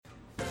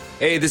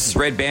Hey, this is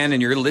Red Band,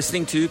 and you're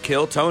listening to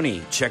Kill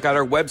Tony. Check out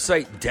our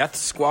website,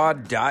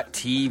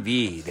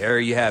 deathsquad.tv. There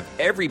you have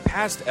every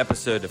past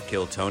episode of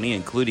Kill Tony,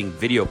 including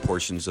video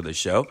portions of the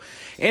show.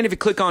 And if you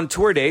click on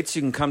tour dates,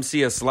 you can come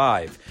see us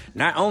live.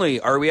 Not only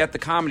are we at the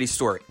Comedy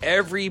Store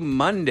every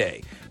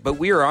Monday, but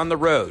we are on the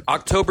road.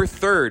 October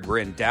 3rd, we're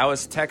in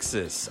Dallas,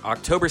 Texas.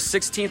 October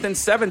 16th and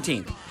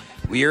 17th,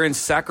 we are in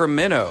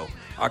Sacramento.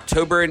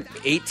 October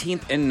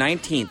 18th and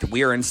 19th,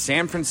 we are in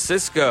San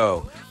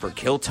Francisco for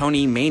Kill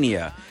Tony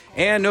Mania.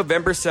 And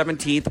November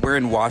 17th, we're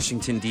in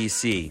Washington,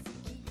 D.C.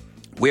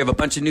 We have a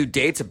bunch of new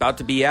dates about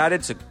to be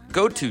added, so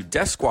go to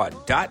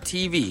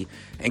deathsquad.tv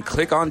and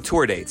click on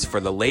tour dates for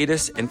the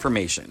latest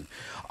information.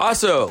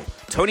 Also,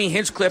 Tony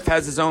Hinchcliffe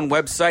has his own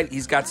website.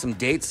 He's got some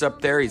dates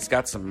up there. He's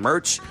got some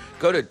merch.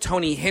 Go to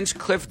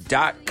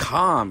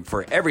TonyHinchcliffe.com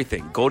for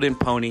everything Golden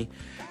Pony.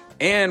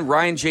 And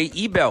Ryan J.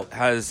 Ebelt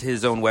has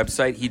his own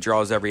website. He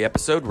draws every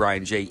episode,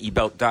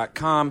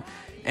 RyanJEbelt.com.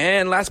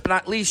 And last but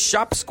not least,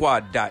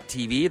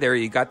 ShopSquad.tv. There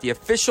you got the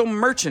official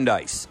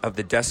merchandise of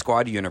the Death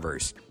Squad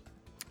universe.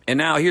 And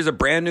now here's a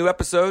brand new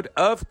episode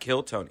of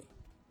Kill Tony.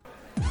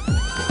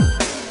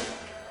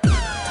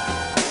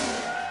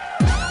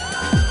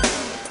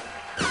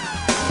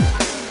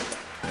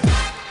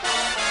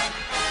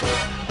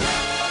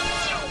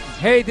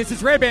 Hey, this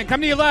is Ray Band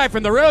coming to you live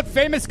from the world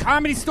famous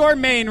Comedy Store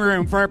main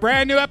room for a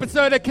brand new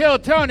episode of Kill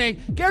Tony.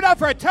 Give it up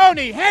for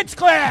Tony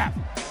Hinchcliffe!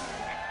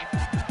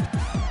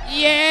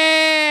 Yeah!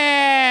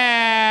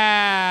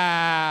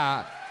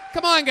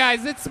 Come on,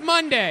 guys, it's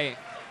Monday.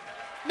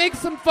 Make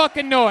some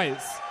fucking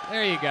noise.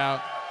 There you go.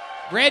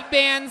 Red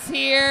Band's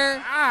here.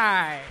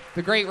 Hi.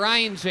 The great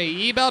Ryan J.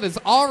 Ebelt has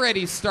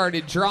already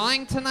started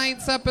drawing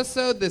tonight's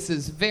episode. This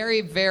is very,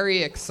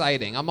 very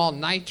exciting. I'm all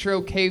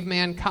Nitro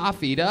Caveman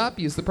coffee'd up.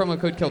 Use the promo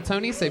code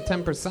KillTony. Save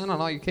 10%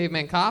 on all your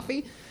Caveman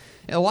coffee.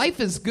 And life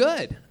is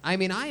good. I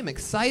mean, I am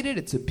excited.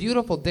 It's a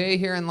beautiful day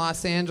here in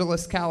Los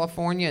Angeles,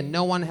 California, and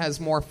no one has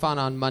more fun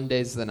on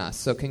Mondays than us.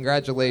 So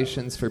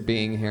congratulations for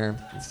being here.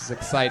 This is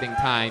exciting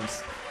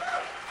times.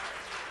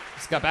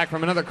 Just got back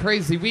from another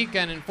crazy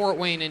weekend in Fort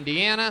Wayne,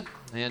 Indiana,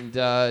 and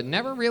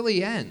never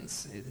really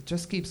ends. It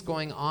just keeps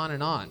going on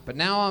and on. But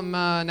now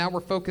we're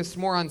focused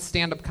more on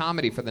stand-up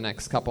comedy for the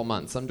next couple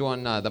months. I'm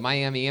doing the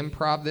Miami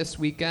Improv this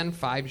weekend,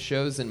 5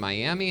 shows in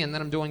Miami, and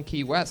then I'm doing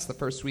Key West the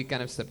first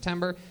weekend of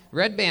September.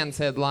 Red Band's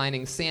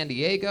headlining San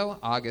Diego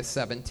August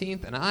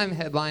 17th, and I'm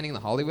headlining the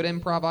Hollywood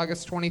Improv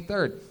August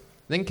 23rd.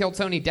 Then Kill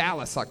Tony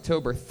Dallas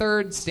October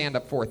 3rd,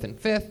 stand-up 4th and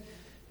 5th.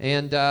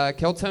 And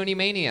Kill Tony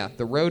Mania.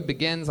 The road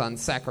begins on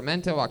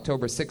Sacramento,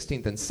 October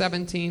 16th and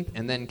 17th,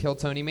 and then Kill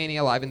Tony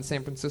Mania live in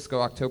San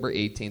Francisco, October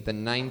 18th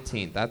and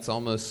 19th. That's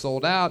almost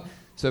sold out.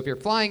 So if you're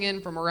flying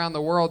in from around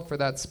the world for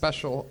that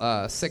special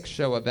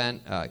 6-show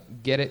event,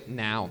 get it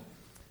now.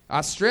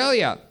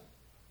 Australia,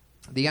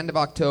 the end of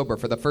October,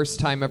 for the first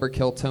time ever,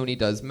 Kill Tony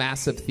does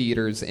massive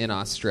theaters in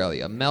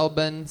Australia.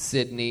 Melbourne,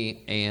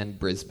 Sydney, and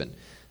Brisbane.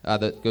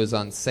 That goes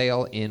on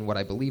sale in what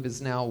I believe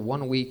is now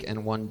 1 week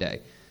and 1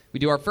 day. We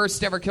do our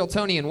first ever Kill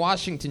Tony in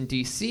Washington,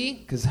 D.C.,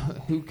 because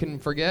who can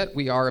forget?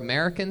 We are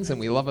Americans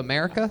and we love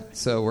America,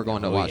 so we're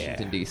going to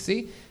Washington,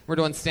 D.C. We're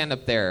doing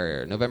stand-up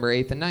there November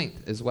 8th and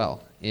 9th as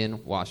well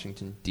in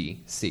Washington,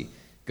 D.C.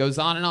 Goes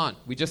on and on.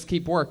 We just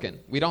keep working.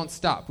 We don't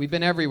stop. We've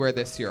been everywhere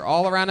this year,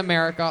 all around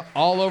America,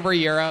 all over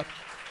Europe.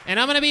 And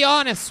I'm going to be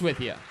honest with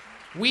you.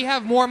 We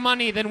have more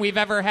money than we've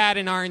ever had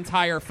in our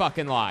entire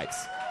fucking lives.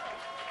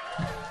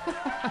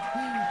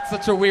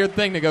 Such a weird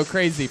thing to go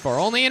crazy for.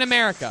 Only in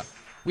America.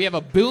 We have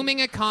a booming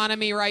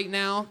economy right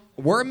now.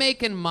 We're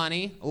making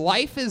money.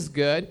 Life is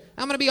good.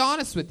 I'm going to be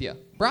honest with you.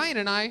 Brian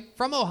and I,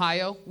 from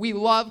Ohio, we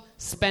love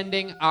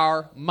spending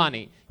our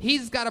money.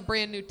 He's got a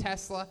brand new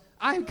Tesla.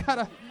 I've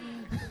got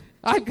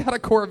a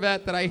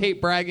Corvette that I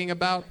hate bragging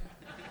about.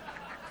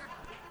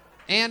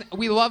 And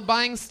we love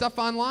buying stuff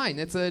online.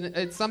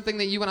 It's something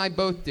that you and I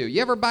both do.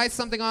 You ever buy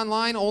something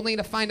online only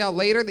to find out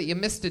later that you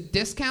missed a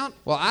discount?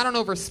 Well, I don't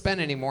overspend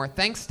anymore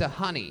thanks to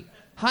Honey.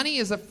 Honey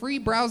is a free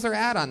browser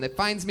add-on that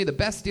finds me the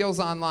best deals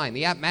online.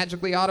 The app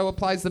magically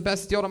auto-applies the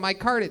best deal to my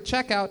cart at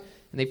checkout,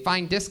 and they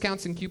find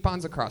discounts and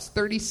coupons across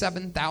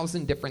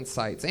 37,000 different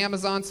sites.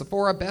 Amazon,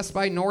 Sephora, Best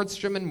Buy,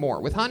 Nordstrom, and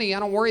more. With Honey, I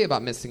don't worry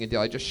about missing a deal.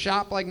 I just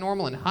shop like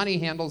normal, and Honey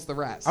handles the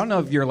rest. I don't know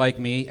if you're like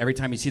me. Every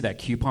time you see that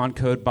coupon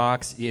code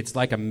box, it's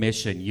like a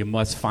mission. You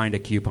must find a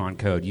coupon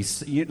code.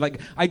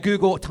 Like I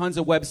Google tons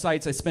of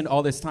websites. I spend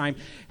all this time.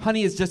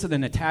 Honey is just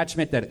an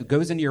attachment that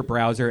goes into your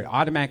browser. It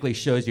automatically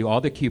shows you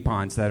all the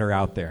coupons that are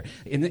out there.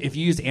 And if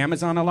you use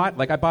Amazon a lot,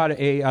 like I bought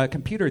a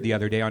computer the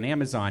other day on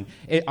Amazon,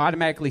 it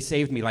automatically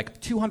saved me like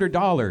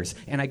 $200.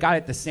 And I got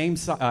it the same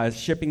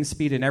shipping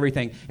speed and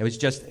everything. It was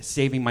just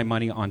saving my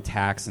money on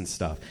tax and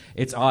stuff.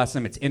 It's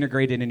awesome. It's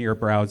integrated into your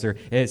browser.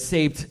 It has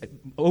saved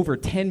over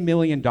 $10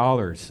 million,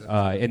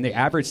 and the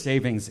average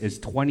savings is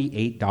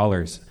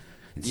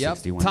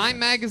 $28.61. Time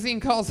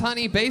Magazine calls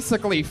Honey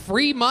basically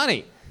free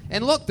money.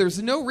 And look,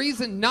 there's no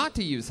reason not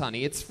to use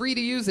Honey. It's free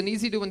to use and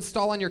easy to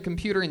install on your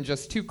computer in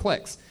just 2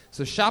 clicks.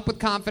 So shop with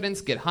confidence.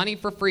 Get Honey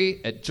for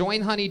free at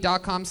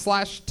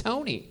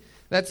joinhoney.com/Tony.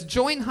 That's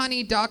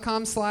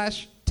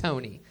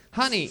joinhoney.com/Tony.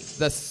 Honey,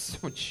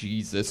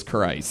 Jesus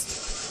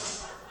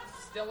Christ.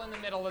 Still in the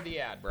middle of the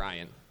ad,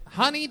 Brian.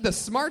 Honey, the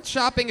smart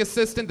shopping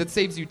assistant that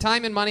saves you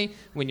time and money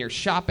when you're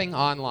shopping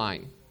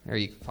online. There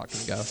you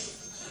fucking go.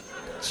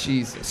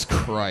 Jesus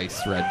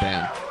Christ, Red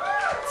Band.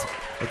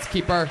 Let's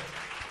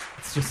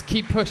just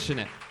keep pushing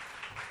it.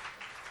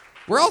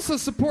 We're also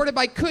supported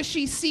by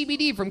Cushy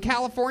CBD from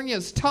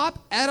California's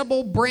top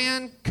edible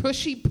brand,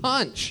 Cushy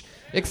Punch.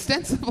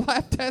 Extensive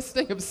lab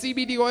testing of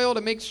CBD oil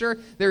to make sure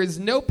there is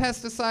no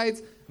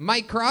pesticides,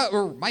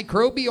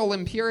 microbial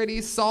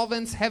impurities,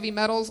 solvents, heavy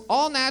metals,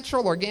 all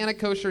natural, organic,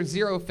 kosher,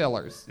 zero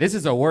fillers. This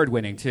is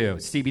award-winning, too.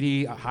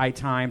 CBD, High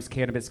Times,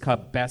 Cannabis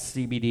Cup, Best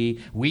CBD,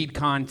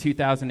 WeedCon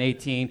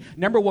 2018,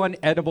 #1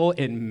 edible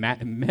in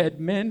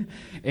MedMen,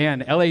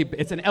 and LA.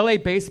 It's an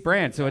LA-based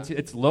brand, so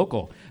it's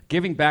local.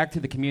 Giving back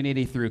to the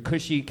community through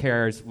Cushy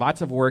Cares,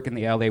 lots of work in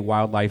the LA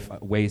wildlife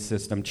waste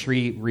system,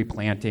 tree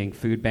replanting,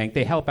 food bank.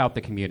 They help out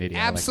the community.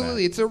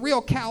 Absolutely. It's a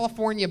real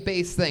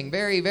California-based thing.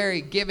 Very,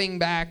 very giving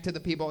back to the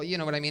people. You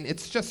know what I mean?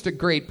 It's just a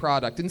great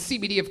product. And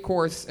CBD, of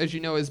course, as you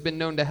know, has been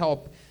known to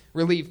help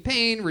relieve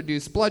pain,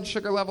 reduce blood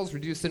sugar levels,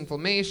 reduce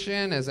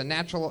inflammation as a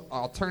natural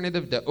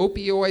alternative to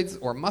opioids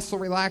or muscle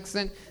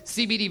relaxant.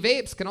 CBD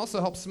vapes can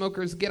also help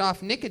smokers get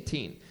off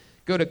nicotine.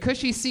 Go to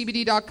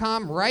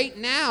CushyCBD.com right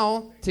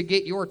now to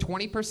get your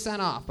 20%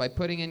 off by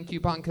putting in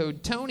coupon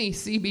code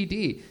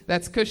TonyCBD.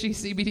 That's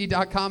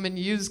CushyCBD.com and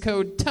use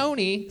code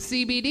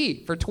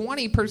TonyCBD for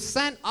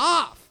 20%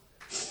 off.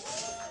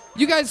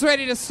 You guys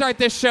ready to start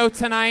this show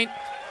tonight?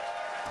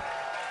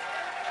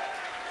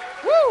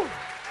 Woo!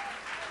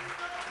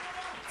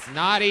 It's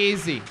not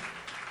easy.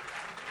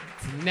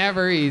 It's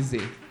never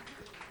easy.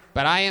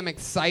 But I am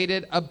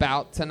excited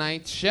about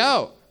tonight's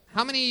show.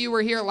 How many of you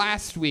were here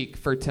last week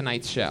for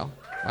tonight's show?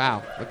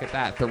 Wow, look at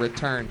that, the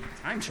return.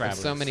 Time travelers.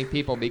 So many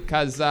people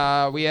because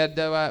we had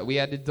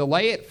to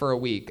delay it for a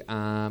week,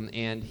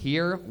 and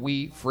here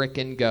we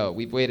frickin' go.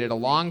 We've waited a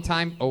long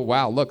time. Oh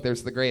wow, look,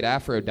 there's the great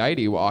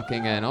Aphrodite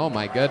walking in. Oh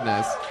my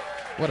goodness,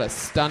 what a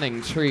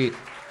stunning treat.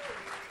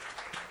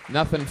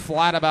 Nothing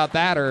flat about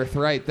that earth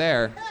right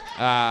there.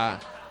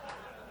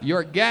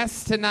 Your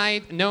guest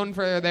tonight, known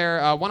for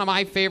their one of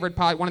my favorite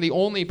one of the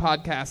only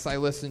podcasts I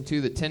listen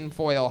to, the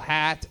Tinfoil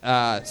Hat.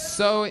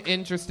 So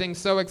interesting,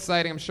 so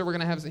exciting. I'm sure we're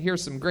gonna hear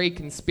some great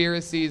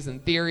conspiracies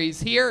and theories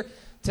here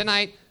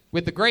tonight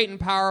with the great and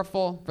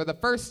powerful. For the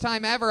first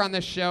time ever on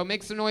this show,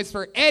 make some noise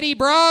for Eddie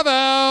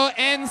Bravo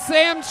and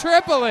Sam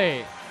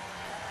Tripoli.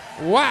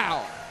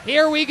 Wow,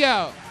 here we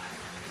go.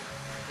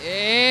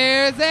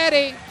 Here's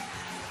Eddie.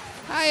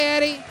 Hi,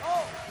 Eddie.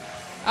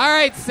 All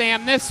right,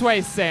 Sam, this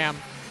way, Sam.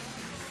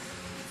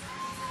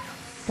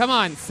 Come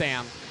on,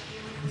 Sam.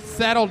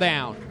 Settle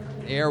down.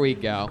 There we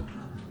go.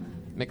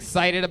 I'm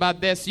excited about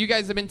this. You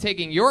guys have been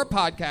taking your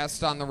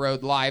podcast on the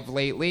road live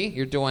lately.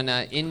 You're doing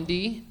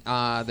Indy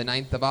the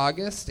 9th of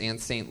August and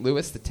St.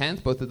 Louis the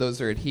 10th. Both of those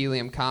are at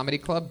Helium Comedy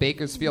Club.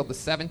 Bakersfield the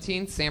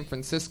 17th. San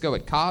Francisco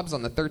at Cobb's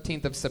on the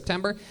 13th of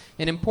September.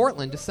 And in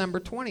Portland, December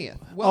 20th.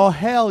 Well, oh,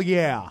 hell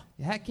yeah.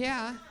 Heck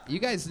yeah. You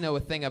guys know a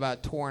thing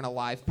about touring a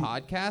live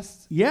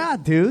podcast? Yeah,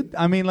 dude.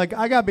 I mean, like,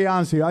 I got to be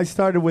honest with you. I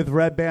started with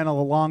Red Band a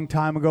long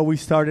time ago. We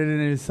started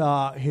in his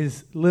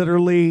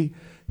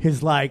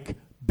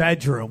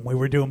bedroom. We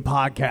were doing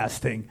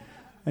podcasting.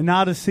 And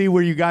now to see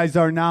where you guys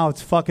are now,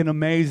 it's fucking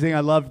amazing.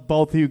 I love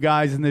both of you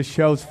guys, and this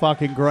show's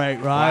fucking great,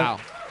 right?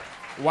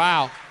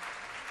 Wow.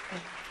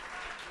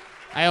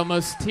 I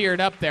almost teared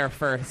up there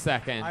for a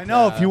second. I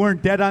know. If you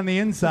weren't dead on the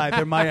inside,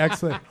 there might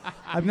actually...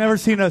 I've never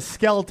seen a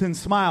skeleton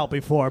smile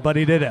before, but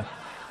he did it.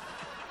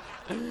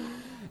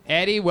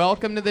 Eddie,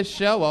 welcome to the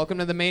show. Welcome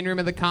to the main room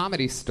of the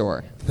Comedy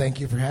Store. Thank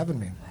you for having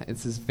me.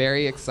 This is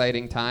very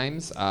exciting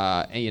times.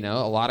 And, you know,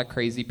 a lot of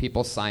crazy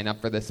people sign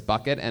up for this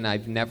bucket, and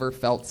I've never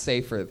felt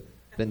safer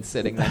than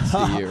sitting next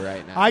to you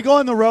right now. I go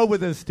on the road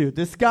with this dude.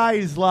 This guy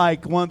is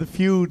like one of the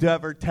few to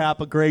ever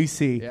tap a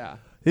Gracie. Yeah.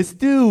 This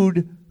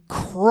dude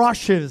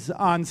crushes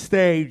on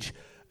stage,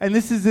 and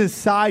this is his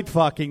side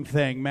fucking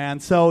thing, man.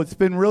 So it's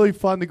been really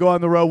fun to go on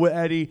the road with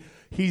Eddie.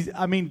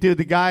 Dude,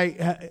 the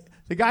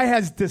guy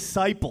has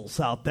disciples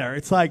out there.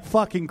 It's like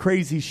fucking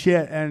crazy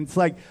shit, and it's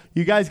like,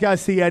 you guys gotta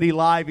see Eddie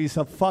live. He's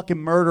a fucking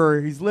murderer.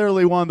 He's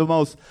literally one of the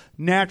most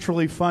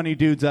naturally funny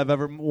dudes I've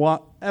ever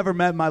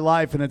met in my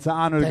life, and it's an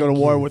honor to go to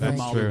war with him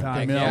all the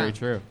time. Very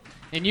true.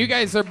 And you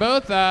guys are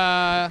both...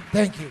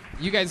 Thank you.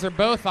 You guys are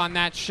both on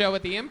that show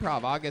at the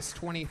Improv, August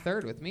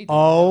 23rd with me.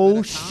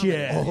 Oh,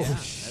 shit.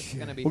 That's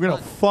gonna be We're going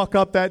to fuck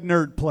up that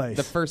nerd place.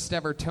 The first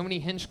ever Tony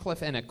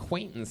Hinchcliffe and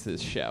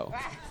Acquaintances show.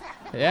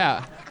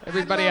 Yeah.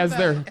 Everybody has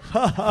their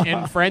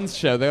and Friends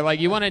show. They're like,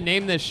 you want to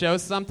name this show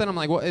something? I'm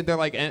like, what? They're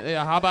like,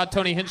 how about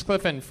Tony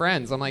Hinchcliffe and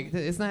Friends? I'm like,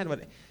 isn't that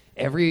what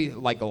every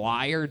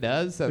liar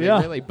does? So they're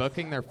really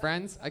booking their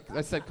friends?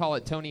 I said call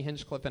it Tony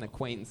Hinchcliffe and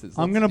Acquaintances.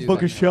 I'm going to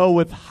book a show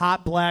with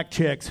hot black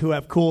chicks who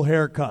have cool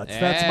haircuts.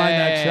 That's my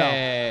next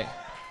show.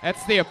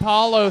 That's the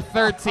Apollo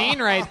 13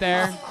 right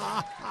there.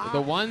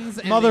 The ones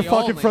and the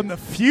Motherfucking onlys. from the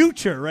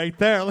future right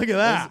there. Look at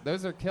that.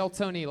 Those are Kill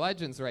Tony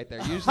legends right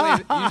there.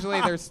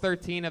 Usually there's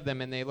 13 of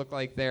them, and they look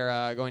like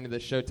they're going to the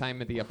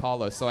Showtime of the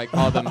Apollo. So I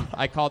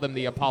call them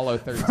the Apollo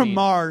 13. From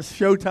Mars.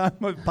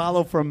 Showtime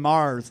Apollo from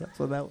Mars. That's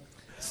what that was.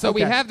 So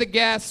we Okay. have the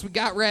guests, we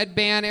got Red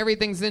Band,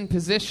 everything's in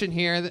position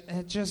here.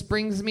 It just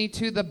brings me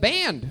to the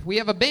band. We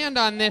have a band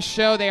on this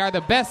show. They are the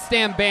best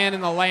damn band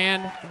in the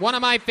land. One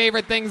of my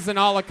favorite things in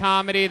all of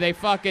comedy. They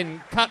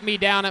fucking cut me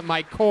down at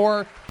my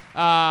core.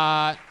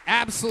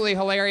 Absolutely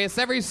hilarious.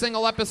 Every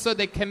single episode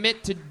they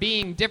commit to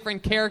being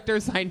different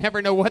characters. I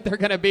never know what they're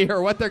going to be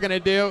or what they're going to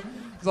do.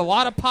 There's a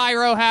lot of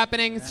pyro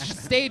happening.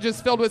 Stage is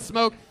filled with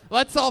smoke.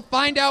 Let's all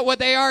find out what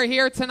they are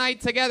here tonight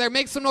together.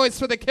 Make some noise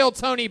for the Kill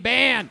Tony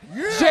band.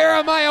 Yeah.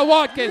 Jeremiah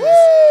Watkins,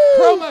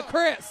 Chroma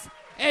Chris,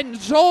 and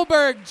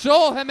Joelberg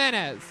Joel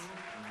Jimenez.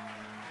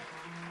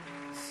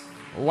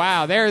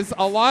 Wow, there's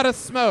a lot of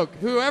smoke.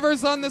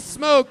 Whoever's on the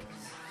smoke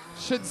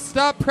should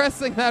stop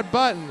pressing that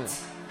button.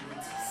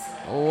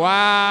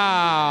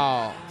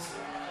 Wow.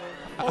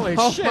 Holy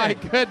oh shit. my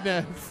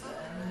goodness.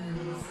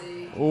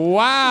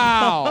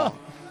 Wow.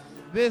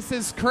 This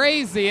is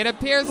crazy. It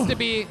appears to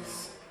be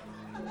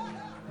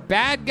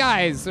bad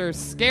guys or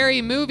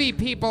scary movie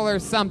people or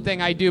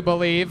something, I do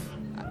believe.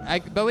 I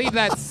believe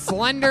that's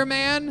Slender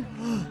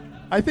Man.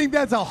 I think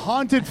that's a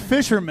haunted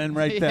fisherman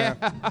right there.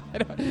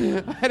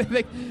 Yeah,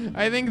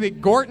 I think the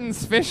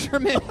Gorton's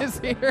fisherman is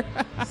here.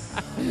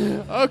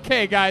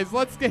 Okay, guys,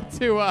 let's get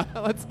to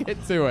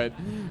it.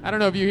 I don't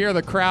know if you hear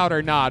the crowd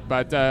or not,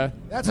 but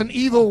That's an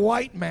evil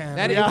white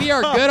man. we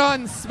are good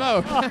on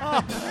smoke.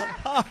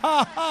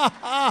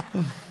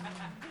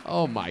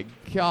 Oh my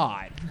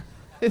God,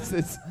 this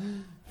is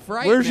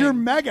frightening. Where's your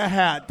mega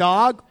hat,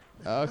 dog?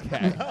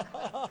 Okay,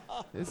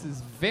 this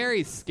is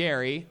very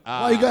scary.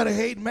 Why you gotta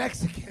hate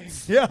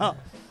Mexicans? Yeah.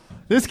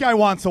 This guy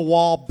wants a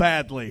wall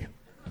badly.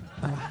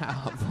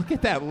 Wow, look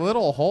at that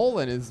little hole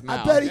in his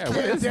mouth. I bet he Yeah, what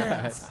can't is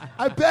dance. that?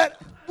 I bet.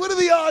 What are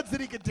the odds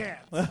that he could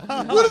dance? What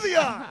are the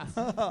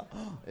odds?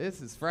 This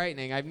is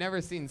frightening. I've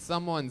never seen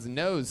someone's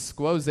nose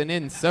squozing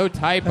in so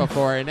tight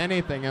before in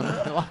anything in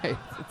my life.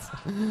 It's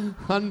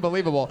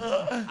unbelievable.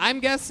 I'm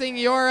guessing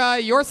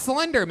you're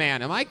Slender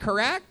Man. Am I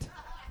correct?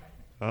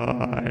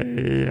 I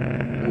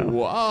am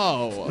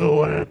Whoa.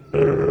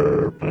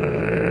 Slender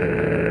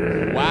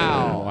Man.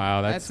 Wow.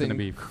 Wow, that's gonna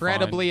be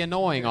incredibly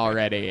annoying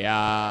already.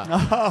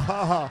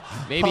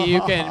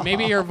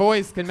 Maybe your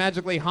voice can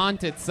magically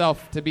haunt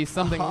itself to be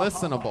something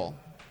listenable.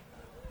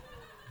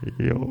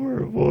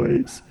 Your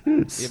voice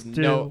is You have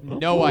still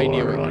no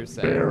idea what more you're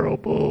saying.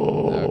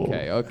 unbearable.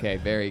 Okay,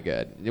 very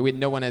good.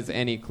 No one has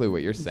any clue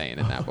what you're saying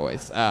in that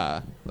voice.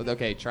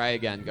 Okay, try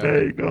again. Go.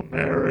 Make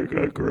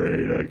America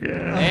great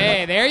again.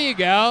 Hey, there you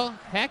go.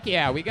 Heck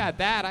yeah, we got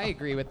that. I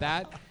agree with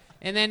that.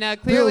 And then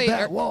clearly, Build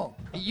that wall.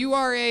 you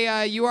are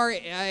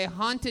a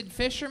haunted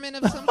fisherman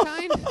of some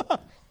kind.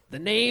 The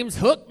name's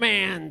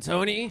Hookman,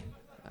 Tony.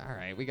 All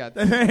right, we got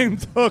The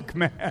name's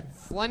Hookman.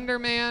 Slender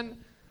Man.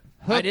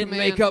 I didn't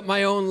make up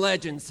my own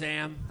legend,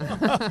 Sam.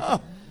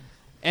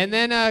 And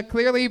then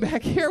clearly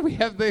back here we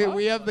have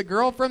the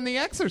girl from The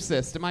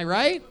Exorcist. Am I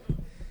right?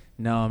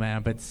 No,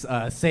 man, but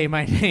say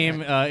my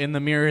name in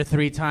the mirror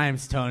 3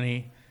 times,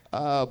 Tony.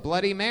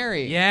 Bloody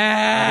Mary.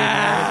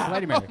 Yeah!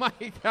 Bloody Mary. Oh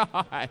my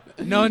God.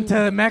 Known to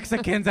the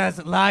Mexicans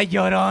as La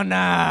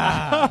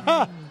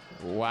Llorona.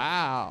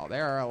 Wow,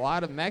 there are a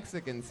lot of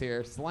Mexicans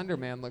here. Slender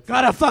Man looks.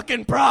 Got a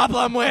fucking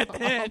problem with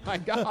it. Oh my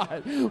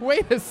God!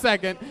 Wait a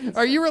second.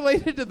 Are you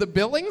related to the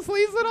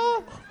Billingsleys at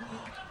all?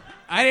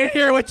 I didn't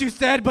hear what you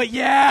said, but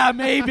yeah,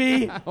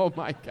 maybe. Oh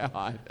my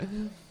God!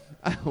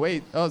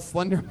 Wait. Oh,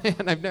 Slender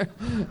Man.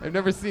 I've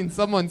never seen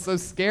someone so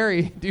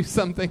scary do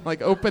something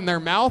like open their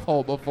mouth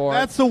hole before.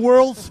 That's the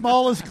world's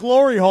smallest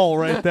glory hole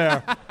right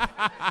there.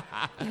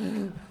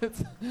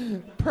 It's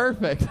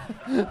perfect.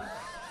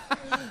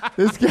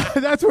 This guy,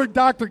 that's where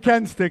Dr.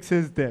 Ken sticks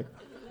his dick.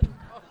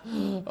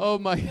 Oh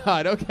my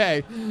God.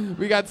 Okay,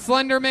 we got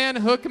Slender Man,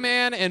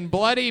 Hookman, and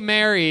Bloody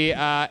Mary.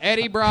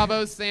 Eddie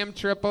Bravo, Sam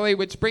Tripoli.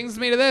 Which brings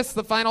me to this,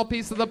 the final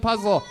piece of the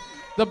puzzle.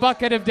 The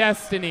Bucket of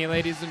Destiny,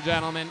 ladies and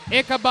gentlemen.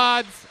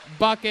 Ichabod's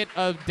Bucket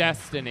of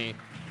Destiny.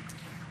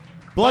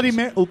 Bloody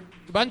Mary. A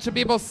bunch of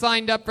people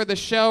signed up for the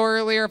show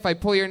earlier. If I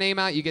pull your name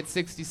out, you get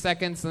 60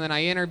 seconds, and then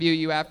I interview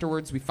you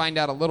afterwards. We find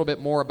out a little bit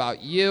more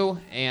about you,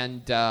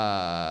 and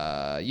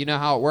you know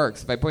how it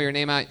works. If I pull your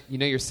name out, you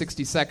know your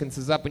 60 seconds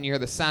is up when you hear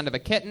the sound of a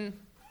kitten.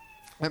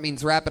 That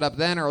means wrap it up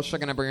then, or else you're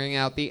going to bring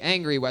out the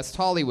angry West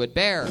Hollywood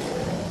bear.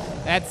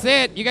 That's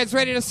it. You guys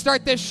ready to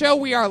start this show?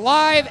 We are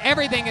live.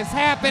 Everything is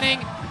happening.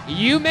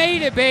 You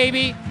made it,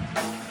 baby.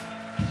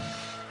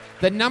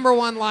 The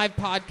 #1 live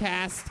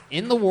podcast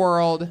in the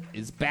world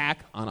is back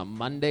on a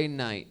Monday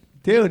night.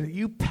 Dude,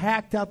 you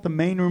packed out the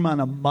main room on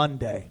a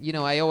Monday. You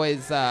know, I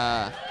always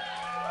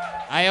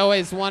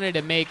wanted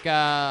to make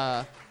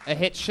a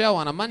hit show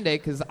on a Monday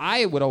because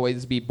I would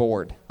always be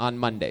bored on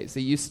Mondays.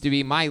 It used to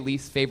be my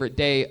least favorite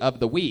day of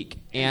the week,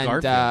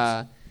 and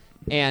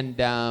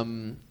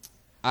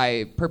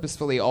I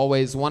purposefully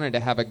always wanted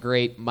to have a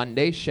great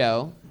Monday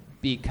show.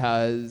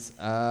 because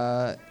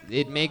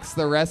it makes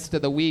the rest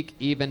of the week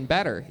even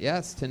better.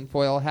 Yes,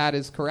 tinfoil hat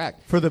is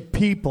correct. For the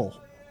people.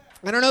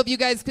 I don't know if you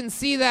guys can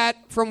see that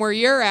from where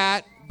you're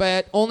at,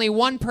 but only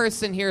one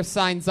person here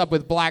signs up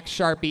with Black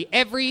Sharpie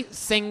every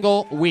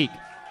single week.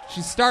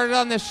 She started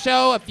on the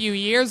show a few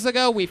years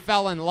ago. We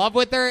fell in love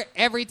with her.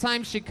 Every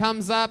time she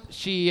comes up,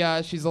 she's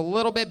a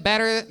little bit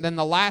better than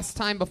the last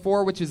time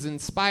before, which is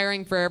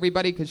inspiring for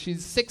everybody because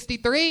she's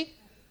 63?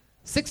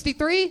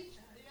 63?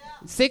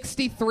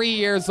 63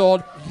 years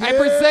old. Yeah. I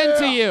present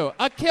to you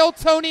a Kill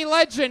Tony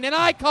legend, an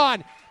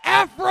icon,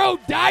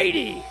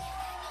 Aphrodite.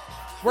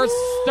 We're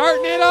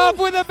starting it off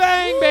with a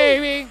bang,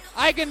 baby.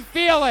 I can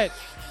feel it.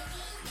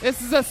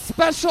 This is a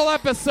special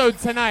episode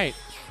tonight.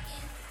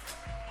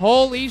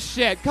 Holy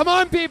shit. Come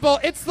on, people.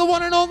 It's the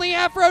one and only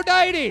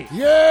Aphrodite.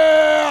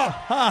 Yeah!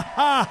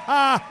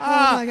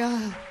 Oh, my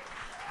God.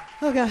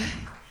 Oh, God.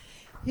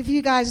 If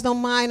you guys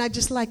don't mind, I'd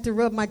just like to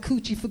rub my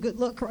coochie for good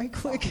luck right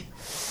quick.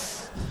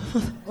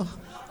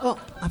 Oh,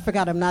 I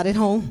forgot I'm not at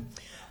home.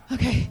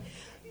 Okay.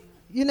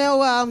 You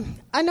know,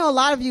 I know a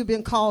lot of you have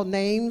been called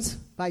names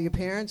by your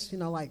parents,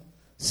 like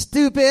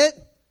stupid,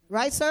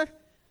 right, sir?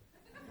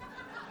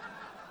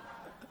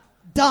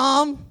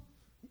 Dumb.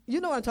 You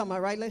know what I'm talking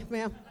about, right,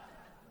 ma'am?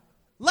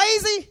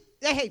 Lazy.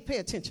 Hey, pay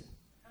attention.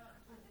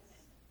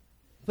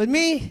 But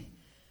me,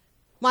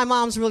 my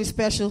mom's really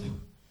special.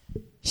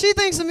 She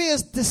thinks of me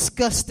as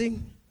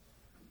disgusting.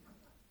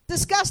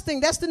 Disgusting,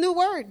 that's the new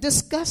word,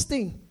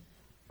 disgusting.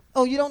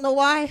 Oh, you don't know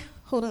why?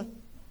 Hold on.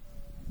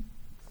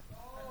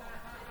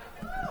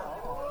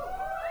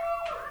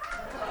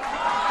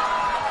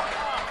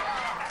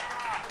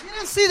 You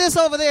didn't see this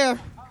over there.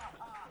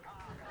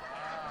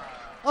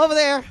 Over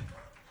there.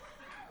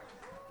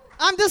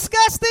 I'm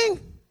disgusting.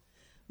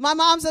 My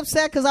mom's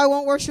upset because I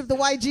won't worship the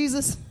white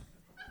Jesus.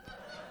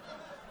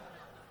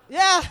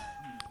 Yeah.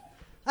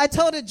 I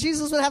told her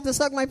Jesus would have to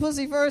suck my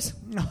pussy first.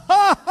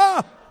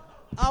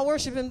 I'll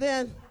worship him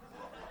then.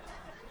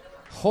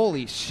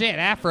 Holy shit,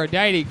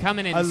 Aphrodite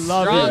coming in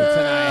love strong it.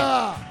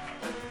 tonight.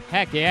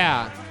 Heck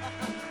yeah.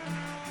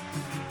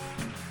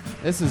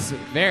 This is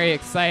very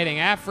exciting.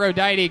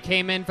 Aphrodite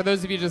came in. For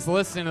those of you just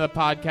listening to the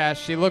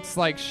podcast, she looks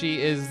like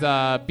she is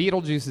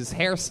Beetlejuice's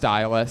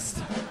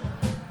hairstylist.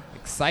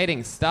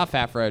 Exciting stuff,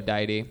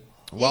 Aphrodite.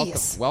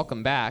 Yes.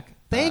 Welcome back.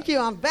 Thank you.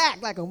 I'm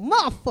back like a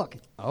motherfucker.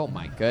 Oh,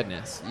 my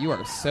goodness. You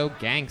are so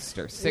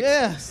gangster.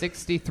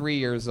 63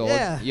 years old.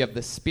 Yeah. You have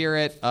the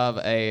spirit of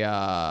a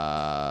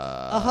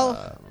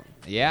hoe?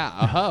 Yeah,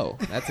 a hoe.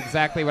 That's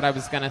exactly what I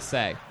was going to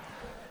say.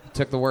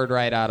 Took the word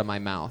right out of my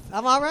mouth.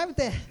 I'm all right with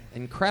that.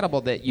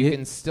 Incredible that you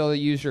can still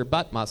use your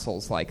butt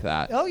muscles like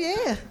that. Oh,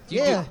 yeah.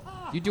 Do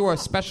you do a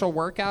special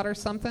workout or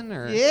something?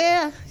 Or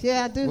Yeah,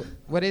 I do.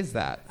 What is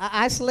that?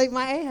 I isolate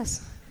my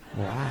ass.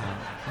 Wow.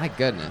 My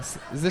goodness.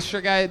 Is this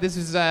your guy? This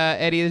is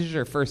Eddie. This is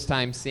your first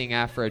time seeing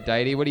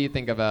Aphrodite. What do you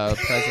think of a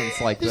presence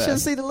like You this? should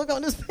see the look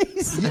on his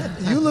face.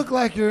 You look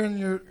like you're in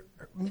your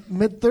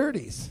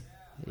mid-30s.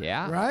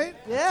 Yeah. Right?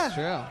 Yeah.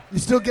 True. You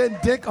still getting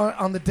dick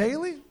on the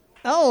daily?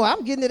 Oh,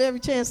 I'm getting it every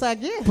chance I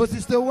get. Pussy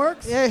still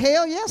works? Yeah,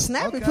 hell yeah.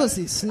 Snappy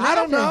pussy. Snappy. I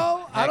don't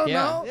know. I Heck don't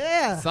yeah. know.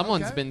 Yeah.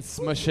 Someone's been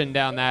smushing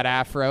down that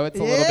afro. It's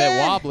a little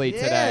bit wobbly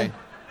today.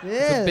 Yeah.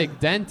 There's a big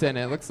dent in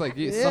it. Looks like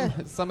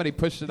somebody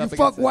pushed it You up fuck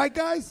against it. white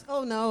guys?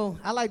 Oh, no.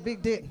 I like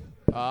big dick.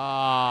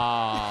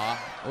 Oh,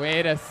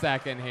 wait a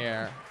second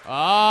here.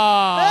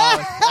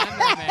 Oh,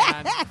 Slender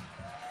Man.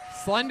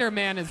 Slender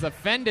Man is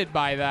offended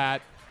by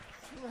that.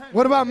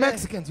 What about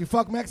Mexicans? You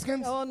fuck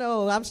Mexicans? Oh,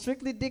 no. I'm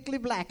strictly dickly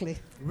blackly.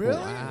 Really?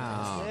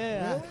 Wow.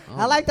 Yeah.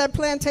 I like that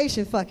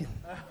plantation fucking.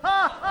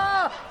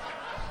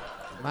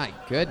 My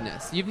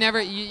goodness. You've never,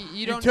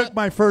 you don't took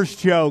my first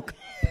joke.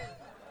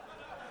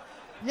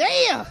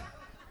 Yeah.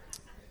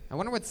 I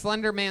wonder what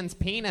Slender Man's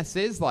penis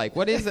is like.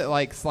 What is it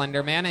like,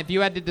 Slender Man? If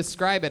you had to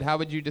describe it, how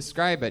would you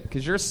describe it?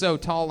 Because you're so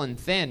tall and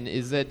thin.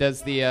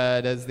 Does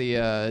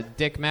the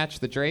dick match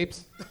the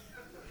drapes?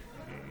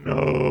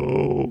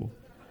 No.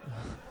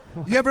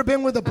 You ever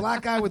been with a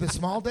black guy with a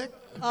small dick?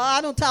 I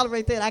don't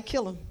tolerate that. I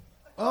kill him.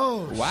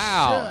 Oh,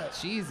 wow.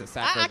 shit. Jesus.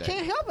 I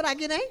can't help it. I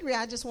get angry.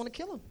 I just want to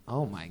kill him.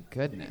 Oh, my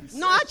goodness.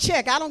 No, I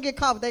check. I don't get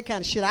caught with that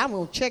kind of shit. I'm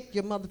going to check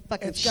your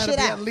motherfucking It's got to shit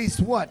be out. at least,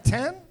 what,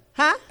 10?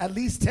 Huh? At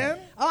least 10?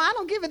 Oh, I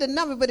don't give it a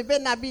number, but it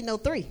better not be no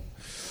 3.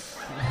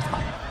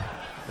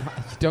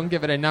 Don't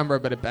give it a number,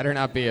 but it better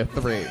not be a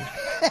 3.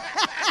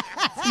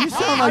 You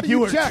sound like you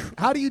were. check?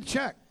 How do you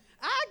check?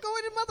 I go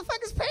in the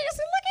motherfucker's pants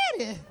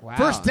and look at it. Wow.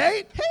 First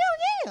date? Hell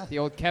yeah. The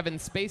old Kevin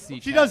Spacey She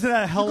check. does it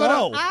at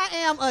hello. I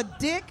am a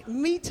dick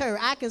meter.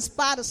 I can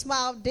spot a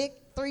small dick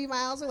 3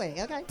 miles away,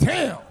 okay?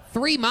 Damn.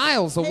 3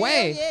 miles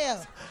away.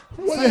 Hell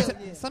yeah. Hell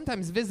yeah.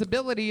 Sometimes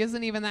visibility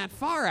isn't even that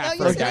far, Oh,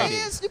 Aphrodite.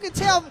 yes, it is.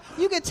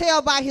 You can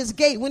tell by his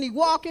gait when he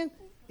walking.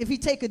 If he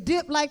take a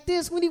dip like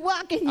this when he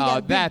walking, he got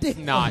a big that's dick.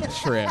 not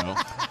true.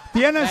 The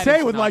That NSA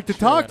is would not like to true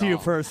talk at to you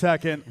all. for a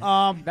second.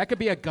 That could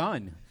be a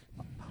gun.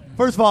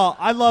 First of all,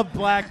 I love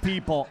black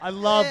people. I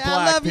love Yeah, black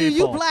I love you.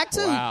 people. You black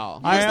too.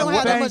 Wow. You just don't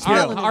have that much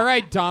Thank you. melanin. All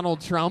right,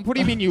 Donald Trump. What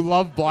do you mean you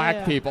love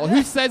black people?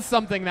 Who says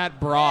something that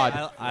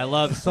broad? I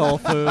love soul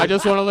food. I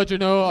just want to let you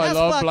know I That's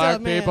love fucked black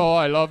up, man. people.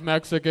 I love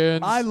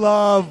Mexicans.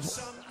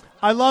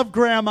 I love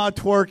grandma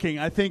twerking.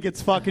 I think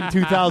it's fucking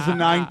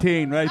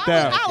 2019 right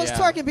there. I was Yeah.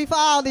 twerking before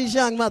all these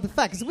young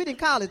motherfuckers. We didn't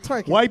call it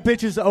twerking. White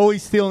bitches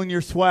always stealing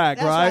your swag,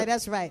 That's right? right.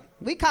 That's right.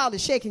 We called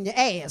it shaking your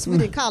ass. We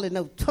didn't call it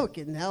no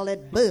twerking and all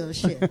that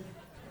bullshit.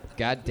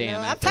 God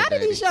damn it. I'm tired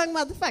of these young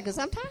motherfuckers.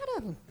 I'm tired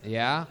of them.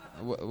 Yeah?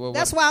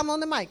 That's why I'm on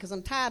the mic, because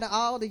I'm tired of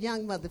all the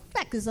young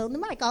motherfuckers on the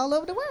mic all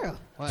over the world.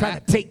 Trying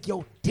to take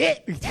your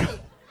dick.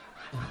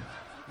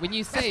 When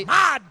you say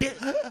My dick.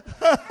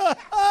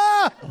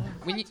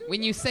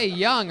 when you say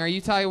young, what are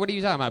you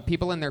talking about?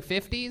 People in their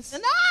 50s?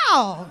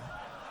 No!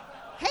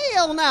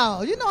 Hell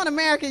no. You know in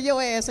America,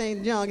 your ass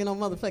ain't young in no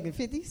motherfucking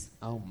 50s.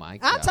 Oh my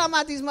God. I'm talking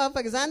about these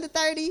motherfuckers under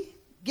 30,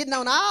 getting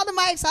on all the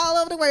mics all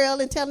over the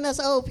world and telling us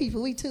old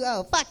people we too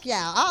old. Fuck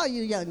y'all, all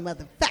you young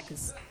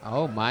motherfuckers.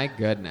 Oh my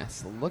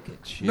goodness. Look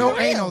at you. No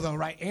anal, though,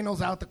 right?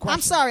 Anal's out the question.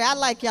 I'm sorry, I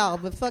like y'all,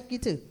 but fuck you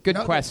too. Good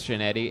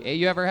question, Eddie.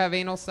 You ever have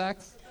anal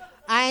sex?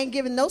 I ain't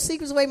giving no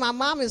secrets away. My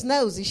mom is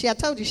nosy. I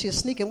told you she'll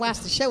sneak and watch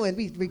the show and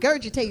be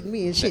regurgitating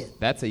me and shit.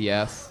 That's a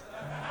yes.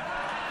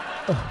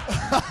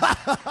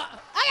 I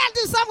gotta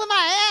do something with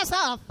my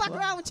asshole. Fuck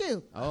around with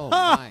you. Oh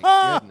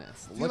my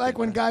goodness. Do you like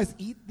when guys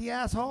eat the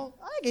asshole?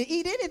 I can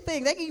eat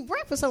anything. They can eat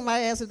breakfast on my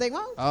ass if they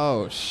want.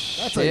 Oh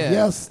shit. That's a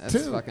yes, That's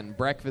too. fucking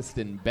breakfast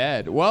in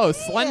bed. Whoa,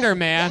 Slender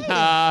Man.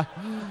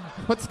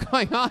 What's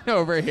going on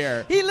over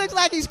here? He looks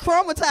like he's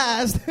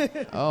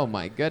traumatized. Oh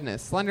my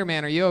goodness. Slender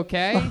Man, are you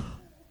okay?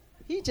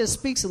 He just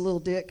speaks a little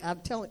dick.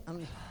 I'm telling.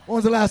 When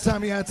was the last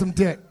time you had some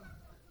dick?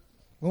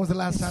 When was the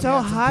last time so you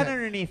had some hot dick?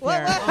 underneath What,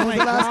 there. what? Oh When my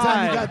was the last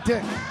time you God. got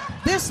dick?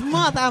 This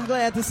month, I'm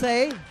glad to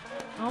say.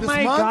 Oh This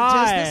my month?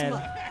 God. Just this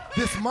month.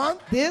 This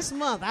month? This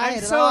month, I I'm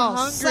had it so all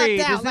hungry. sucked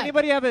out. Does like-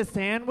 anybody have a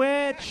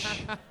sandwich?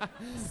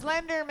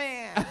 Slender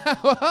Man.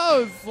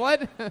 Whoa,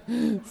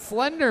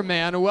 Slender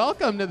Man,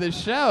 welcome to the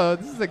show.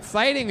 This is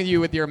exciting you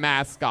with your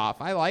mask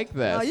off. I like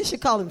this. Oh, you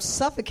should call him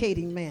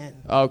suffocating man.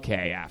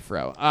 Okay,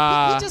 Afro.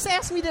 He just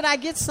asked me, did I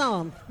get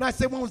some? No, I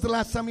said, when was the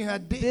last time you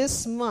had dick?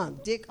 This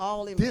month, dick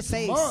all in This my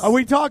face. month? Are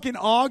we talking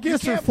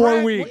August or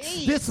 4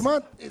 weeks? This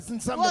month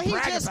isn't something Well, to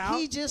brag about.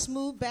 he just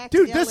moved back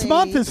Dude, to this LA.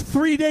 month is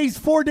 3 days,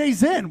 4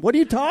 days in. What are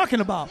you talking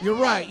about? You're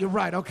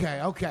right.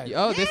 Okay.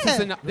 Oh, this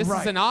Yeah. is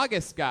Right. an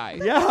August guy.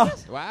 Yeah.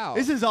 Wow.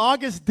 This is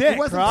August dick, It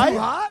wasn't right? too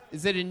hot?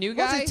 Is it a new Was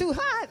guy? it too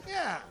hot?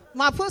 Yeah.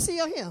 My pussy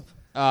or him?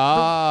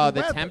 Oh, The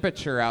the weather.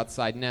 temperature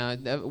outside. No,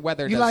 the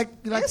weather. You does- like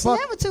It's fuck?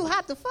 never too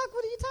hot to fuck.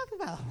 What are you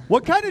talking about?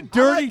 What kind of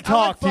dirty I like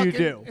talk do you fucking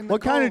do? in the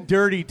What kind of cold.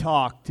 dirty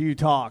talk do you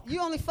talk?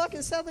 You only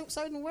fucking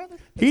certain weather?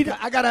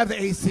 I gotta have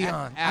the AC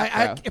on.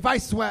 Afro. If I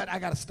sweat, I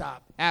gotta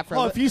stop. Afro.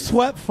 Oh, if you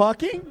sweat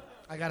fucking?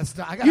 I gotta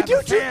stop. I gotta You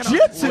have do a fan on.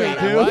 jujitsu, I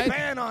gotta dude. have a What?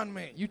 fan on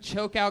me. You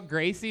choke out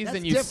Gracie's That's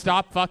and you different.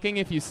 stop fucking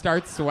if you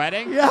start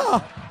sweating? Yeah.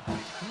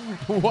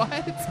 What?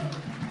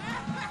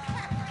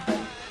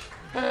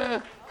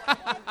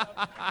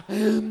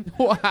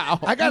 Wow.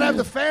 I gotta have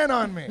the fan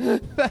on me.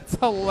 That's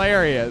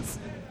hilarious.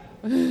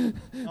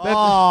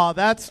 Oh,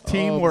 that's Oh,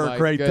 teamwork my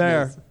right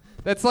goodness. there.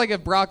 That's like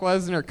if Brock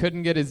Lesnar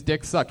couldn't get his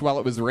dick sucked while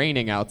it was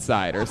raining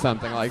outside or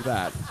something like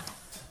that.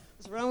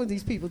 What's wrong with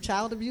these people?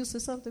 Child abuse or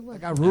something? What? I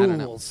got I don't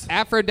know. rules.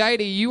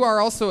 Aphrodite, you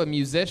are also a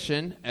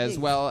musician as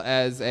well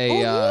as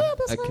a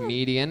that's a right.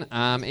 comedian,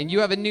 and you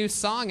have a new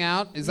song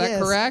out. Is that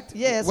Yes. correct?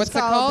 Yes. What's it's it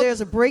called?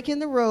 There's a Break in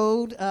the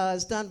Road.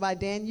 It's done by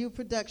Dan Yu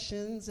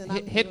Productions. And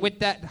Hit with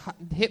that.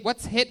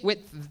 What's hit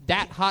with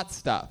that hot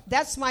stuff?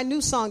 That's my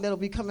new song that'll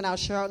be coming out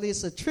shortly.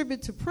 It's a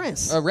tribute to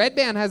Prince. Red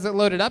Band has it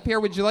loaded up here.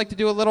 Would you like to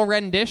do a little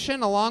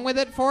rendition along with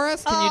it for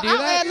us? Can you do I'll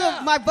that?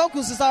 ad-lib. My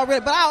vocals is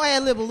already, but I'll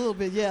ad lib a little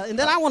bit, yeah. And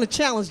then I want to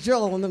challenge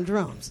Joel on them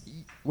drums.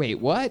 Wait,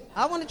 what?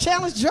 I want to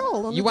challenge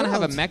Joel on You want want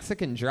to have a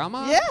Mexican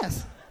drummer?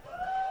 Yes.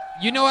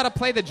 You know how to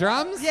play the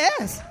drums?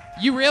 Yes.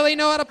 You really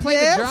know how to play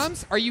Yes. the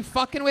drums? Are you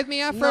fucking with me,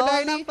 No,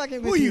 Aphrodite? I'm not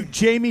fucking with Who are you,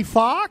 Jamie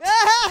Foxx?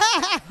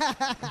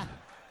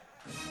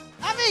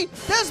 I mean,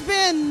 there's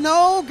been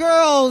no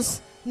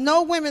girls,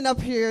 no women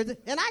up here,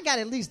 and I got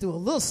to at least do a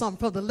little something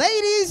for the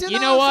ladies. You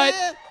know what? what? I'm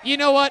saying? You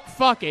know what?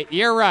 Fuck it.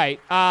 You're right.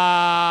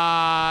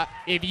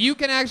 If you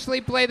can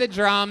actually play the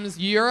drums,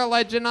 you're a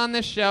legend on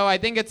this show. I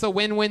think it's a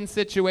win-win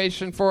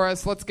situation for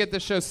us. Let's get the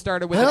show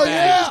started with Hell a bang.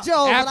 yeah. It's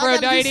Joel, but I got to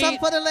do Aphrodite, something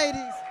for the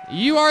ladies.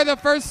 you are the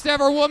first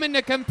ever woman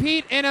to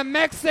compete in a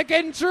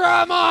Mexican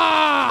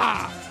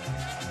drama.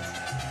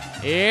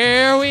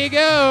 Here we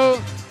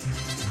go.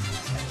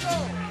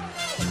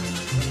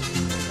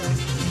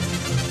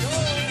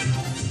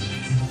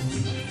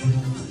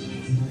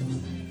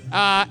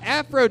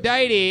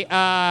 Aphrodite,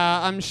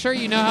 I'm sure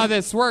you know how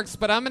this works,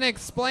 but I'm going to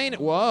explain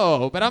it.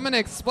 Whoa, but I'm going to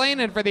explain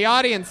it for the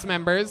audience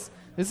members.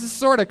 This is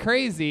sort of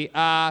crazy.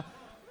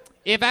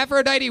 If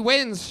Aphrodite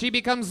wins, she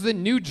becomes the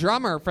new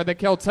drummer for the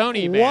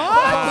Kiltony Band. What?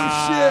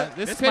 Oh, shit.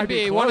 This This could might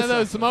be be one of closer.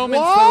 those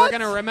moments that we're What?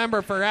 going to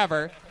remember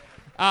forever.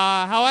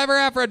 However,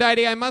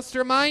 Aphrodite, I must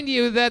remind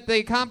you that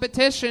the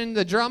competition,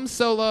 the drum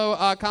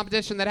solo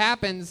competition that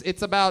happens,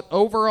 it's about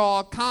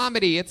overall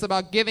comedy. It's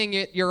about giving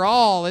it your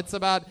all. It's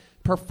about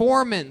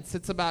performance.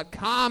 It's about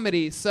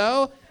comedy.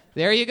 So,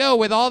 there you go.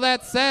 With all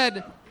that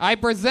said, I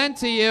present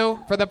to you,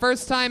 for the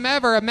first time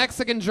ever, a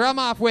Mexican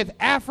drum-off with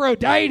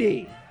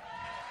Aphrodite.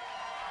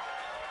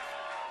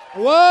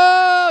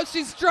 Whoa,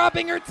 she's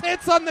dropping her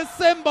tits on the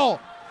cymbal.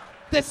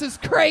 This is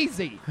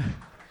crazy.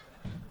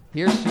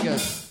 Here she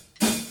goes.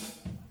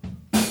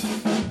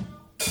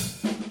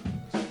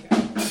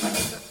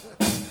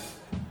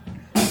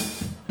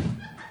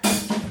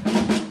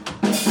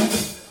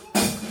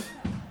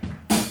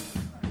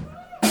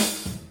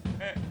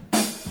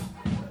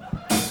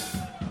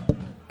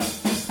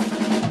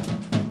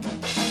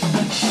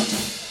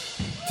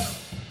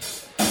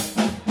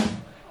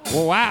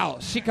 Wow,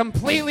 she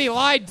completely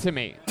lied to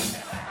me.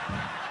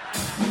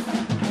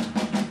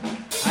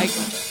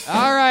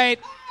 All right.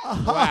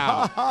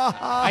 Wow.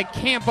 I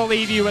can't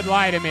believe you would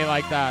lie to me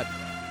like that.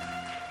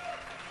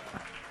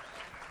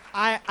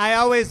 I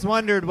always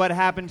wondered what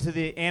happened to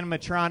the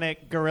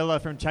animatronic gorilla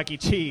from Chuck E.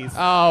 Cheese.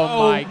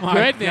 Oh my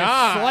goodness.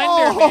 God.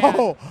 Slender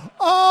Man.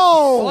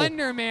 Oh!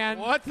 Slender Man.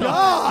 What the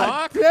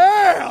God fuck?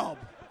 damn!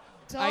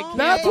 I can't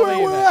That's where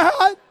believe we're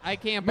it. at? I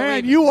can't believe Man,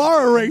 it. you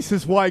are a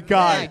racist white My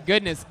guy.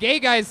 goodness. Gay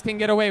guys can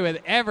get away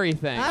with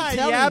everything. I'm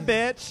telling Yeah, you.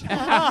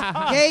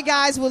 bitch. Gay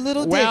guys with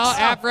little Well, dicks.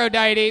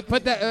 Aphrodite,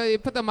 put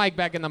the mic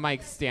back in the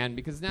mic stand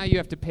because now you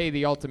have to pay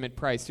the ultimate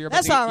price. You're about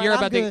That's to, all right, You're I'm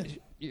about good. to.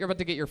 You're about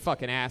to get your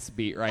fucking ass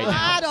beat right now.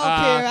 I don't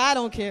care. I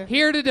don't care.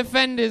 Here to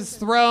defend his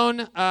throne,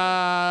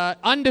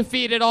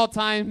 undefeated all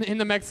time in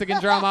the Mexican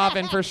drum-off,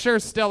 and for sure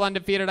still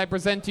undefeated, I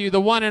present to you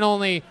the one and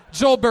only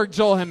Joel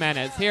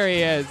Jimenez. Here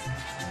he is.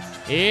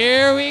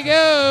 Here we go.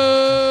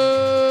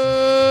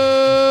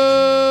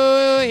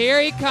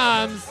 Here he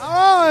comes.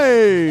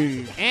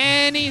 Hey!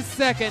 Any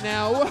second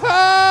now. Whoa!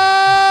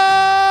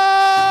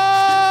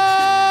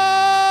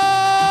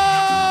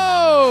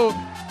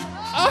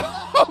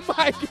 Oh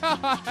my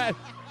God!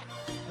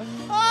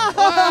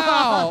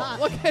 Wow!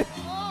 Look at.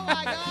 Oh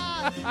my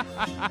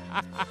God!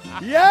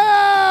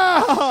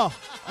 Yeah!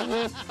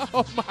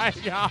 Oh my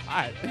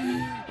God!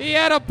 He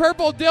had a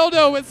purple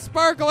dildo with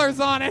sparklers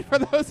on it. For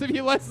those of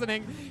you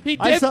listening, he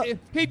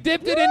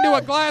dipped it into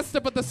a glass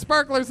to put the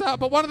sparklers out,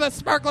 but one of the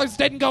sparklers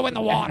didn't go in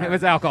the water. It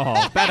was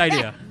alcohol. Bad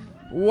idea.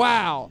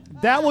 Wow!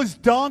 That was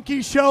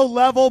donkey show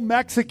level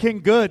Mexican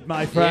good,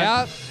 my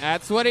friend. Yep,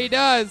 that's what he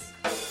does.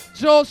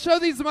 Joel, show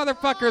these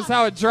motherfuckers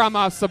how a drum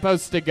off's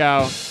supposed to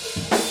go.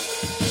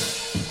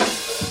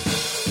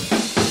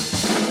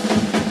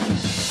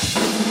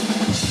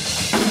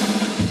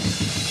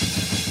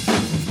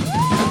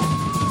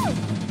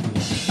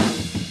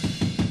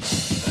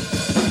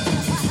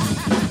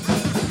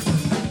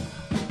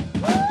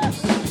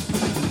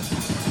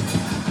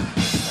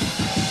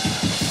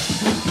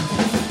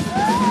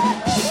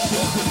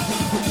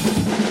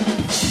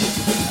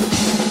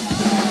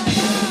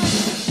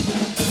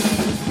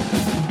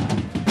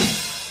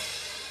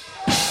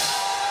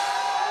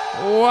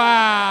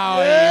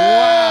 Wowie,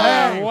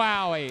 Hey.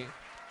 wowie.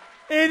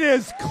 It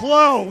is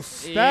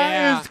close. Yeah.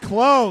 That is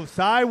close.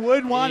 I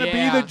would want to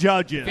Yeah. be the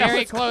judges.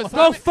 Very close.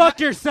 Go fuck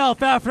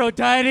yourself,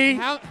 Aphrodite.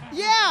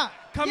 Yeah.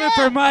 Coming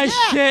for my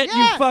shit,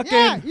 you fucking.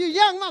 Yeah, you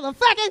young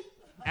motherfucker.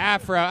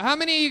 Afro. How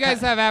many of you guys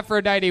have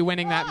Aphrodite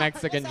winning that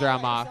Mexican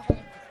drum off?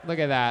 Look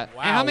at that.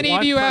 Wow, And how many of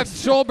one you have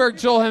person.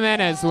 Joel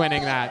Jimenez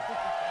winning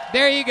that?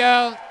 There you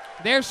go.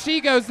 There she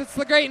goes. It's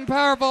the great and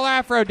powerful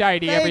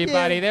Aphrodite, Thank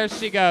everybody. you. There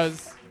she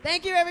goes.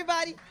 Thank you,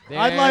 everybody.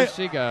 There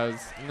she goes.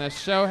 And the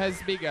show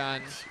has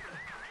begun.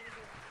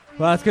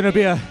 Well, it's gonna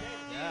be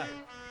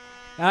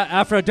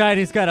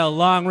Aphrodite's got a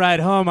long ride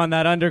home on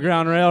that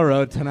Underground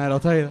Railroad tonight. I'll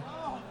tell you.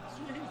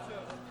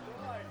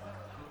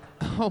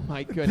 Oh,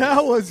 my goodness.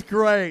 That was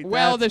great.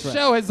 Well, That's the great.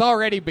 show has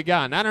already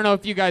begun. I don't know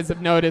if you guys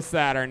have noticed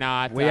that or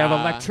not. We have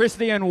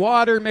electricity and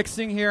water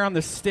mixing here on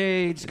the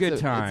stage. Good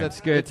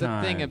times. It's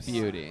a thing of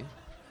beauty.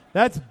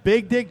 That's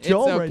Big Dick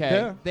Joel it's okay. right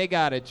there. They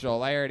got it,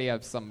 Joel. I already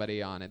have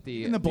somebody on it.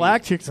 And the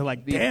black chicks are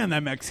like, damn,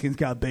 that Mexican's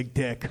got a big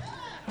dick.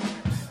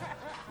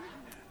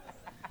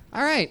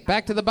 All right,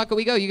 back to the bucket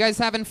we go. You guys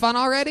having fun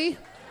already?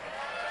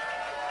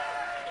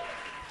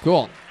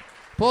 Cool.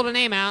 Pulled a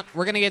name out.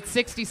 We're going to get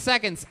 60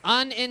 seconds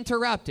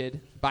uninterrupted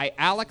by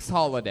Alex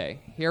Holiday.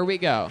 Here we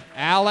go.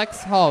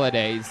 Alex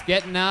Holiday. He's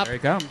getting up. Here he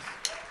comes.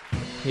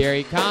 Here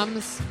he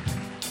comes.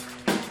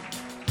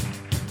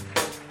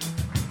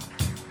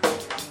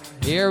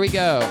 Here we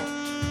go.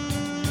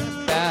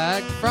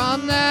 Back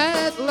from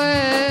that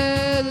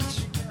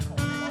ledge.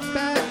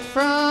 Back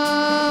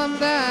from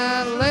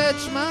that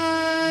ledge,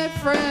 my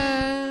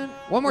friend.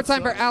 One more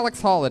time for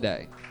Alex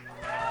Holiday.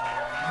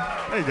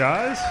 Hey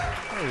guys.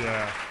 Oh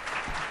yeah.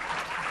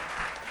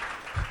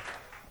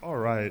 All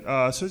right.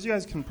 So as you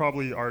guys can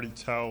probably already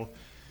tell,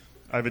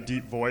 I have a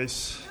deep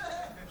voice.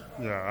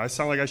 Yeah, I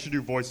sound like I should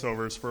do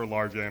voiceovers for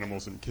large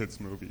animals in kids'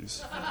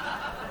 movies.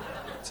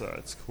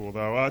 It's cool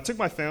though. It took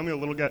my family a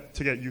little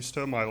to get used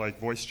to my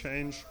voice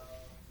change.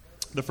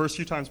 The first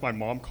few times my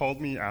mom called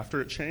me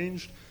after it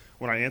changed,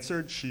 when I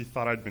answered, she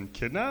thought I'd been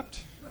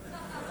kidnapped.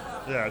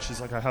 Yeah,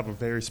 she's like, I have a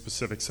very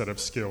specific set of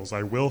skills.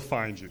 I will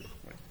find you. I'm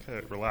like,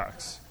 okay,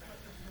 relax.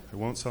 I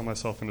won't sell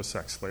myself into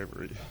sex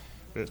slavery,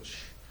 bitch.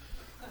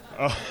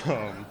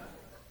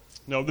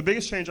 No, the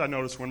biggest change I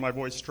noticed when my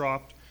voice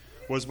dropped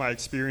was my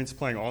experience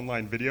playing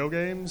online video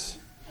games.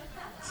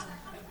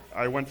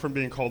 I went from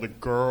being called a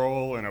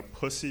girl and a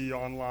pussy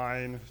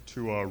online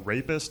to a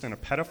rapist and a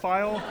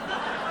pedophile.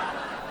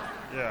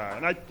 Yeah,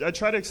 and I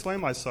try to explain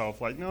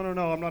myself, like, no,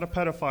 I'm not a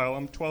pedophile,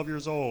 I'm 12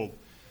 years old.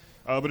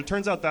 But it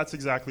turns out that's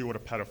exactly what a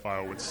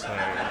pedophile would say.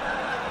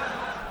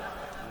 Yeah.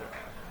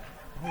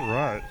 All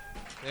right.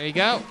 There you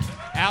go.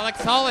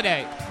 Alex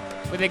Holiday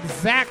with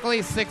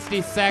exactly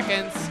 60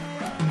 seconds.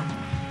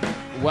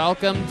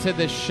 Welcome to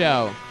the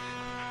show.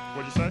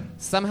 What'd you say?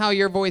 Somehow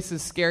your voice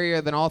is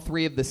scarier than all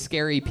three of the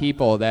scary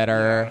people that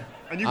are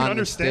And you can on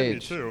understand me,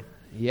 the stage. too.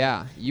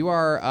 Yeah, you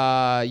are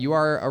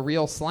a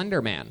real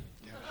slender man.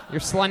 You're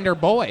slender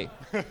boy.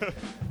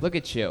 Look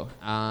at you.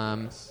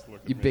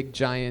 You big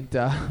giant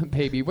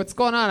baby. What's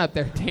going on up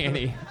there,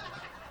 Danny?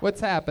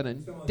 What's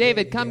happening?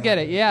 David, come get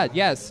it. Yeah,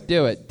 yes,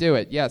 do it.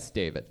 Yes,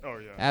 David. Oh,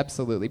 yeah.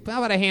 Absolutely. How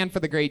about a hand for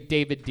the great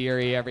David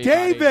Deary, everybody?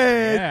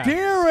 David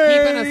Deary!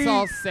 Keeping us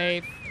all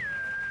safe.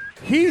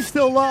 He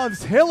still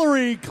loves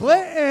Hillary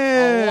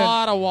Clinton. A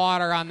lot of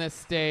water on this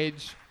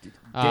stage.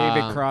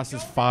 David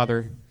Cross's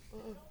father.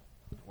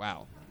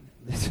 Wow.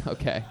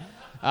 Okay.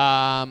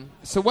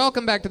 So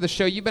welcome back to the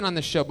show. You've been on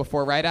the show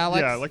before, right,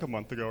 Alex? Yeah, like a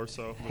month ago or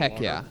so. Heck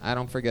yeah. I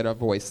don't forget a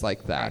voice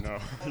like that. I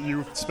know.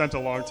 You spent a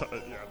long time.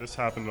 Yeah, this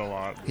happened a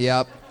lot.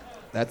 Yep.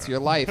 That's your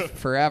life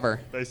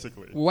forever.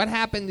 Basically. What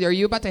happened? Are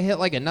you about to hit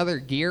like another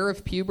gear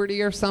of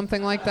puberty or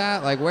something like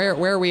that? Like where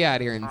are we at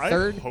here? In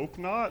third? I hope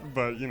not,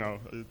 but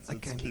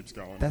it keeps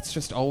going. That's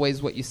just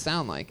always what you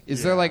sound like.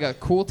 Is there like a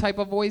cool type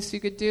of voice you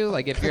could do?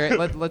 Like if you're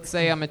let's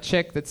say I'm a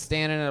chick that's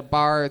standing at a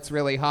bar, it's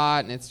really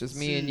hot, and it's just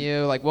me and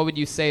you. Like what would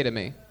you say to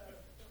me?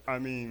 I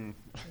mean,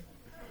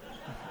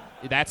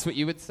 that's what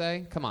you would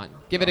say? Come on.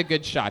 Give it a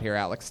good shot here,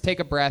 Alex. Take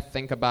a breath,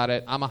 think about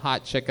it. I'm a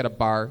hot chick at a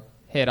bar.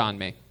 Hit on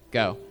me.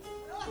 Go.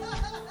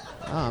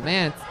 Oh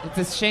man, it's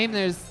a shame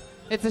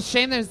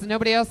there's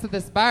nobody else at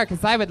this bar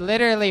because I would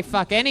literally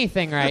fuck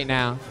anything right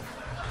now.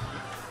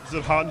 Is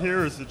it hot in here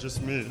or is it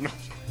just me? No.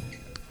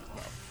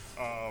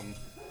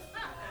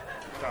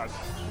 God.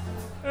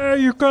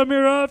 Hey, you come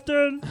here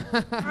often?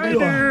 Hi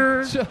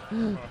there.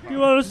 You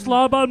want to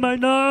slob on my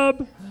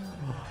knob?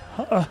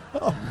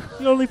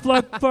 You only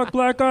fuck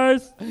black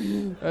guys?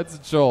 That's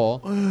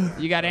Joel.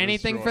 You got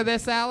anything for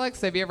this, Alex?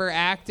 Have you ever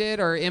acted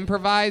or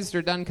improvised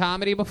or done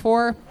comedy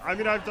before? I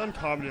mean, I've done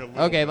comedy a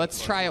little Okay, bit, let's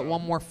but, try it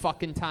one more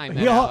fucking time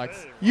then, Yeah,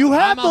 Alex. you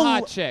have I'm a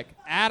hot chick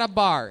at a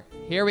bar.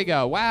 Here we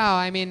go. Wow,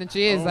 I mean,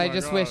 geez, Oh I my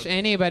just God. wish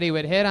anybody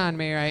would hit on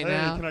me right Hey,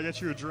 now. can I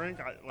get you a drink?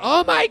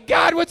 Oh my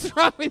God, what's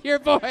wrong with your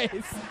voice?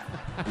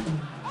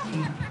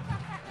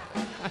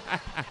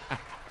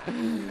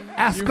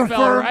 Ask You her fell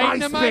for her right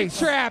into my MySpace.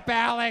 trap,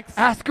 Alex.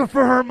 Ask her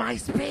for her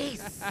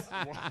MySpace.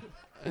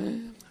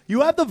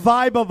 You have the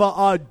vibe of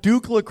a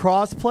Duke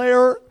lacrosse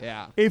player.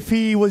 Yeah. If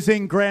he was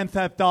in Grand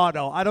Theft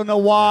Auto, I don't know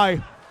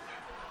why.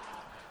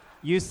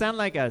 You sound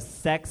like a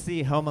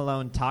sexy Home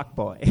Alone talk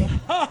boy.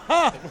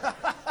 I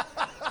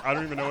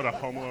don't even know what a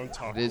Home Alone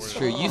talk It is boy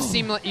true.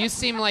 You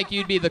seem like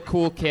you'd be the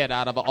cool kid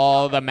out of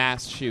all the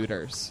mass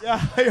shooters.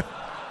 Yeah.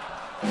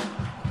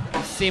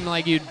 You seem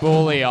like you'd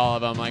bully all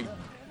of them. Like,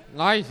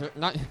 nice.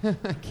 Not,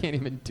 I can't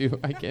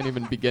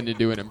even begin to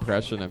do an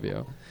impression of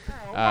you.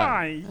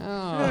 Why?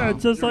 Yeah,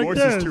 just Your like voice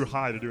this. is too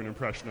high to do an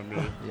impression of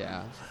me.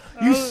 Yeah.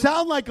 You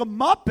sound like a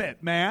Muppet,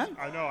 man.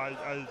 I know,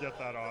 I get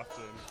that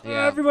often.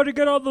 Yeah. Everybody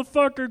get on the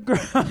fucking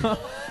ground.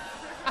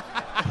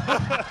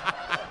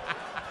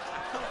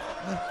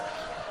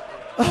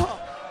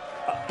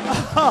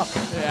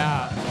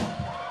 Yeah.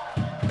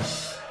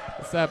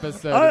 This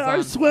episode I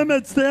is swim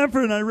at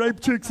Stanford and I rape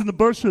chicks in the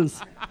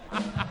bushes.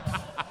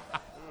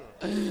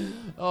 on.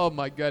 Oh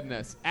my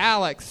goodness,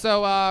 Alex.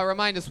 So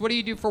remind us, what do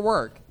you do for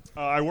work?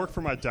 I work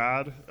for my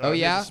dad. Oh,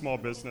 He has yeah? a small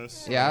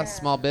business. Yeah,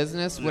 small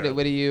business. What Yeah.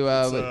 do you?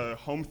 It's a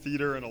home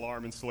theater and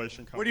alarm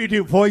installation company. What do you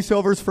do?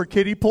 Voiceovers for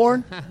kiddie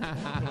porn?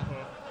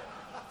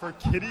 For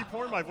kiddie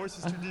porn? My voice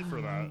is too deep for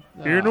that.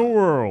 In a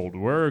world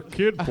where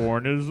kid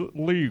porn is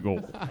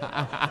legal.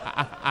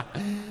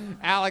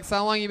 Alex,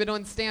 how long you been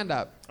doing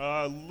stand-up?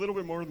 A little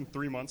bit more than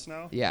 3 months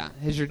now. Yeah.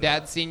 Has your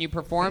dad seen you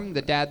perform?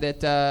 The dad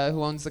that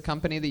who owns the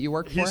company that you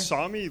work He for?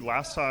 saw me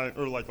last time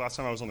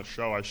I was on the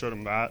show. I showed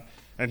him that,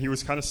 and he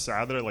was kind of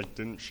sad that I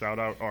didn't shout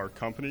out our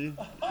company.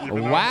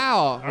 even though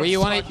Wow. I Well, was you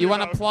want talking to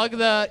about- plug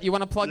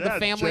the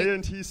family?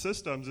 J&T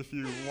Systems. If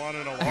you want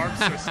an alarm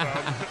system.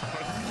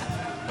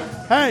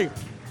 Hey,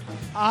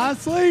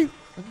 honestly,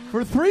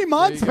 for 3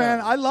 months, go. man,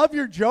 I love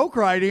your joke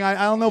writing. I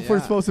don't know if we're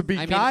supposed to be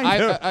I mean,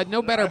 kind.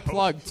 no better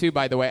plug too.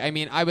 By the way, I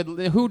mean,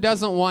 who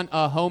doesn't want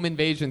a home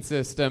invasion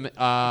system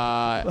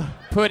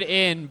put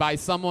in by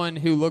someone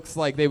who looks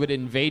like they would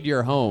invade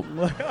your home?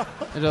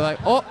 And they're like,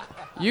 oh,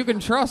 you can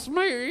trust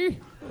me.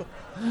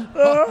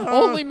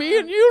 Only me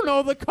and you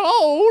know the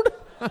code.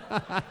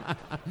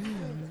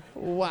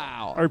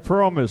 Wow. I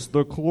promise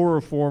the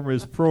chloroform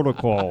is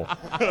protocol.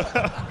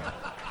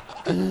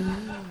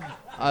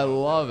 I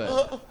love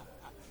it.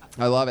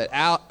 I love it.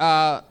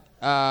 Al,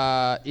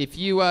 if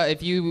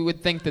you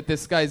would think that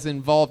this guy's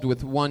involved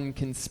with one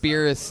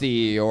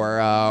conspiracy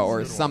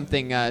or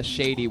something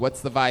shady,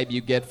 what's the vibe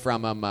you get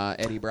from him,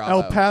 Eddie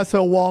Bravo? El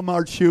Paso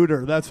Walmart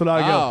shooter. That's what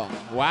I go.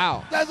 Oh,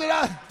 wow. That's what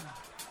I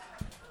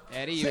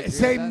Eddie, you agree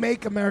say. with that?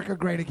 Make America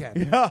great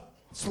again. Yeah.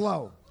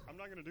 Slow. I'm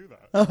not going to do that.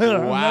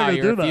 I'm Wow, not he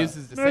gonna do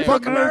refuses to say Make it.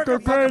 Fuck America.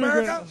 America Fuck great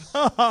America.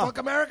 again. Fuck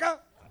America.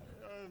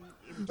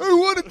 I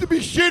want it to be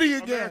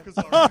shitty again. America's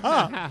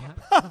already-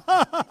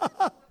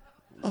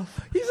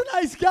 He's a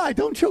nice guy.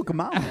 Don't choke him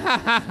out. But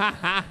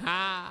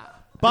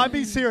I'm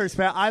being serious,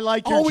 man. I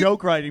like your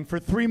joke writing. For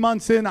 3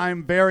 months in,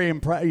 I'm very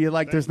impressed.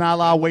 There's not a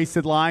lot of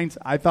wasted lines.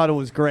 I thought it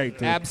was great,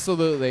 dude.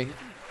 Absolutely.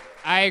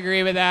 I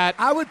agree with that.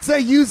 I would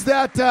say use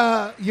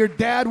that. Your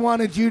dad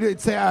wanted you to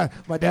say,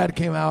 my dad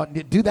came out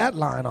and do that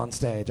line on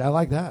stage. I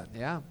like that.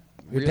 Yeah.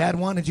 Your dad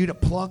wanted you to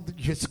plug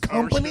his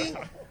company.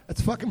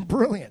 That's fucking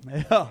brilliant.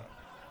 Yeah.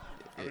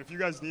 I mean, if you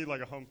guys need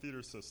like a home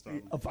theater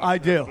system, I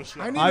do. the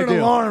I need I an do.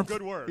 alarm.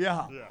 Good work.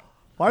 Yeah. Yeah.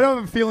 Well, I don't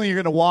have a feeling you're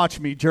going to watch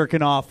me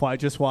jerking off while I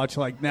just watch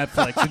like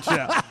Netflix and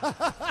shit.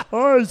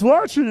 Oh, he's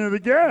watching it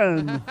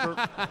again.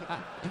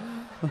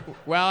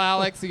 Well,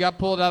 Alex, you got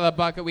pulled out of the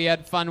bucket. We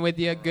had fun with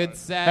you. Good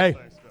set. Hey.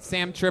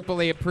 Sam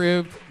Tripoli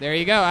approved. There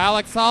you go,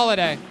 Alex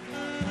Holiday.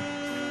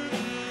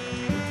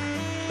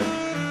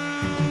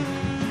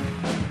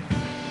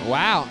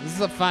 Wow, this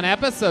is a fun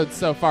episode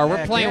so far. We're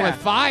Heck playing yeah.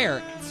 with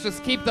fire. Let's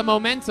just keep the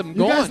momentum You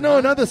going. guys know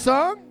another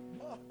song?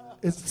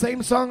 It's the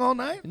same song all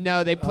night?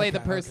 No, they play the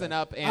person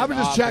up and I was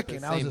off just at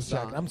checking. the I was same just song.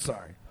 checking. I'm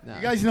sorry. No.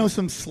 You guys know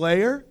some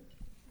Slayer?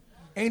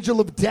 Angel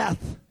of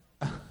Death.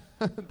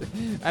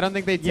 I don't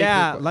think they take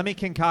Yeah, the- let me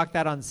concoct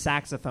that on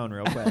saxophone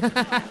real quick.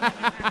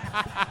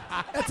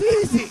 That's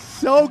easy.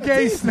 So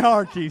gay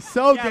snarky.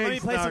 So Yeah, gay let me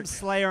play some snarky.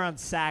 Slayer on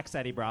sax,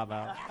 Eddie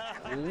Bravo.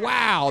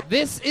 Wow,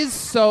 this is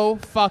so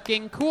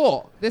fucking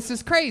cool. This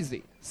is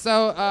crazy.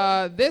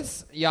 So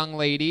this young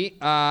lady,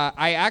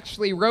 I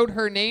actually wrote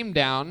her name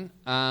down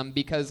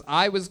because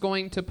I was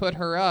going to put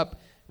her up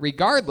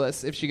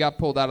regardless if she got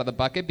pulled out of the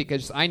bucket,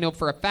 because I know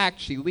for a fact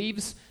she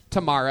leaves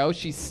tomorrow.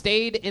 She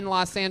stayed in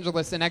Los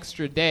Angeles an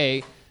extra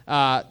day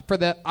for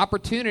the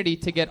opportunity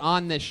to get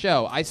on this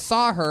show. I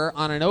saw her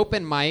on an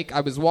open mic.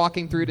 I was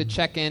walking through to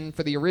check in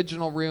for the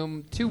original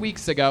room 2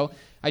 weeks ago.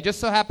 I just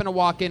so happened to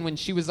walk in when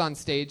she was on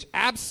stage,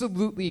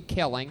 absolutely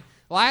killing.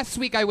 Last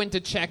week I went to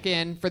check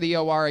in for the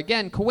OR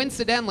again.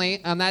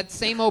 Coincidentally, on that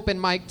same open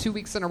mic 2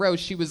 weeks in a row,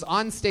 she was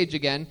on stage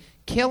again,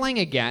 killing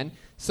again.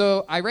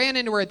 So I ran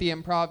into her at the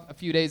Improv a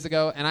few days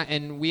ago,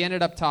 and we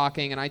ended up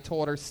talking, and I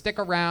told her, stick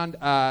around,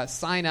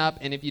 sign up,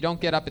 and if you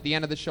don't get up at the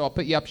end of the show, I'll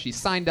put you up. She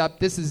signed up.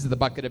 This is the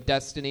Bucket of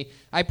Destiny.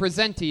 I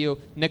present to you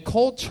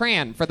Nicole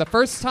Tran for the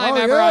first time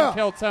ever on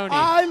Kill Tony.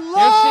 I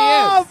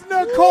love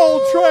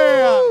Nicole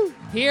Tran.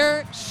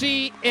 Here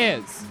she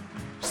is.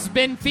 She's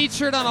been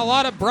featured on a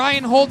lot of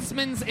Brian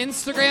Holtzman's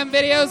Instagram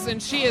videos,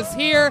 and she is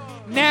here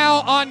now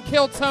on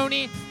Kill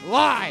Tony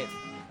live.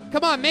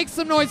 Come on, make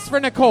some noise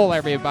for Nicole,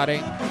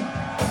 everybody.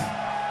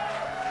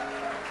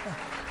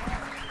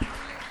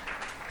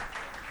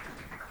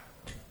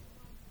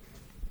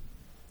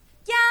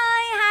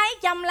 Chơi hãy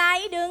chậm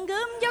lại đường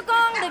gươm cho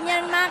con, đừng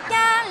nhìn mặt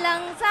cha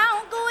lần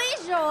sau cuối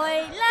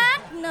rồi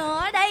lát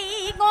nữa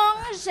đây con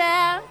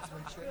sẽ.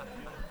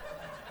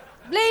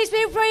 Please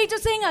feel free to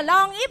sing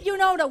along if you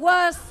know the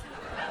words.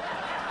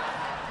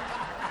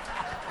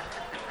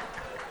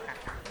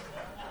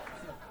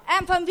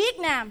 I'm from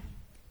Vietnam.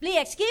 Please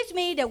excuse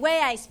me the way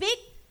I speak.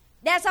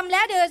 There are some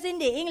letters in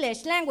the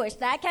English language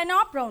that I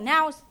cannot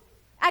pronounce.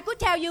 I could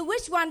tell you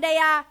which one they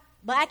are,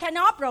 but I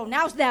cannot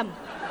pronounce them.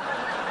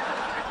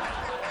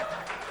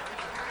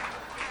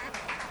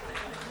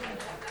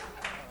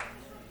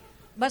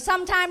 But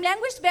sometimes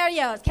language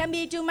barriers can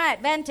be to my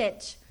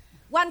advantage.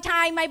 One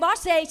time my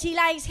boss said she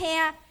likes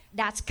hair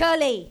that's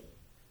curly.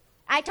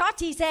 I thought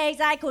she says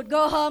I could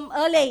go home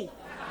early.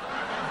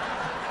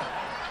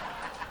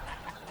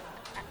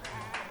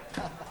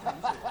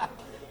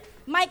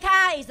 My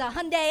car is a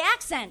Hyundai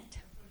Accent.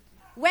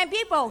 When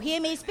people hear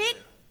me speak,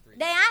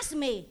 they ask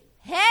me,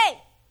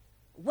 hey,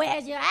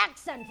 where's your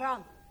accent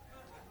from?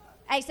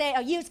 I say,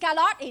 I use a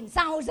lot in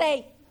San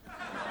Jose.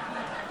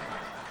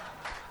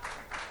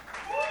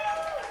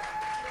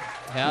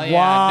 Hell yeah.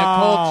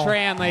 Wow. Nicole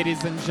Tran,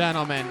 ladies and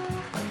gentlemen.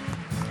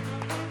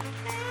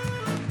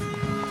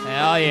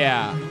 Hell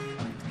yeah.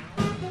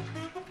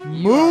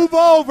 Move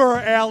over,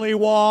 Ellie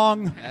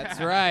Wong. That's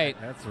right.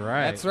 That's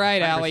right. That's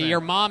right, Allie. 100%. Your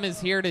mom is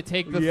here to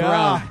take the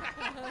Yeah. throne.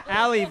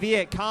 Allie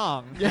Viet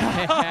Cong.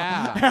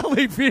 Yeah.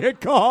 Ellie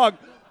Viet Cong.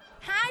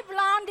 Hi,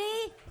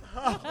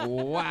 Blondie.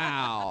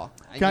 Wow.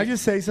 Can I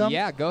just say something?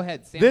 Yeah, go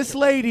ahead. Sam. This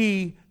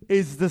lady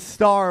is the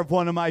star of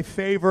one of my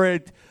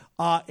favorite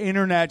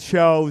internet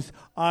shows.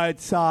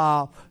 It's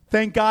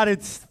Thank God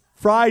It's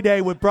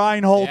Friday with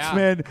Brian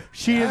Holtzman.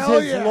 She is Hell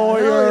his yeah,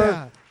 lawyer,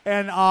 hell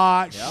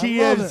yeah. and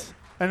she Love is.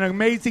 an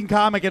amazing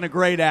comic and a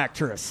great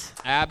actress.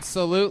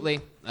 Absolutely.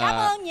 Cảm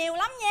ơn nhiều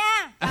lắm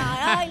nha. Trời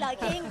ơi, lời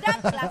khen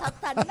rất là thật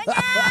thình đó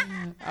nha.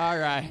 All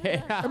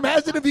right.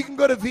 Imagine if you can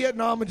go to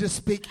Vietnam and just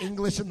speak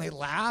English and they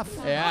laugh.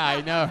 Yeah,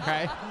 I know,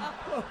 right?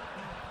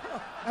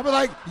 I'd be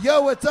like,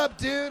 yo, what's up,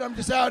 dude? I'm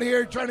just out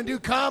here trying to do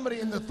comedy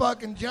in the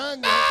fucking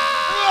jungle.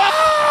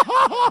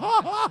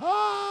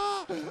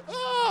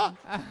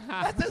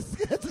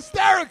 That's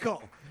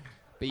hysterical.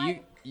 But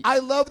I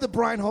love the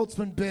Brian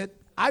Holtzman bit.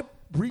 I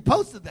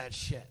reposted that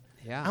shit.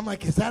 Yeah. I'm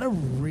like, is that a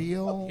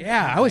real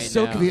Yeah, I was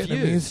so Vietnamese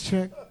confused.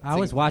 chick? I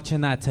was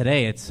watching that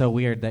today. It's so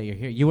weird that you're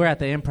here. You were at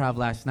the Improv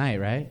last night,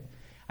 right?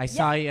 I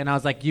saw you, and I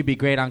was like, you'd be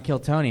great on Kill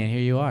Tony, and here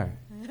you are.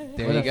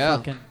 There What you a go.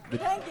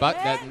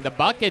 fucking- The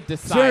bucket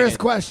decided.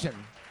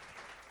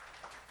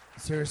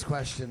 Serious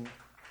question.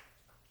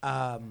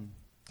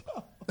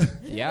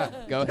 Yeah,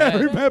 go ahead.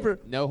 Remember.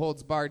 No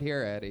holds barred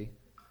here, Eddie.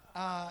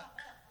 Are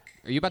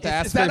you about to Is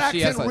ask that her if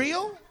she has accent a...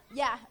 real?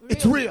 Yeah, real.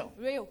 It's real.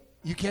 Real.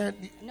 You can't.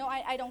 No,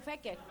 I don't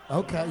fake it.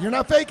 Okay, you're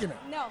not faking it.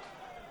 No.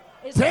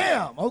 It's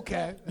Damn.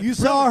 Okay. You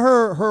saw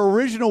her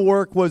original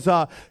work was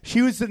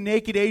she was the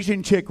naked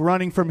Asian chick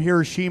running from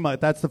Hiroshima.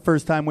 That's the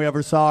first time we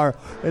ever saw her.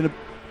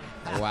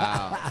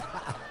 Wow.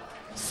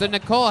 So,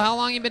 Nicole, how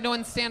long you been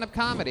doing stand-up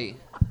comedy?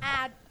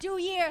 2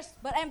 years,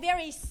 but I'm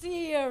very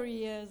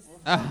serious.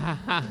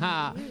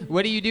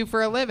 What do you do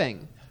for a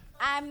living?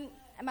 I'm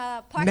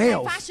a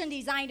part-time fashion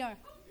designer.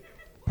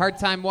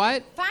 Part-time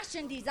what?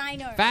 Fashion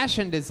designer.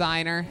 Fashion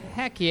designer.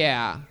 Heck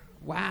yeah.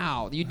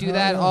 Wow. You do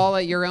that all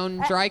at your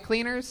own dry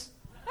cleaners?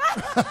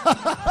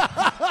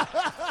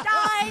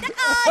 Trời đất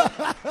ơi!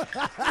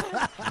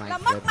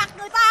 Làm mất mặt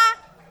người ta.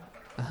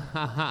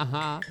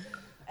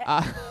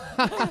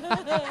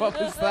 What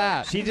was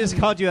that? She just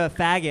called you a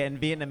faggot in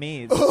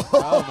Vietnamese.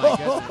 Oh my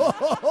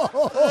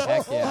goodness.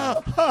 Heck yeah.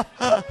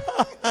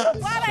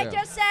 What I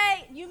just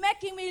say, you're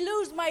making me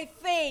lose my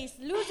face.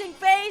 Losing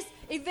face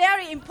is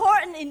very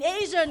important in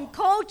Asian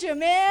culture,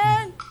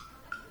 man.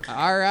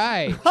 All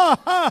right.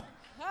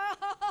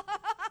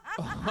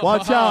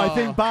 Watch out!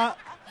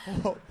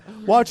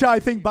 Watch out! I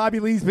think Bobby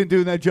Lee's been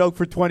doing that joke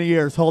for 20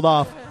 years. Hold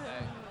off.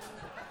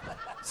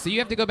 So you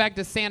have to go back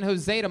to San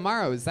Jose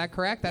tomorrow. Is that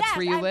correct? That's Yes,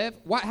 where you live.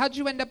 How'd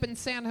you end up in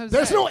San Jose?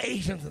 There's no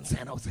Asians in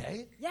San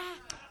Jose. Yeah.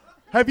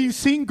 Have you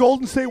seen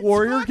Golden State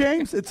Warrior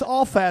games? It's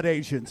all fat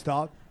Asians,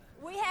 dog.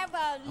 We have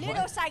a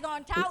little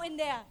Saigon town in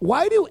there.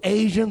 Why do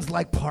Asians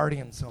like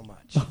partying so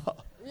much?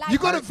 You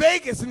go to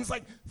Vegas and it's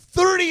like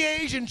 30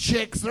 Asian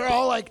chicks. They're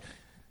all like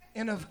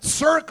in a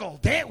circle.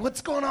 Damn,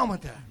 what's going on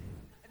with that?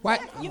 What?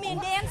 You mean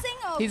dancing?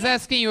 Or He's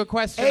asking you a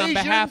question on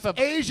behalf of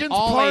Asians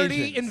all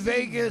party Asians. in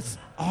Vegas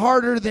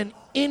harder than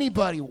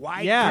anybody.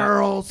 White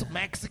girls,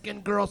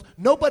 Mexican girls.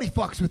 Nobody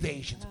fucks with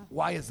Asians.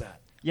 Why is that?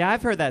 Yeah,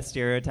 I've heard that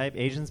stereotype.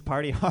 Asians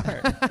party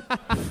hard.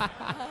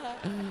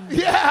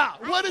 Yeah,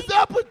 what is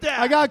up with that?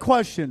 I got a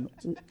question.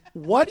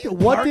 What did?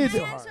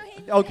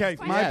 Okay,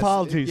 my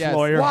apologies, Yes.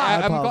 lawyer.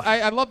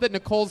 I love that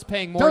Nicole's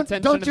paying more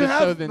attention don't to you the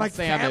show have than like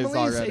Sam is families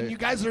already. and you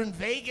guys are in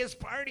Vegas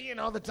partying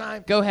all the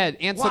time? Go ahead,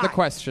 answer the Why?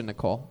 question,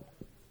 Nicole.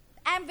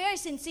 I'm very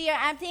sincere.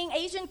 I think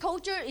Asian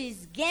culture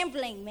is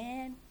gambling,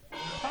 man.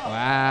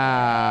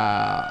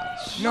 Wow.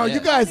 No, you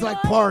Shit. guys like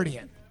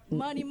partying.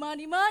 Money,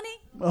 money,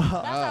 money. That's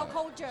our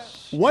culture.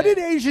 What did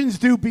Asians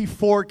do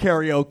before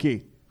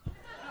karaoke?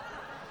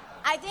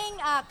 I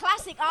think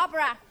classic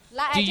opera,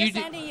 like I just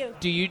said to you.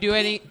 Do you do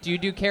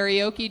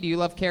karaoke? Do you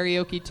love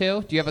karaoke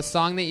too? Do you have a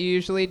song that you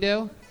usually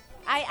do?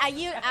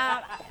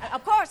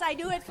 Of course, I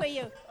do it for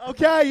you.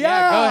 Okay,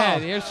 yeah. Go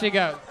ahead. Here she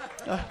goes.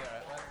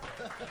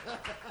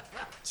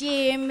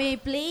 Jimmy,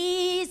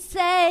 please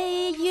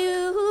say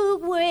you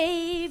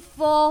wait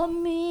for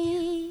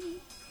me.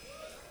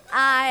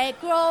 I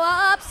grow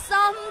up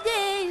some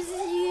days,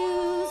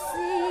 you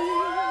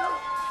see,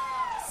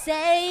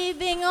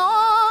 saving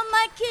all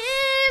my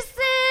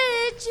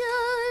kisses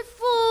just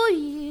for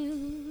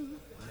you.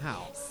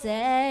 Wow.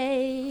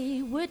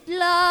 Say with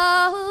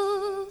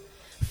love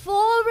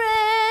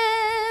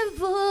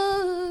forever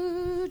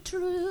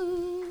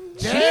true.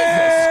 Jesus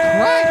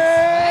Christ.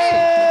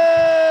 Hey.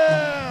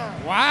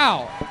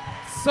 Wow.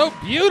 So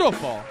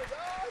beautiful.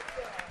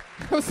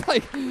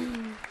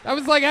 That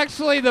was like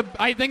actually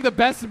I think the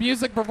best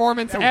music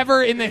performance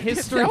ever in the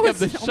history of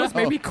the show. Almost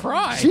made me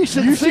cry. You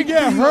should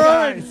get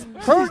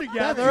her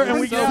together and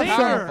we so get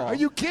powerful. Are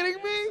you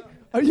kidding me?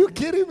 Are you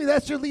kidding me?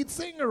 That's your lead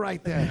singer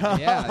right there.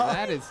 Yeah,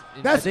 that is.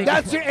 That's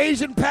your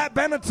Asian Pat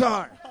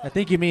Benatar. I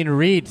think you mean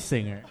Reed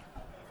singer.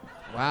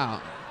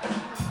 Wow.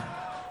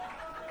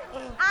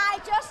 I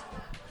just.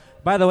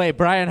 By the way,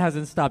 Brian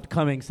hasn't stopped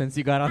coming since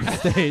you got on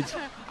stage.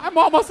 I'm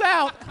almost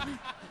out.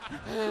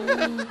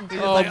 Oh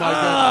my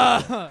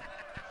God.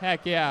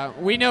 Heck yeah.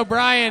 We know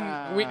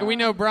Brian. We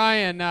know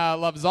Brian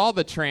loves all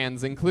the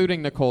trans,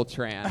 including Nicole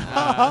Tran.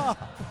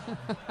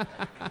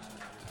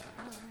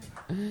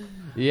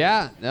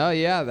 Yeah. Oh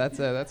yeah. That's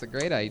a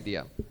great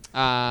idea.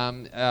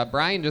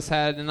 Brian just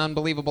had an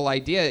unbelievable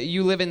idea.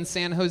 You live in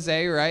San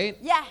Jose, right?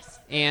 Yes.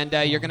 And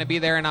you're going to be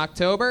there in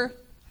October.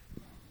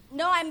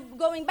 No, I'm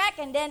going back,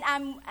 and then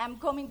I'm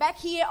coming back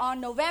here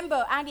on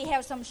November. I already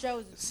have some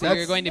shows. So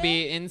you're going to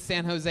be in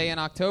San Jose in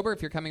October.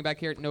 If you're coming back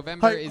here in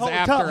November, is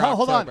after October.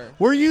 Hold on.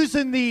 We're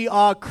using the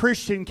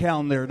Christian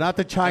calendar, not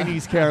the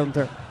Chinese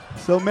calendar.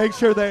 So make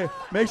sure they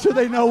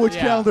know which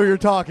calendar you're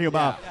talking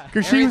about.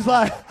 Because she was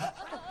like...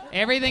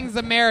 Everything's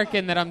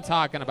American that I'm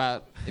talking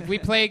about. If we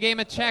play a game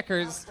of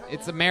checkers,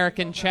 it's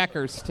American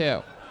checkers,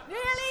 too.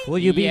 Really? Will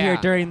you be here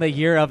during the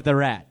Year of the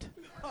Rat?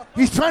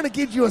 He's trying to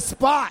get you a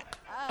spot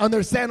on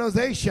their San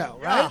Jose show,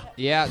 right?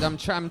 Yeah, I'm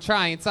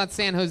trying. It's not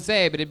San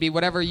Jose, but it'd be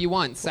whatever you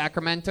want.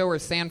 Sacramento or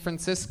San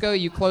Francisco.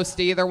 You close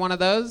to either one of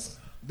those?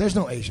 There's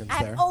no Asians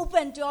there. I'm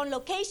open to on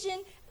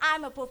location.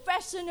 I'm a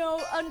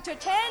professional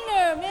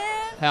entertainer,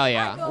 man. Hell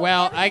yeah.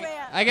 Well,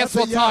 I guess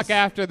we'll talk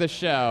after the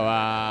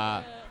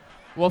show.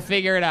 We'll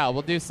figure it out.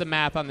 We'll do some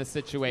math on the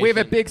situation. We have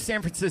a big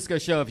San Francisco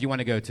show if you want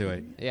to go to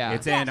it. Yeah.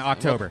 It's in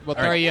October. We'll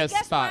throw you a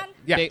spot.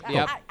 Yeah.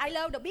 Yep. I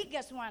love the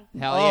biggest one.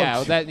 Hell yeah.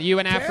 Well, that you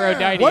and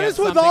Aphrodite What have is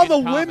with something all the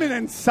in common. women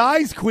and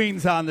size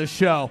queens on the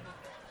show?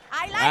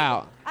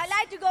 Wow. I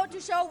like to go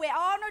to show where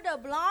Honor the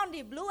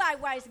Blondie,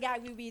 blue-eyed white guy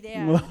will be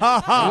there.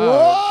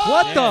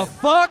 What the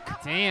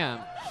fuck?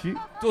 Damn.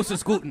 Das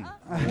ist guten.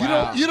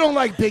 You don't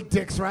like big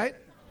dicks, right?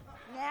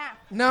 Yeah.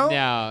 No?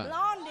 No.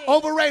 Blondie.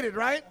 Overrated,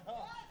 right?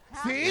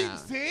 See? No.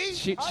 See?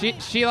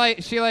 She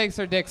likes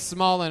her dick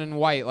small and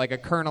white, like a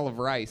kernel of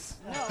rice.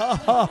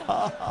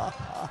 I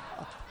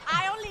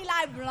only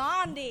like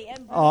Blondie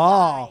and blue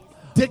eyes.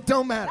 Dick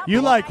don't matter.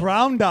 You like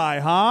round eye,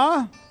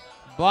 huh?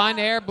 Blonde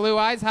hair, blue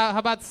eyes. How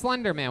about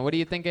Slender Man? What do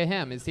you think of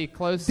him? Is he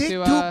close Dick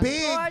to? too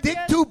big. Dick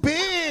too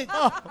big.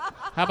 How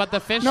about the No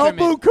fisherman?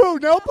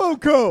 buku, no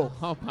buku.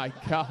 Oh my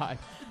God.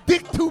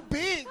 Dick too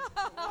big.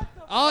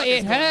 Oh,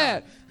 it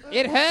hurt.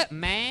 It hurt,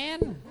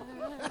 man.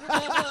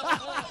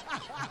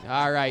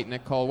 All right,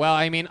 Nicole. Well,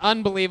 I mean,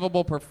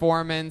 unbelievable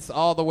performance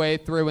all the way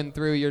through and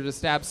through. You're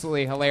just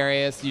absolutely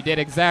hilarious. You did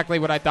exactly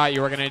what I thought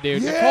you were going to do.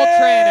 Yeah! Nicole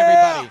Tran,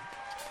 everybody.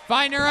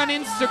 Find her on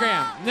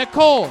Instagram,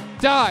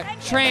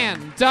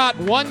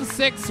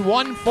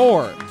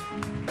 Nicole.Tran.1614.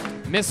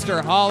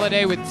 Mr.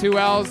 Holiday with 2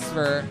 L's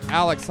for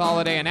Alex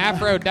Holiday and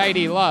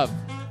Aphrodite Love.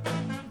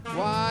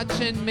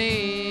 Watching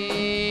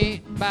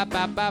me. Ba,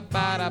 ba, ba,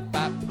 ba, da,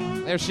 ba.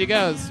 There she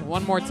goes.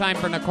 One more time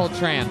for Nicole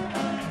Tran.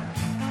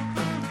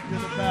 You're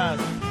the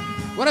best.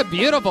 What a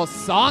beautiful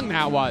song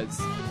that was.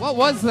 What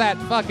was that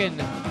fucking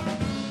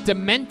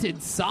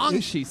demented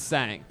song she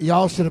sang?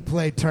 Y'all should have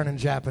played Turning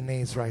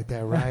Japanese right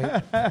there,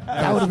 right?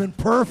 That would have been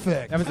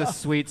perfect. That was a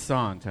sweet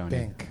song, Tony.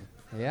 Think.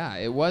 Yeah,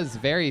 it was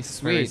very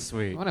sweet. Very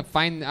sweet.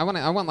 I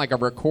want like a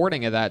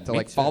recording of that to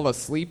like fall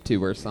asleep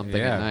to or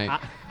something at night.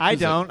 I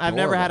don't. It's I've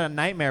never had adorable. a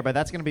nightmare, but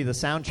that's going to be the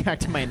soundtrack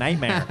to my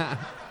nightmare.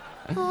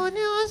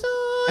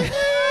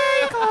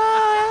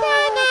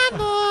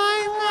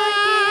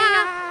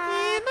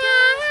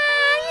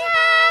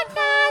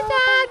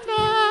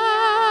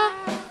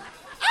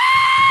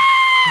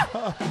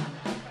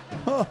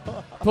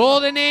 Pull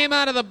the name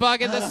out of the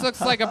bucket. This looks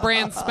like a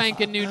brand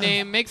spanking new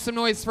name. Make some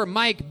noise for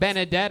Mike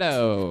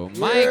Benedetto.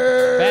 Mike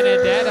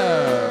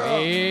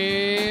Benedetto.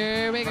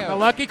 Here we go. The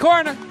lucky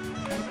corner.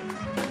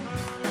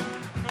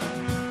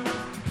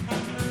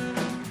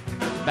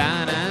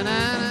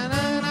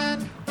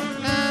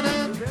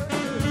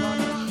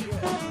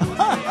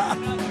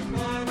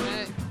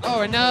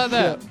 Oh,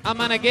 another. I'm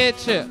gonna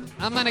get you.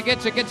 I'm gonna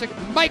get you. Get you.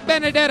 Mike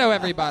Benedetto,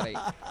 everybody.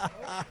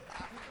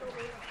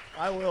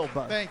 I will,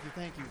 bud. Thank you.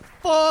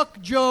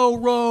 Fuck Joe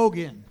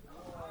Rogan.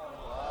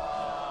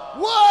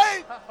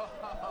 What?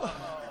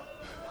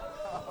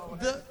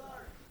 The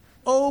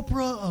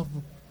Oprah of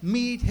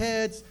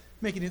meatheads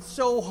making it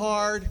so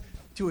hard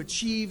to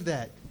achieve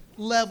that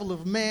level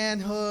of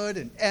manhood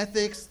and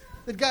ethics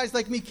that guys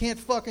like me can't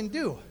fucking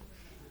do.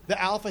 The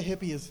alpha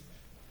hippie is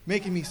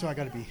making me so I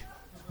gotta be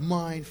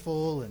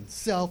mindful and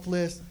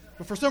selfless,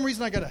 but for some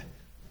reason I gotta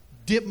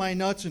dip my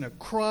nuts in a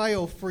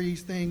cryo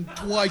freeze thing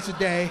twice a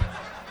day,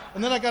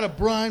 and then I gotta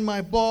brine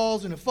my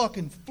balls in a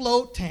fucking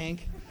float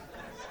tank,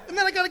 and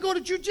then I gotta go to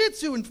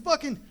jujitsu and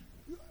fucking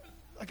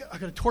I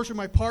gotta torture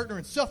my partner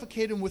and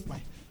suffocate him with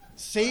my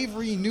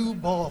savory new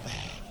ball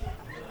bag.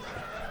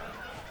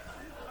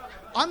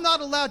 I'm not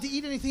allowed to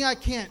eat anything I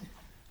can't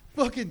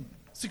fucking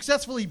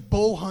successfully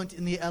bow hunt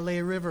in the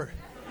LA River.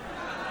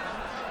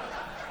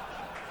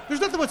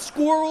 There's nothing but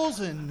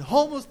squirrels and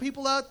homeless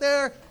people out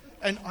there,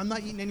 and I'm not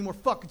eating any more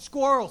fucking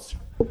squirrels.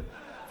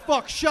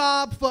 Fuck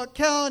Shab, fuck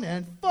Kellen,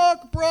 and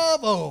fuck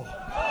Bravo.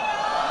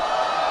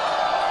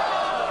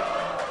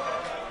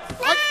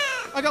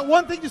 I got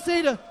one thing to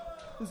say to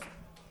this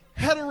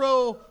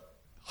hetero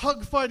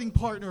hug-fighting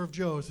partner of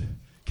Joe's.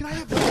 Can I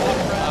have this?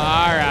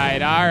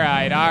 All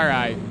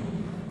right.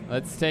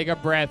 Let's take a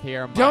breath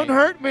here, Mike. Don't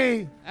hurt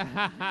me.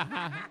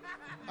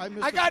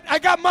 I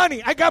got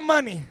money.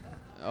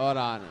 Hold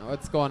on.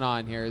 What's going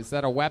on here? Is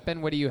that a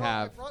weapon? What do you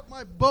have? I brought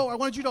my bow. I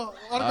wanted you to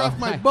autograph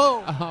my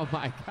bow. Oh,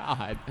 my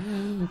God.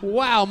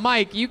 Wow,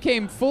 Mike, you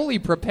came fully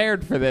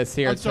prepared for this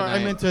here I'm sorry,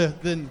 tonight. I meant to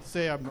then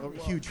say I'm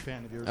a huge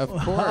fan of yours. Of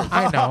course.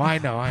 I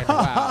know.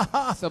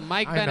 Wow. So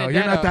Mike I Benedetto. know,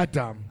 you're not that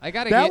dumb. I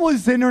gotta That get,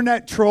 was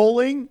internet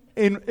trolling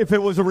if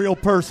it was a real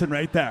person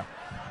right there.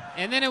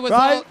 and then it was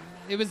Right? all,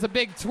 it was a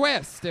big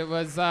twist. It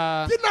was Didn't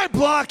I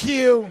block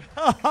you?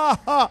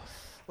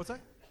 What's that?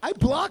 I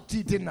blocked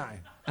you, didn't I?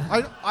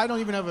 I don't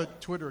even have a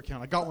Twitter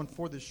account. I got one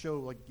for this show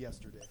like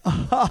yesterday.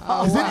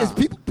 Is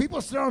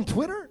people still on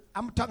Twitter?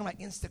 I'm talking about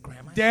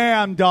Instagram.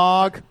 Damn,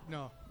 dog.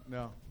 No.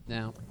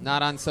 No,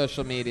 not on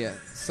social media.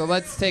 So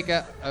let's take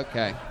a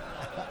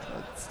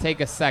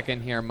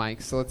second here,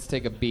 Mike. So let's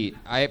take a beat.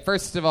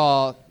 First of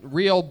all,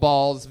 Real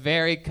Balls,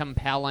 very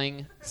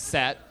compelling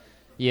set.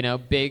 You know,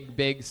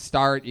 big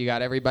start. You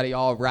got everybody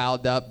all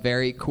riled up.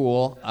 Very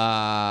cool.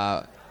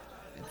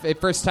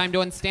 First time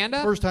doing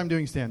stand-up? First time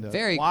doing stand-up.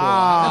 Very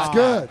Wow.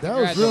 cool. That's good. That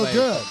was real good.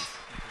 Congratulations.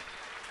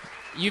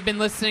 You've been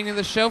listening to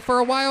the show for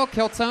a while,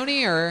 Kill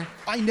Tony, or?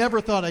 I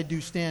never thought I'd do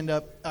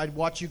stand-up. I'd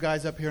watch you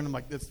guys up here, and I'm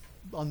like,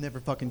 I'll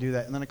never fucking do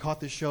that. And then I caught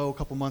this show a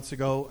couple months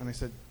ago, and I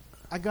said,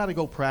 I got to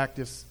go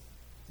practice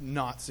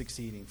not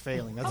succeeding,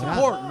 failing. That's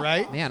important,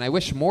 right? Man, I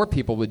wish more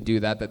people would do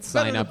that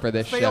sign up for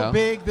this fail show.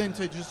 big than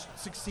to just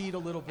succeed a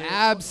little bit.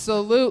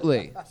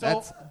 Absolutely. So,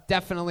 That's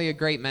definitely a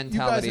great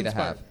mentality to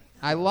inspire have. me.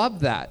 I love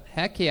that.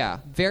 Heck yeah.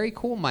 Very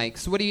cool, Mike.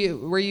 So where do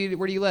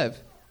you live?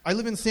 I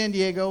live in San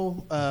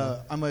Diego.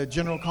 I'm a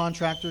general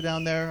contractor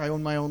down there. I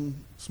own my own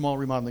small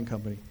remodeling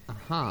company.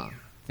 Uh-huh.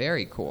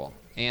 Very cool.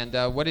 And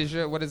what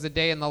does a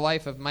day in the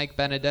life of Mike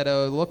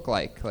Benedetto look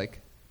like?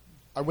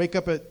 I wake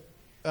up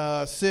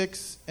at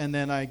 6, and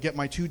then I get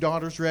my 2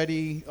 daughters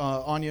ready,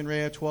 Anya and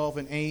Rhea, 12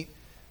 and 8,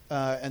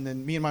 and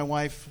then me and my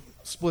wife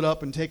split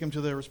up and take them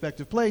to their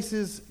respective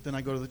places. Then I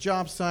go to the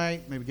job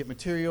site, maybe get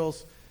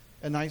materials,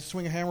 and I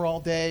swing a hammer all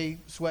day,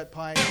 sweat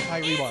pipe,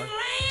 high rebar.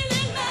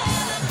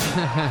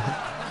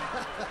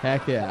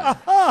 Heck yeah.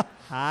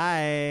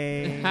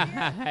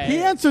 Hi. He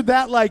answered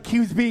that like he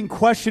was being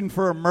questioned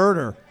for a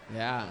murder.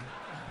 Yeah.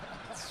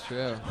 It's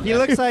true. He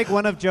looks like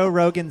one of Joe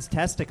Rogan's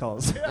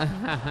testicles.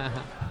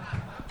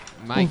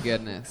 My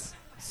goodness.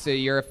 So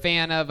you're a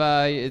fan of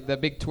the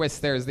big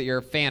twist there is that you're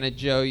a fan of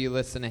Joe. You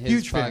listen to his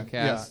Huge fan. podcast.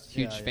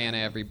 Yeah. Huge fan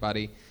of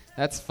everybody.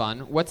 That's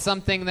fun. What's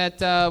something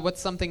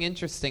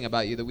interesting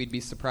about you that we'd be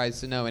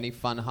surprised to know? Any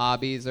fun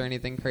hobbies or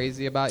anything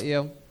crazy about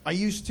you?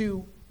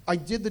 I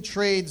did the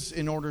trades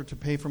in order to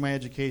pay for my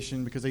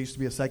education because I used to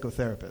be a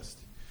psychotherapist.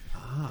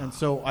 And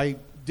so I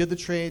did the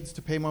trades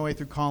to pay my way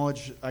through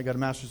college. I got a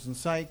master's in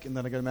psych, and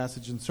then I got a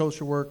master's in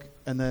social work,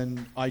 and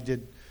then I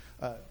did...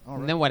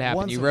 And then what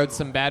happened? You wrote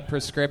some bad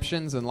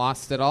prescriptions and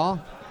lost it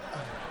all?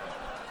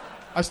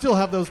 I still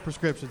have those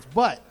prescriptions,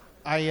 but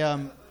I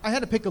had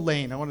to pick a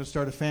lane. I wanted to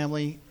start a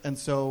family, and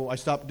so I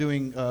stopped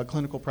doing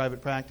clinical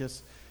private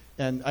practice,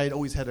 and I had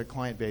always had a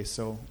client base,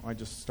 so I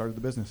just started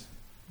the business.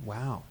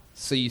 Wow.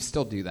 So you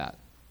still do that?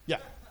 Yeah.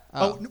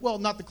 Oh, well,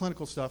 not the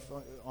clinical stuff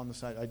on the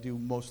side. I do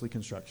mostly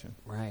construction.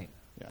 Right.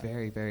 Yeah.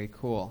 Very, very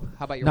cool.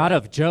 How about your Not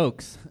wife? of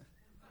jokes.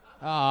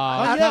 Oh,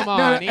 yeah. come on.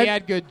 No, He and-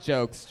 had good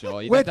jokes,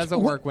 Joel. Which- That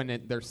doesn't work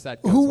when their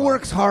set goes Who well.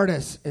 works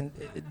hardest?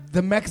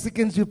 The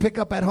Mexicans you pick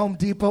up at Home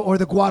Depot or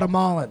the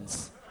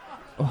Guatemalans?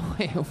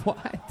 Wait,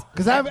 what?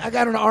 Because I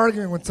got in an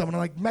argument with someone.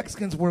 Like,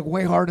 Mexicans work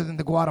way harder than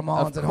the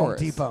Guatemalans Of at Home course.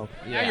 Depot.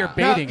 Yeah. Now you're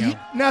baiting him.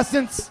 Now,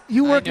 since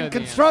you work know in the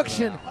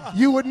construction,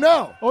 you would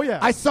know. Oh, yeah.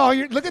 I saw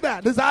your. Look at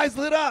that. His eyes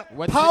lit up.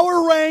 What's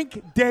Power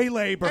rank day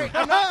labor.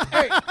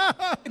 Hey,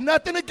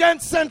 nothing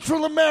against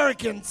Central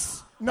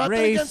Americans. Nothing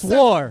Race against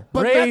war.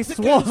 But Race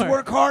Mexicans war.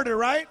 work harder,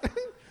 right?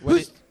 What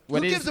is- Who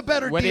what is- gives a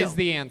better What deal? is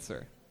the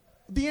answer?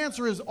 The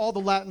answer is all the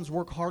Latins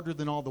work harder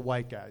than all the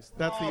white guys.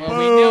 That's the Well, answer.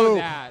 we know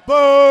that.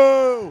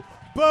 Boo!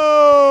 Boo!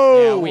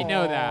 Yeah, we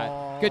know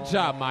that. Good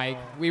job, Mike.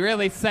 We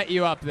really set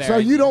you up there. So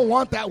you don't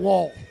want that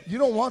wall. You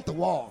don't want the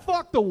wall.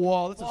 Fuck the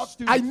wall. That's a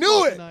stupid I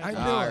knew it. fucking I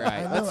idea. knew All it. right.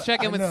 I knew Let's it.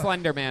 check in I with knew it.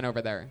 Slender Man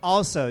over there.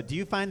 Also, do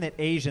you find that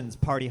Asians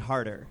party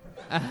harder?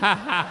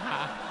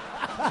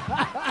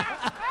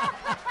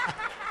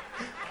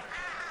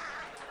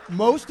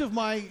 Most of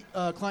my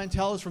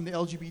clientele is from the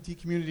LGBT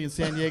community in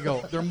San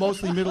Diego. They're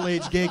mostly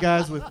middle-aged gay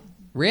guys with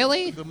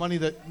Really? the money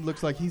that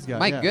looks like he's got.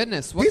 My yeah.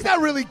 goodness. He's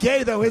not really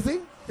gay, though, is he?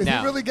 Is No.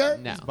 he really gay?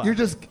 No. You're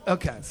just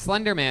okay.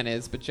 Slender Man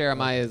is, but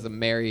Jeremiah is a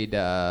married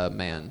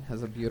man,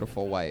 has a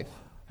beautiful wife.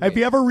 Have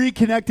you ever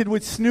reconnected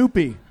with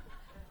Snoopy?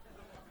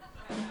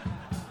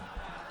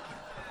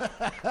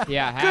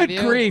 Yeah, have Good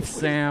you? grief,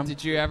 Sam.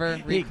 Did you ever?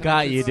 He reconnect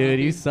got with you, dude.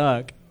 Snoopy? You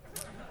suck.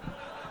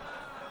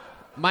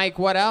 Mike,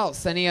 what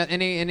else?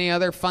 Any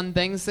other fun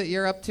things that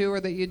you're up to or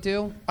that you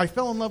do? I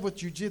fell in love with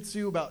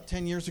jiu-jitsu about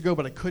 10 years ago,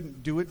 but I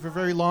couldn't do it for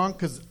very long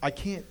because I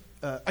can't.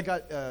 I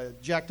got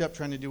jacked up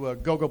trying to do a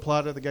go-go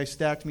plata. The guy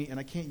stacked me, and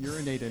I can't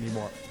urinate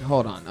anymore.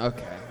 Hold on.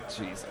 Okay.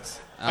 Jesus.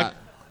 I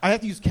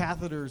have to use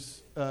catheters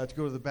to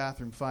go to the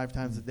bathroom 5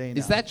 times a day now.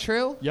 Is that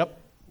true? Yep.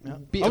 Yeah. I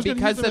was gonna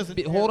Because use it of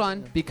as an hold air-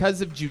 on,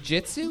 because of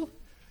jujitsu?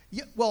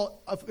 Yeah,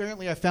 well,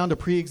 apparently I found a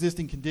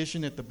pre-existing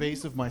condition at the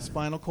base of my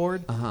spinal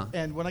cord,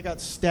 and when I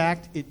got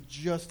stacked, it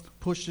just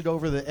pushed it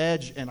over the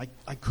edge, and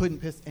I couldn't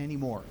piss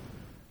anymore.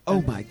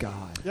 Oh my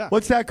God! Yeah.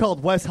 What's that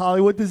called? West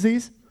Hollywood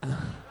disease?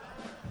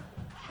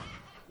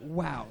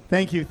 Wow.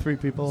 Thank you, 3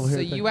 people over So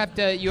here. you have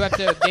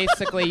to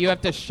basically you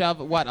have to shove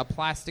a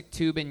plastic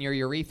tube in your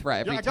urethra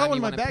every I got time one you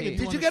in my want to bag. pee.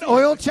 Did you get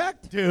oil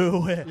checked?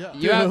 Do it. Yeah.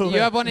 You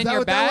have one in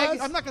your bag?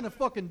 I'm not going to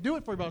fucking do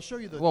it for you, but I'll show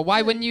you the... Well,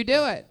 why wouldn't you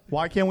do it?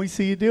 Why can't we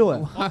see you do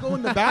it? I'll go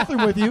in the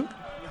bathroom with you.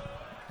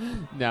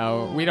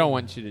 No, we don't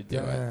want you to do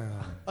it.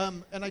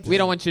 And I We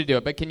don't want you to do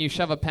it, but can you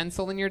shove a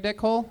pencil in your dick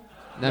hole?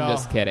 No, No. I'm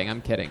just kidding.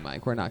 I'm kidding,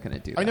 Mike. We're not going to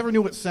do that. I never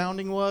knew what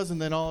sounding was, and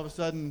then all of a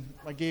sudden,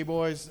 my gay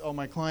boys, all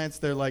my clients,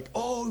 they're like,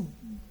 "Oh,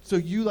 so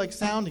you like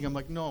sounding?" I'm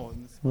like, "No."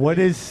 And What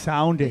is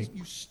sounding?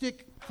 you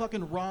stick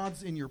fucking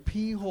rods in your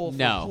pee hole for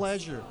No.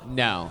 pleasure.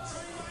 No.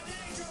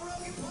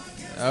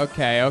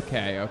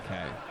 Okay.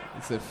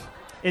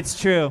 It's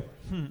true.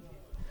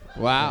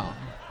 Wow.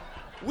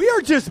 We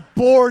are just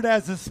bored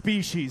as a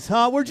species,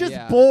 huh? We're just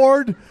Yeah.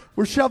 bored.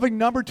 We're shoving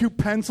number 2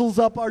 pencils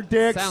up our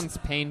dicks. Sounds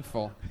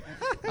painful.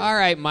 All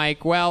right,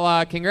 Mike.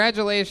 Well,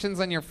 congratulations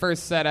on your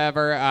first set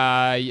ever.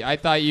 I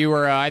thought you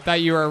were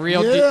a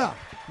real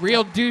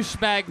real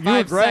douchebag were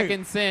 5 great.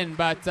 seconds in,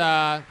 but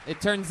it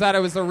turns out it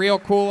was a real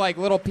cool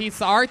little piece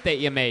of art that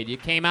you made. You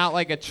came out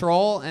like a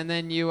troll, and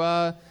then you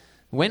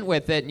went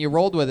with it and you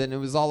rolled with it, and it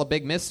was all a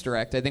big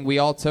misdirect. I think we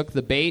all took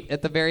the bait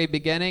at the very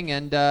beginning,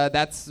 and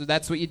that's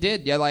what you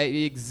did. Yeah, like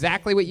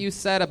exactly what you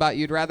said about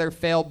you'd rather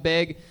fail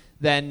big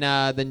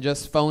than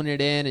just phone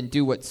it in and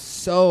do what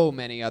so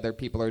many other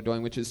people are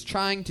doing, which is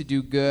trying to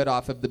do good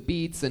off of the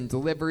beats and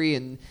delivery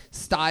and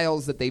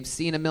styles that they've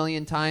seen a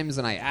million times.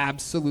 And I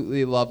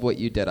absolutely love what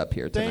you did up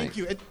here tonight. Thank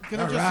you. And can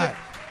I just say,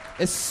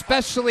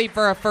 Especially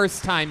for a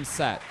first-time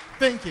set.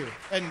 thank you.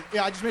 And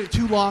yeah, I just made it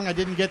too long. I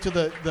didn't get to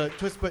the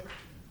twist, but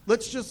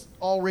let's just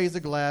all raise a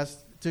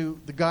glass to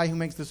the guy who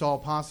makes this all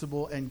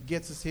possible and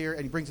gets us here,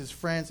 and he brings his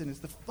friends, and it's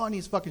the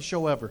funniest fucking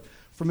show ever.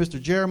 For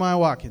Mr. Jeremiah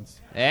Watkins.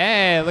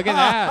 Hey, look at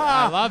that.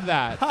 I love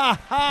that.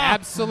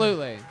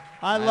 Absolutely.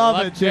 I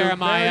love it, dude.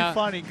 Jeremiah. Very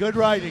funny. Good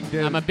writing,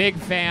 dude. I'm a big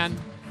fan.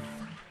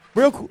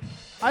 Real cool.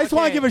 I just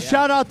want to give a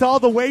shout out to all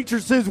the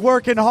waitresses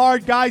working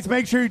hard. Guys,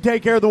 make sure you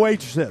take care of the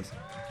waitresses.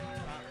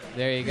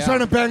 There you He's trying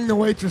to bang the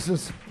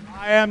waitresses.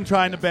 I am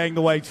trying to bang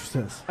the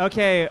waitresses.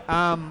 Okay,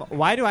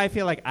 why do I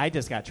feel like I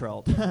just got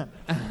trolled? That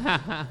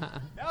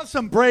was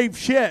some brave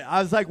shit.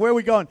 I was like, where are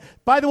we going?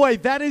 By the way,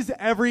 that is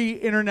every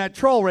internet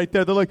troll right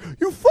there. They're like,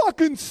 you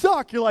fucking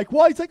suck. You're like,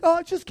 why? He's like,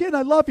 oh, just kidding.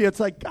 I love you. It's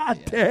like, God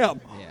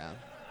damn. Yeah.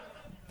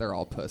 They're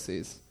all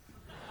pussies.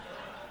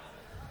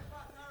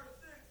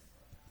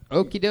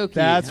 Okie dokie.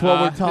 That's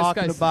what we're This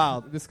talking guy's-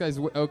 about. This guy's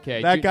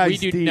okay. That guy's we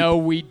do deep. no,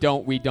 we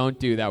don't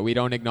do that. We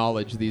don't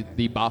acknowledge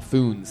the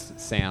buffoons,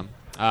 Sam.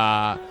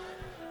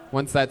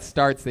 Once that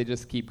starts, they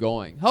just keep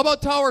going. How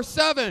about Tower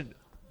 7?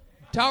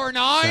 Tower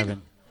 9?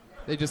 7.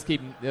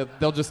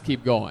 They'll just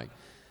keep going.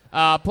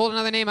 Pull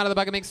another name out of the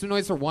bucket. Make some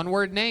noise for one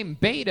word name.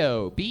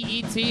 Beto.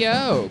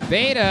 B-E-T-O.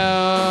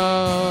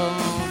 Beto.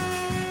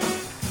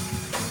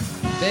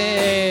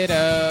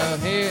 Beto.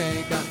 Here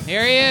he comes.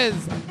 Here he is.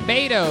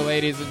 Beto,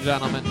 ladies and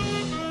gentlemen.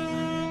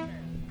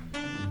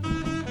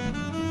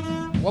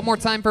 One more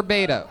time for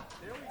Beto.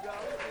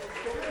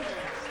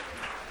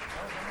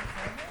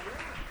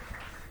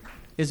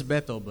 It's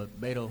Beto, but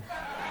Beto.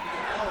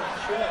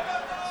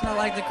 It's not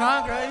like the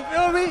Conqueror, you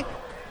feel me?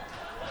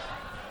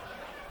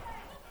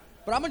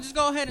 But I'm gonna just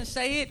go ahead and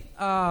say it.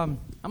 I'm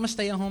a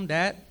stay-at-home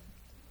dad.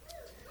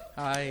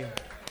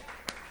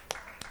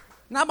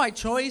 Not by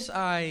choice.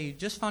 I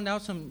just found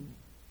out some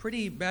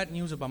pretty bad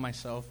news about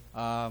myself.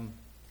 Got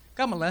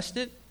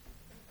molested.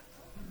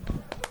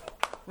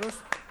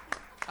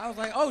 I was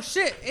like, oh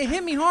shit, it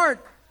hit me hard.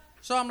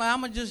 So I'm like,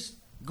 I'm gonna just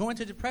go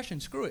into depression.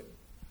 Screw it.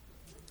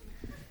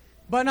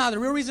 But no, the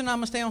real reason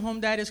I'm a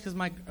stay-at-home dad is because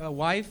my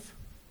wife,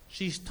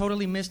 she's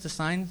totally missed the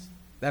signs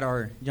that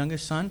our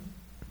youngest son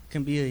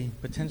can be a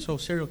potential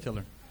serial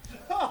killer.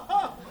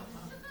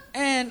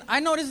 And I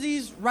noticed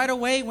these right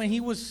away when he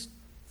was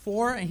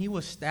 4 and he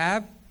was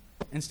stabbed.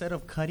 Instead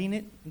of cutting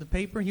it in the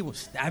paper, he would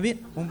stab it.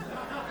 Boom.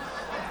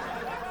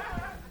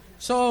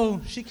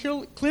 So she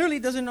clearly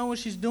doesn't know what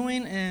she's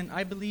doing, and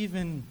I believe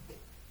in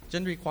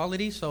gender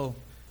equality, so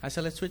I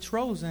said, let's switch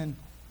roles, and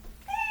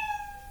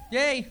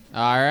yay.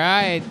 All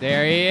right,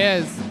 there he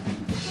is.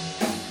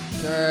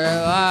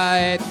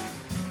 Starlight.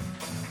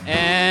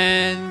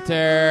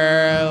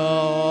 Enter.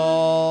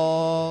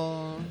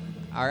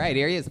 All right,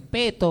 here he is.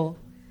 Beto.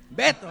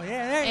 Beto,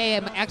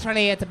 yeah.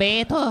 Actually, it's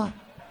Beto.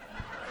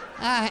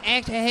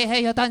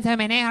 Actually, you don't say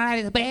my name,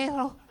 it's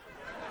Beto.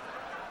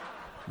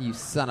 You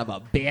son of a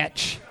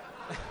bitch.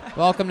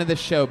 Welcome to the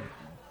show,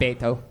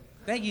 Beto.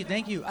 Thank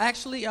you.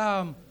 Actually,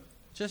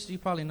 just you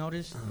probably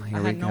noticed, here I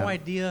we had no go.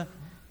 idea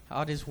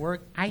how this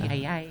worked.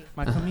 Ay.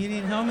 My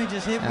comedian homie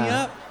just hit me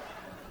up.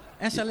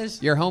 And so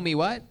let's... Your homie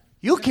what?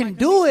 You can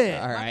do it.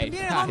 All My right.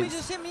 comedian homie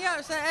just hit me up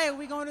and said, hey,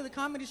 we going to the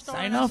Comedy Store.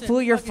 Sign And I up, said,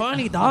 fool. You're "Fuck it."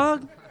 funny,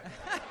 dog.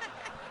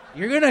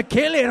 You're gonna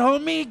kill it,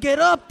 homie. Get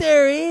up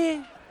there,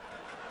 eh?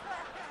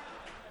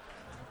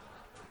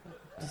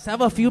 Just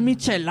have a few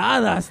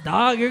micheladas,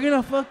 dog. You're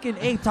gonna fucking,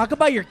 hey, talk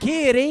about your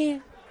kid, eh?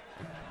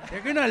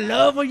 They're gonna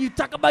love when you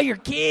talk about your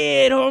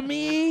kid,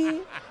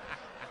 homie.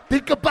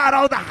 Think about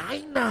all the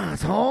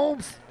hyenas,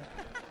 Holmes.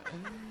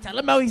 Tell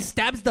him how he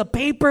stabs the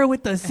paper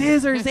with the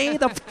scissors, eh?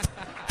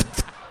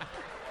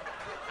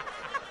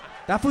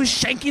 That fool's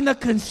shanking the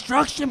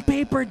construction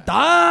paper,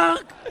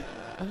 dog.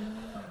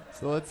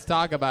 So let's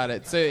talk about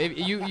it. So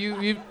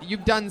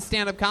you've done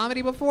stand-up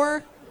comedy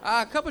before?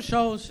 A couple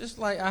shows, just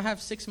like I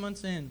have 6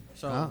 months in.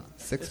 So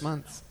 6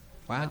 months.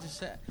 Wow. I just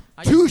said,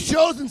 2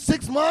 shows in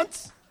 6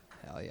 months?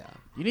 Hell yeah.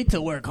 You need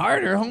to work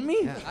harder,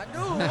 homie. I do.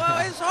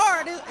 Well, it's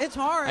hard. It's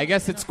hard. I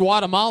guess it's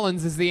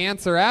Guatemalans is the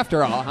answer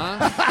after all,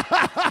 huh?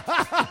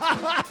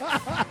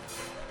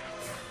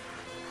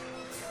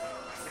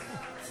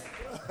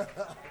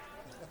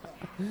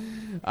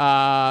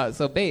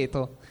 So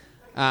Beto.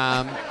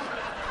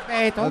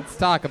 Let's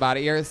talk about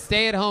it. You're a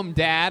stay-at-home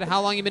dad.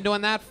 How long you been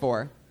doing that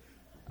for?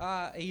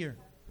 A year.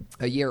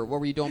 A year. What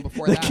were you doing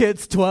before The that?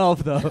 kid's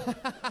 12, though.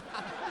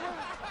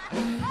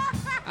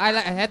 I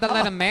had to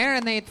let him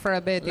marinate for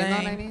a bit, you know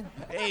what I mean?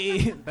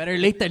 Hey, better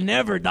late than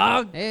never,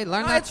 dog. Hey,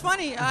 learn No, that. it's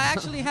funny. I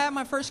actually had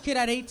my first kid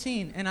at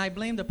 18, and I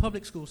blamed the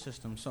public school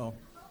system. So.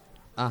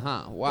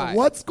 Why?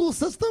 What school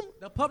system?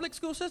 The public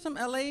school system,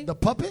 LA. The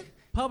puppet?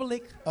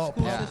 Public school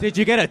system. Did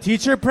you get a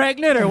teacher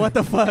pregnant or what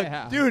the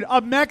fuck? Dude,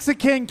 a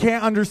Mexican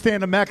can't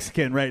understand a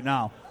Mexican right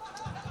now.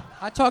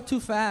 I talk too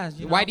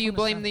fast. Why do you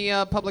blame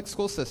the public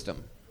school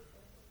system?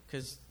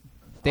 Because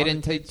they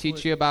didn't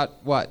teach you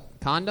about what?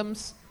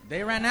 Condoms?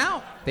 They ran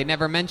out. They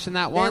never mentioned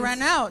that They once?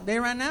 ran out. They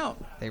ran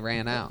out. They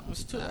ran out. It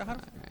was too. All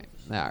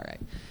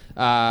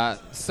right.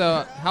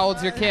 So how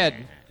old's your kid?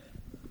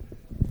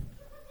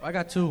 I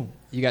got 2.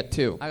 You got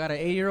 2. I got an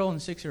 8-year-old and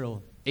a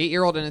 6-year-old.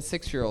 8-year-old and a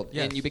 6-year-old.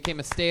 Yes. And you became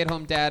a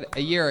stay-at-home dad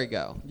a year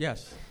ago.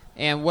 Yes.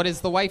 And what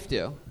does the wife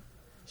do?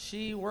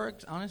 She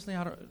worked. Honestly,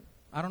 I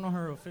don't know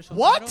her official.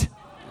 What? title.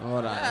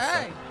 Hold on.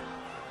 Hey.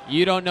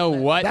 You don't know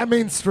what? That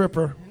means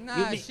stripper.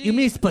 Nah, You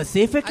mean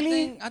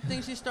specifically? I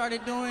think she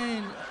started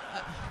doing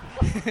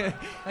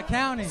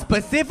accounting.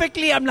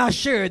 Specifically, I'm not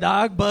sure,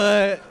 dog,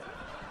 but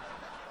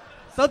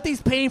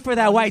something's paying for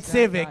that white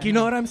Civic. You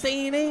know what I'm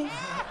saying, eh?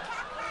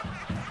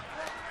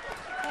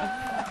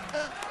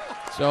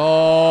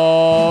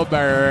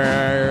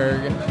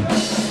 Joelberg.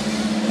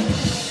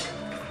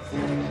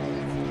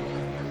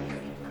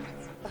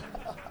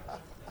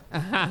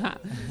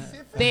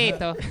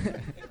 Beto.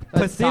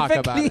 Let's talk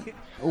about it. Specifically?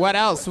 What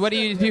else? What do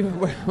you do?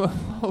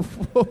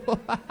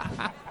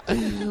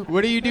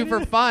 What do you do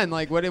for fun?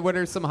 Like, what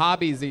are some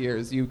hobbies of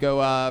yours? You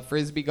go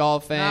frisbee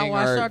golfing? No,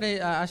 well,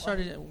 or I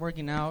started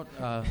working out.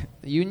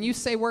 you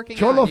say working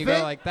Cholo out, you go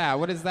fit? like that.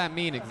 What does that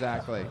mean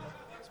exactly?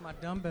 It's my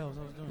dumbbells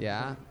I was doing.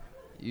 Yeah.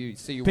 You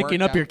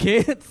Picking work up your out.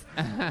 kids?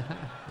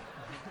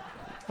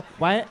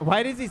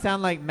 Why does he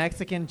sound like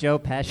Mexican Joe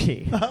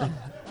Pesci?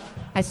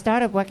 I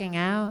started working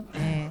out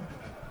and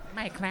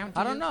my clown.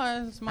 I don't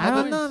know. It's my I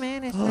don't voice. know,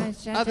 man.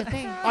 It's just a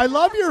thing. I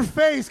love your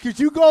face because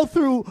you go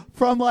through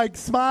from like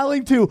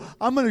smiling to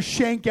I'm gonna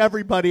shank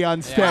everybody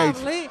on stage.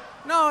 Probably.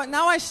 No,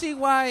 now I see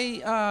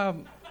why.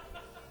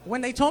 When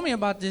they told me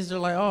about this, they're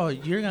like, "Oh,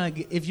 you're gonna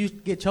get, if you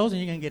get chosen,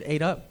 you're gonna get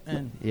ate up."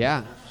 And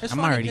Yeah. it's I'm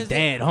funny already 'cause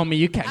dead, homie.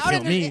 You can't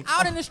kill me.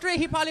 Out in the street,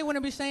 he probably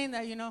wouldn't be saying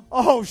that, you know.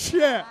 Oh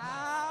shit!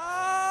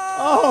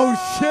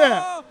 Oh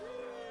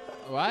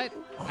shit! What?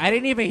 I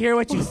didn't even hear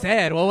what you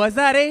said. What was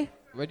that, eh?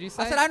 What'd you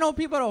say? I said I know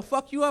people that'll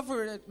fuck you up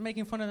for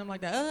making fun of them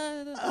like that.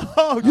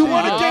 Oh, you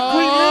want to get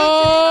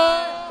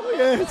Oh. green?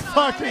 Yeah, it's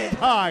fucking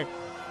time.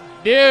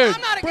 Dude. I'm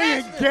not Bring a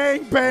against it.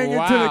 gang bang into the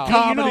Wow. Hey, you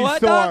comedy know what,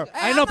 store. dog? Hey,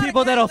 I know I'm not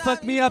people that'll against fuck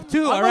that. me up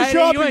too, I'm all gonna right?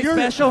 show up You at ain't your-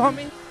 special,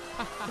 homie.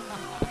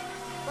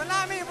 But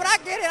not me. But I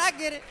get it. I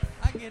get it.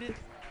 I get it.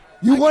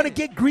 You want to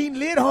get green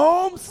lit,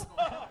 Holmes?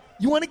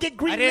 You want to get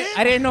green lit?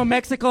 I didn't know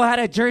Mexico had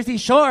a Jersey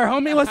Shore,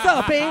 homie. What's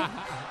up, eh?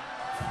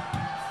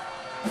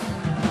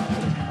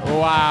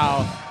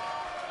 Wow.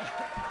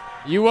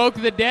 You woke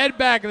the dead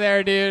back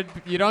there, dude.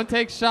 You don't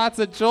take shots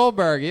at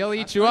Joelberg. He'll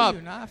eat you up.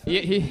 Have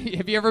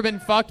you ever been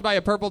fucked by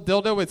a purple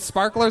dildo with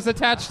sparklers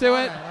attached to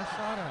it? I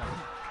saw that.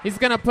 He's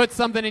gonna put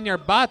something in your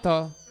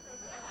bato.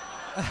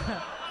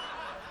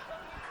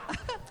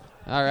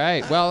 All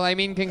right. Well, I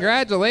mean,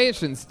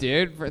 congratulations,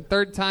 dude. For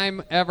third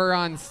time ever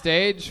on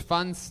stage.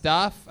 Fun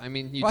stuff. I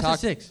mean, you Well, I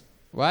said talked. 6.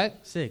 What?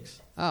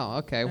 6. Oh,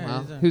 okay. Yeah,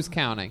 Well, it's a- who's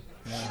counting?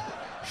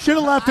 Should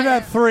have left it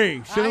at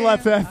 3. Should have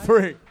left it at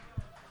 3.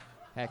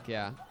 Heck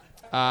yeah.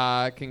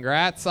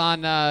 Congrats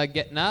on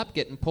getting up,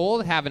 getting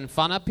pulled, having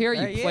fun up here.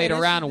 You Yeah, played this-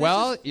 around this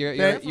well. is-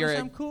 You're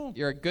I'm cool.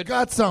 you're a good. You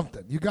got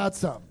something. You got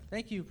something.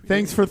 Thank you.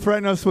 Thanks for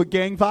threatening us with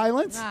gang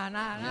violence. Nah.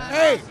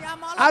 Hey, See,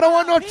 I'm all I don't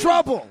want no about peace.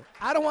 trouble.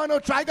 I don't want no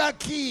trouble. I got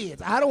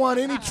kids. I don't want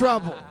any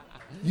trouble.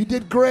 You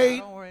did great.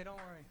 Don't worry. All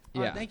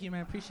Yeah. right, thank you,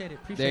 man. Appreciate it.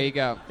 There you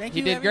go. Thank He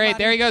you, did great.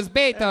 everybody. There he goes,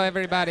 Beto,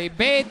 everybody.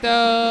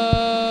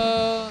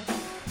 Beto.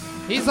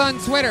 He's on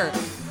Twitter.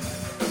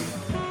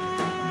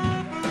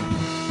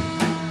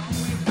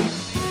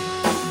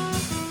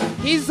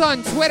 He's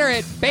on Twitter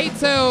at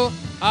Beto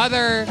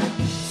Other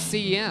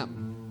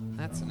CM.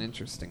 That's an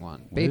interesting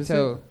one. What is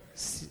Beto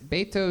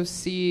Beto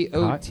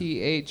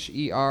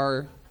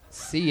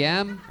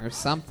COTHERCM or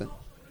something.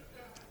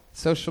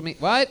 Social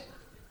media. What?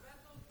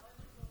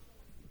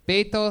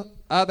 Beto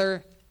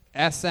other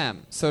SM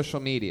social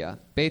media.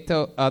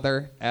 Beto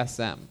other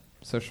SM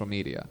social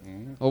media.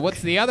 Well,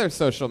 what's the other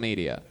social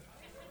media?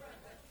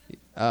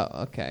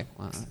 Oh, okay.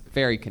 Well,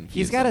 very confusing.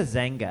 He's got a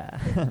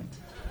Zenga.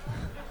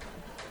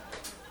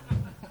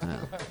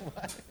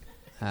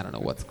 I don't know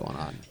what's going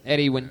on.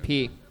 Eddie Win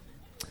P.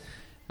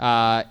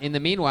 In the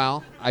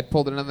meanwhile, I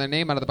pulled another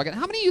name out of the bucket.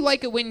 How many of you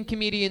like it when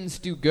comedians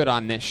do good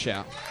on this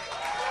show?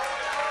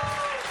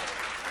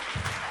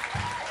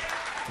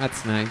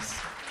 That's nice.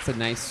 It's a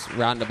nice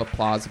round of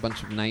applause. A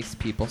bunch of nice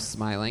people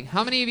smiling.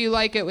 How many of you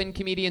like it when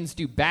comedians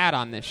do bad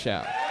on this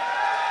show?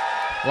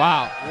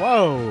 Wow.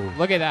 Whoa.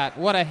 Look at that.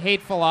 What a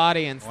hateful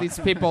audience. These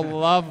people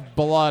love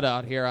blood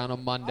out here on a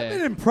Monday. I've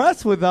been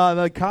impressed with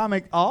the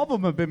comic. All of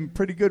them have been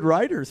pretty good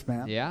writers,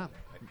 man. Yeah.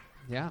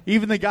 Yeah.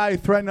 Even the guy who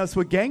threatened us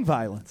with gang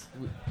violence.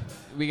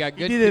 We got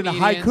good He did it in a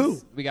comedians.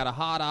 haiku. We got a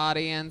hot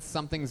audience.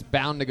 Something's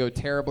bound to go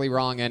terribly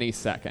wrong any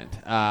second.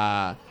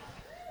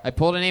 I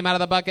pulled a name out of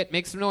the bucket.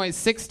 Make some noise.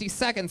 60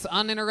 seconds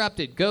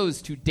uninterrupted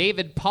goes to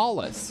David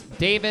Paulus.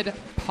 David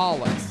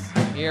Paulus.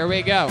 Here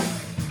we go.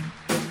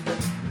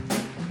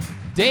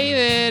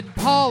 David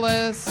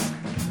Paulus.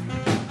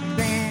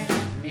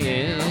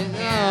 Yeah,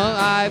 oh,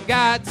 I've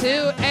got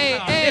to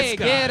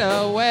get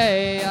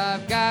away.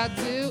 I've got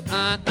to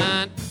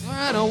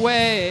run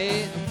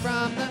away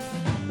from the...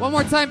 One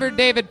more time for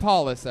David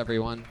Paulus,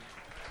 everyone.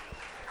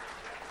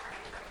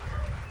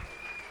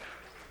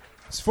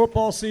 It's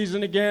football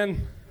season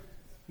again.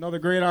 Another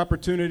great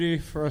opportunity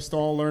for us to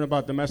all learn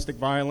about domestic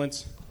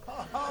violence.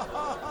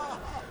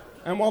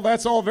 And while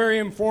that's all very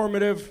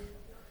informative,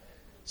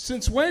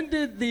 since when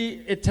did the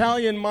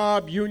Italian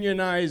mob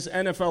unionize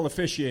NFL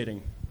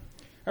officiating?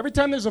 Every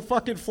time there's a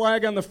fucking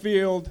flag on the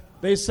field,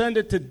 they send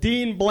it to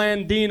Dean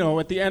Blandino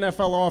at the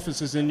NFL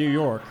offices in New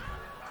York.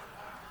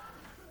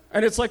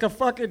 And it's like a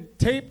fucking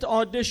taped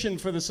audition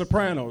for The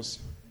Sopranos.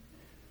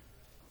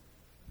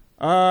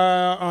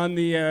 On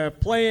the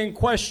play in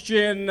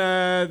question,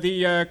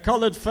 the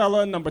colored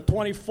fella, number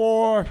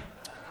 24,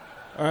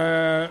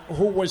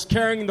 who was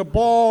carrying the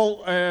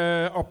ball,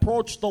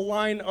 approached the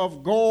line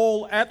of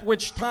goal, at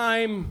which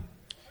time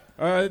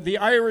the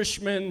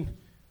Irishman,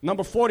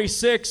 number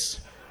 46,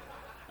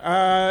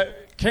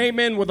 came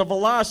in with a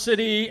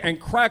velocity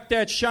and cracked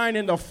that shine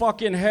in the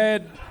fucking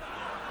head.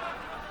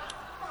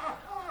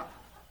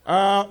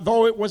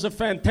 Though it was a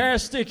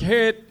fantastic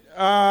hit,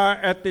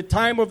 at the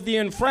time of the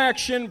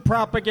infraction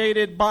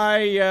propagated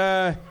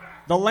by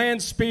the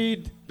land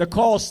speed, the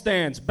call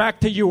stands. Back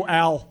to you,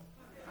 Al.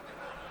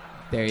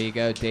 There you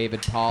go,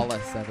 David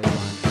Paulus, everyone.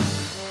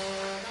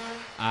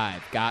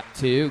 I've got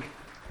to.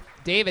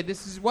 David,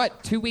 this is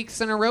what, 2 weeks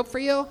in a row for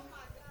you?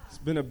 It's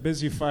been a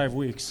busy 5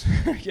 weeks.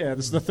 Yeah,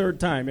 this is the third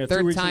time. Yeah, 2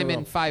 Third weeks time in a row.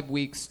 in 5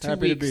 weeks, 2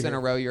 Happy to weeks be in a here.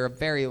 row. You're a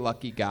very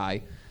lucky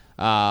guy.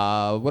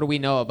 What do we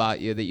know about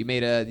you? That you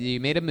made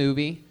a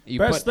movie. You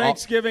Best put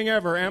Thanksgiving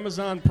ever,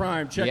 Amazon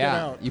Prime. Check it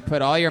out. You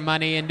put all your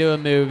money into a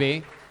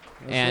movie,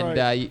 That's and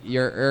right.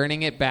 you're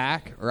earning it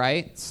back,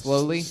 right?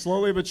 Slowly.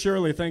 Slowly but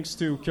surely, thanks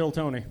to Kill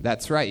Tony.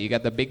 That's right. You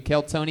got the big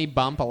Kill Tony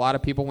bump. A lot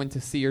of people went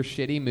to see your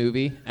shitty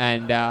movie,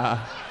 and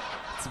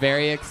it's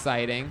very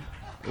exciting.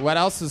 What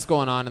else is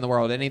going on in the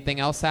world? Anything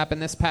else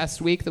happened this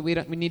past week that we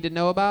need to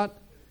know about?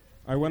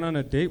 I went on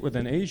a date with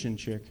an Asian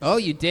chick. Oh,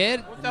 you did?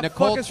 What the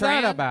Nicole fuck is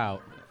that Tran?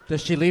 about?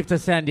 Does she leave to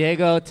San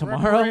Diego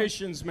tomorrow?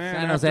 Preparations, man,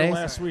 San after Jose?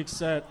 last week's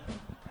set.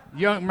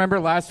 You don't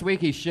remember last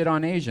week he shit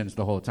on Asians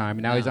the whole time,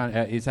 and now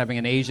he's having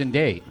an Asian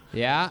date.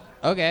 Yeah.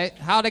 Okay.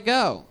 How'd it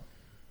go?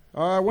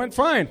 Went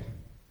fine.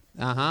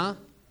 Uh-huh.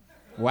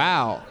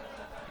 Wow.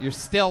 You're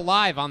still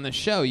live on the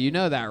show. You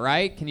know that,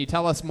 right? Can you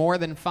tell us more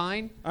than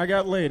fine? I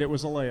got laid. It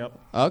was a layup.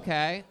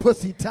 Okay.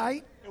 Pussy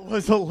tight? It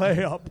was a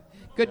layup.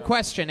 Good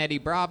question, Eddie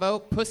Bravo.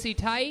 Pussy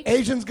tight?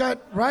 Asians got,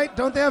 right?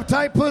 Don't they have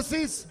tight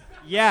pussies?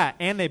 Yeah,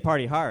 and they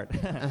party hard.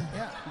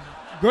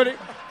 Good.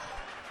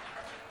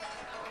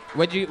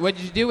 What'd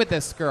you do with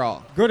this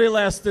girl? Good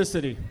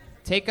elasticity.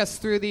 Take us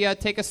through the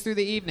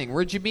evening.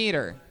 Where'd you meet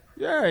her?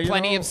 Yeah,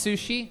 Plenty of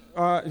sushi?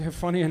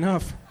 Funny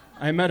enough,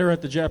 I met her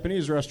at the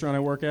Japanese restaurant I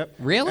work at.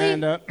 Really?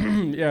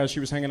 And yeah,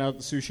 she was hanging out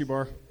at the sushi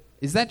bar.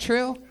 Is that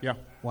true? Yeah.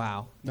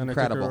 Wow. Then I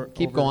took Incredible. her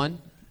Keep over.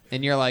 going.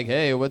 And you're like,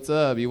 hey, what's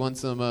up? You want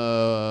some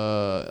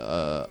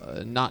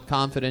not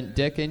confident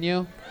dick in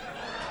you?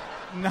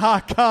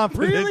 Not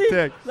confident Really?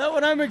 dick. Is that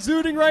what I'm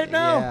exuding right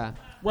now? Yeah.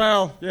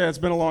 Well, yeah, it's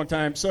been a long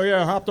time. So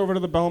yeah, I hopped over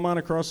to the Belmont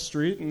across the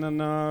street, and then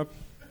that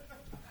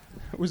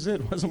was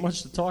it. Wasn't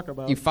much to talk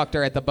about. You fucked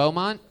her at the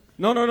Beaumont?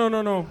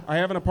 No. I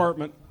have an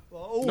apartment.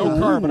 No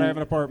car, but I have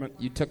an apartment.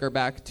 You took her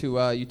back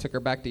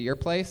to your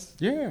place?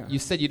 Yeah. You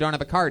said you don't have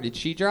a car. Did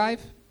she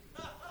drive?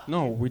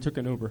 No, we took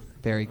an Uber.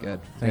 Very good.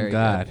 Thank Very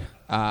God.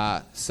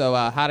 Good. So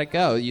how'd it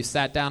go? You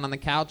sat down on the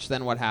couch.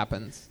 Then what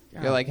happens?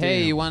 God You're like,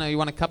 hey, damn. you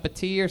want a cup of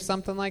tea or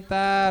something like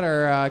that,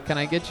 or can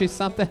I get you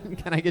something?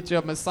 Can I get you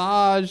a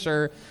massage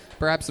or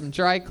perhaps some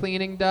dry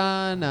cleaning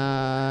done?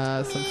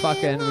 Some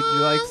fucking. Would you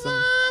like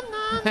some?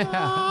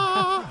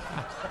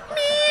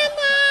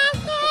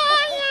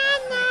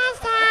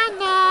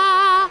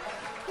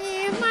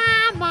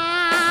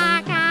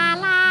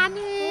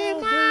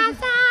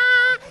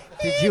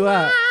 Did you,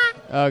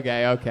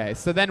 Okay.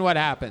 So then what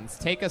happens?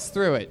 Take us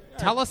through it.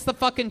 Tell us the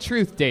fucking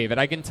truth, David.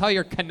 I can tell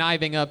you're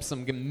conniving up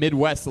some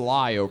Midwest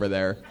lie over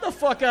there. Get the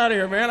fuck out of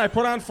here, man. I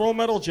put on Full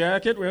Metal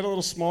Jacket. We had a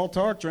little small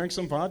talk, drank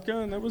some vodka,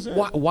 and that was it.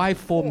 Why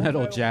Full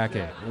Metal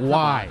Jacket?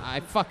 Why? I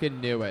fucking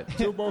knew it.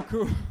 Too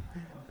beaucoup.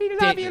 We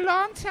love you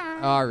long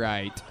time. All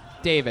right.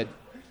 David,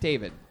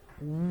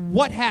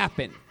 what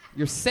happened?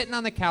 You're sitting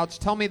on the couch.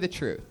 Tell me the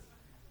truth.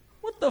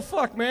 What the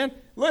fuck, man?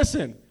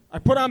 Listen, I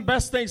put on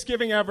Best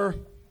Thanksgiving Ever.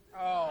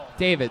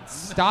 David,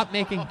 stop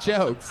making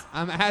jokes.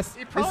 I'm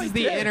asking. This is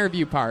the did.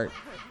 interview part.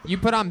 You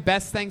put on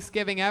Best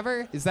Thanksgiving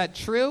Ever? Is that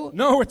true?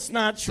 No, it's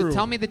not true. So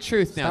tell me the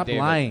truth now, Stop David.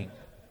 lying.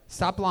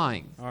 Stop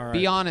lying. All right.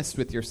 Be honest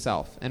with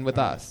yourself and with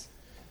us.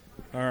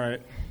 All right.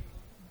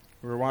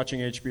 We were watching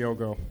HBO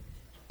Go.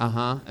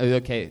 Uh-huh.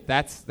 Okay,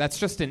 that's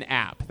just an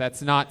app.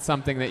 That's not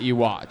something that you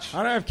watch.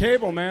 I don't have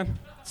cable, man.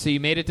 So you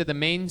made it to the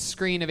main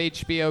screen of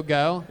HBO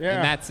Go, Yeah.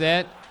 and that's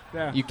it?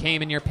 Yeah. You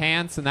came in your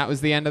pants, and that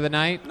was the end of the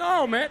night?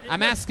 No, man.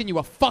 I'm asking you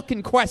a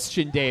fucking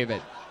question,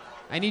 David.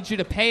 I need you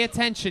to pay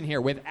attention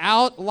here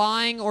without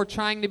lying or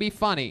trying to be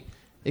funny.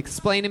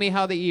 Explain to me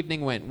how the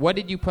evening went. What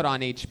did you put on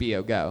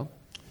HBO Go?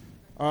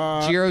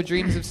 Jiro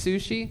Dreams of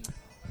Sushi?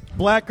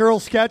 Black Girl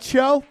Sketch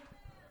Show.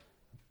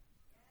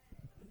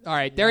 All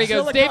right, there he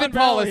goes. Silicon David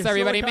Valley, Paulus,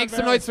 everybody. Silicon Make some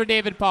Valley. noise for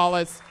David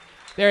Paulus.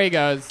 There he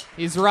goes.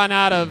 He's run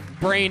out of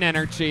brain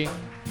energy.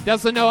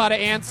 Doesn't know how to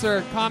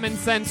answer common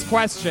sense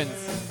questions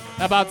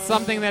about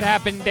something that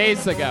happened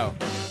days ago.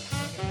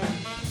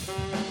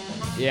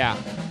 Yeah.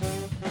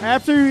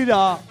 After you eat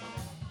out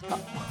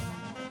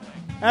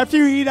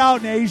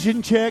an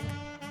Asian chick,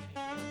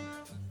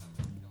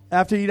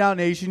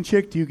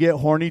 do you get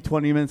horny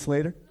 20 minutes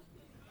later?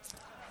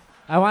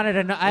 I wanted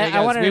to know. There he I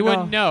goes. wanted we to know.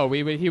 wouldn't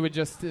know. He would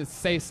just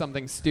say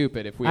something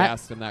stupid if we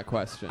asked him that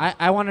question.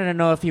 I wanted to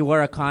know if he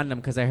wore a condom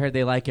because I heard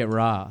they like it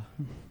raw.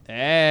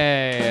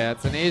 Hey,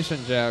 that's an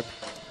Asian joke.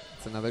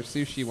 It's another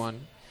sushi one.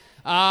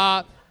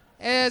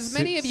 As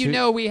many of you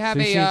know, we have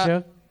sushi a...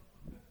 joke?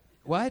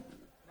 What?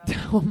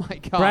 Oh, my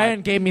God.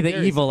 Brian gave me the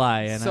There's evil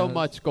eye. And so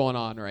much going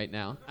on right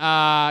now.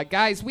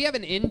 Guys, we have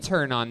an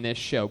intern on this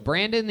show.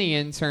 Brandon the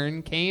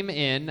intern came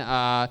in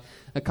a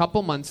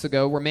couple months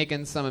ago. We're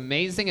making some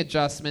amazing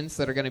adjustments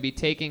that are going to be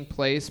taking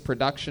place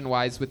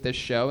production-wise with this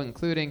show,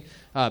 including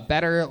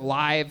better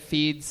live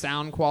feed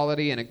sound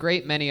quality and a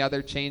great many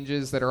other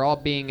changes that are all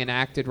being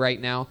enacted right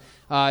now.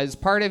 As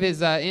part of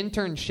his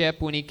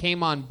internship, when he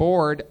came on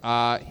board,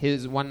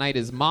 one night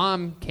his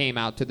mom came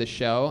out to the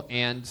show,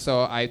 and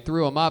so I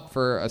threw him up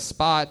for a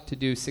spot to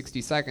do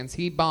 60 seconds.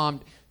 He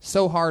bombed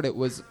so hard it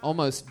was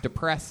almost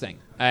depressing.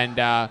 And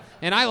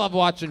I love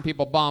watching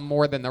people bomb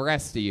more than the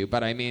rest of you,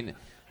 but I mean,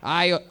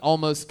 I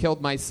almost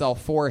killed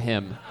myself for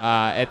him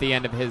at the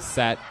end of his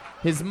set.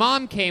 His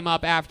mom came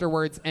up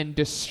afterwards and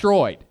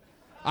destroyed.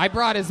 I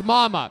brought his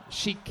mom up.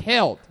 She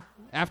killed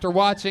after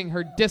watching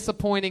her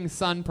disappointing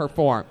son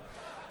perform.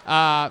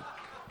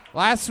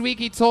 Last week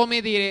he told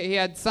me that he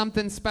had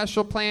something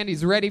special planned.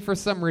 He's ready for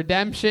some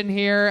redemption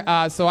here.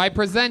 So I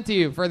present to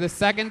you for the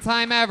second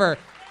time ever,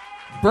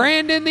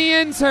 Brandon the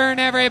intern,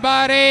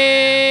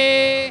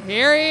 everybody.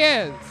 Here he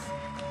is.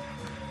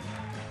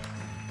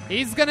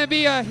 He's going to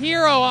be a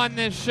hero on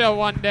this show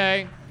one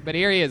day. But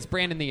here he is,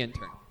 Brandon the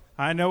intern.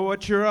 I know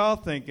what you're all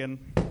thinking.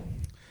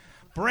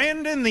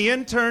 Brandon the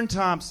intern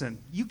Thompson,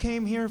 you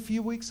came here a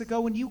few weeks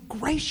ago and you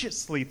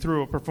graciously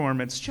threw a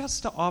performance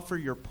just to offer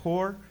your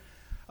poor,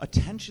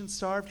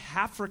 attention-starved,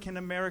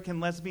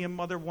 African-American lesbian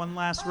mother one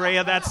last ray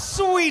of that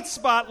sweet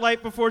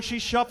spotlight before she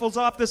shuffles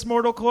off this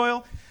mortal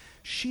coil.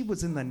 She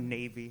was in the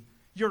Navy.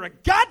 You're a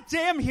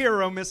goddamn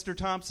hero, Mr.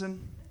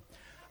 Thompson.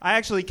 I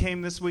actually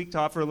came this week to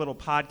offer a little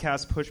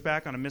podcast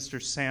pushback on a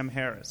Mr. Sam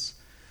Harris.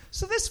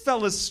 So this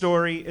fella's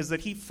story is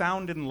that he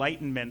found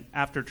enlightenment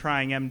after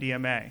trying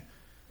MDMA.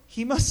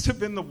 He must have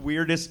been the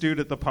weirdest dude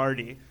at the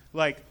party.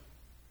 Like,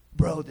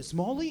 bro, this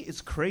Molly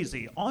is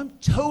crazy. I'm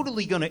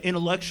totally going to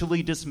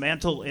intellectually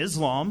dismantle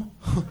Islam.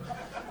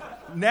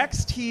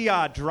 Next, he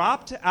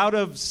dropped out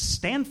of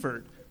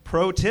Stanford.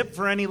 Pro tip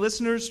for any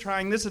listeners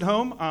trying this at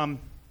home,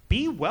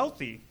 be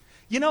wealthy.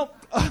 You know,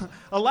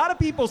 a lot of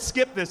people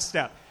skip this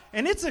step,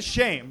 and it's a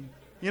shame.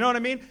 You know what I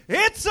mean?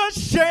 It's a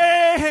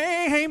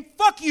shame.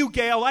 Fuck you,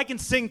 Gail. I can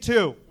sing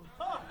too.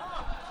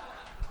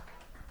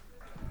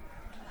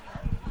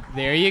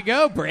 There you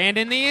go,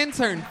 Brandon the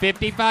intern.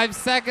 55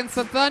 seconds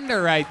of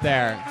thunder right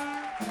there.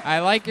 I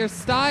like your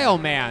style,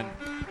 man.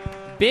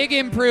 Big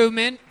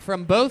improvement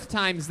from both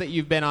times that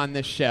you've been on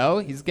this show.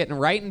 He's getting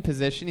right in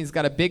position. He's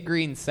got a big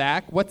green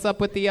sack. What's up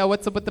with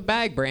the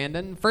bag,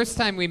 Brandon? First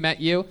time we met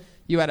you,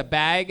 you had a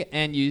bag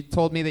and you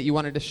told me that you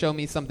wanted to show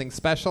me something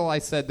special. I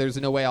said there's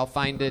no way I'll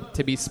find it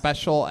to be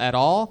special at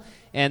all.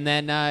 And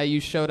then you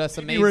showed us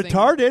amazing. You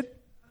retarded.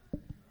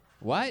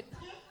 What?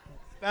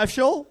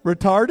 Special?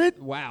 Retarded?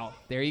 Wow,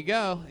 there you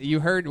go. You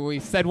heard we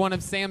said one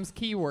of Sam's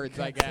keywords,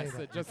 I guess.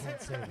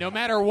 No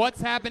matter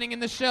what's happening in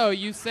the show,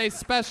 you say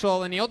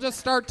special and he'll just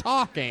start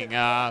talking.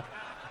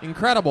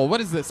 Incredible.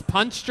 What is this,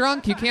 punch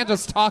drunk? You can't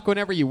just talk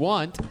whenever you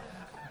want.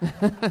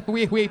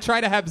 we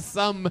try to have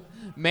some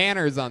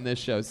manners on this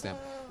show, Sam.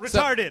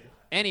 Retarded. So,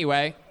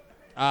 anyway,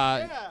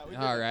 all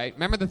right.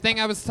 Remember the thing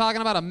I was talking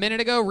about a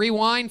minute ago?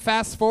 Rewind,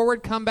 fast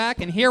forward, come back,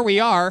 and here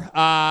we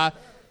are.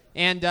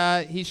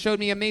 And he showed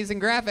me amazing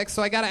graphics,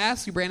 so I got to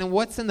ask you, Brandon,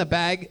 what's in the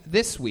bag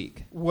this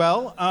week?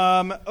 Well,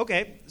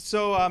 okay.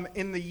 So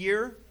in the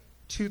year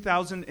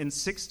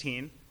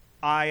 2016,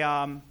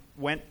 I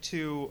went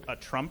to a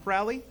Trump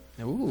rally.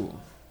 Ooh.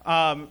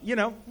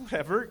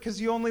 Whatever,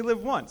 because you only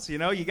live once, you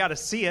got to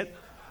see it.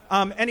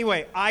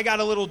 Anyway, I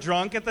got a little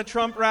drunk at the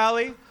Trump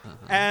rally,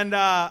 and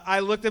I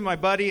looked at my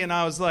buddy, and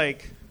I was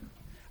like,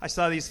 I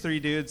saw these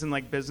three dudes in,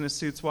 like, business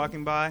suits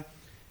walking by,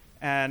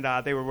 and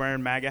they were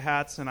wearing MAGA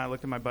hats, and I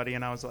looked at my buddy,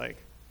 and I was like,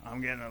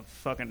 I'm getting a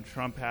fucking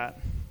Trump hat.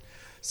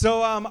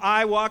 So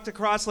I walked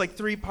across, like,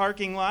 3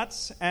 parking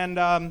lots, and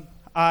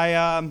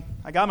I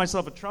got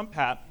myself a Trump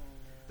hat.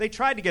 They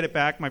tried to get it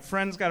back. My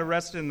friends got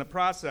arrested in the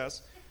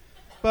process.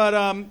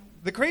 But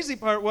the crazy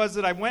part was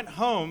that I went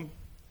home,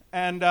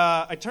 and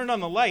I turned on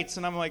the lights,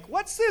 and I'm like,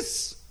 what's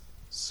this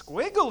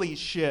squiggly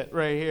shit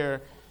right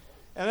here?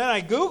 And then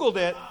I Googled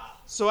it,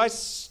 so I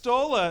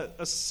stole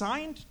a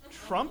signed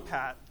Trump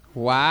hat.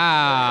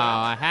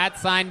 Wow, a hat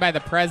signed by the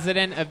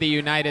President of the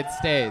United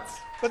States.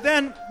 But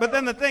then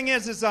the thing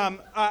is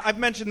I've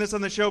mentioned this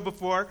on the show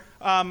before.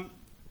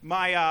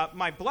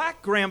 My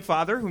black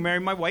grandfather, who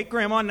married my white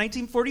grandma in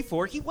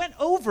 1944, he went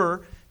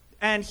over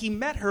and he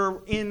met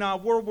her in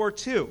World War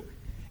II.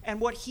 And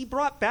what he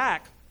brought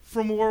back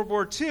from World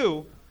War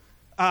II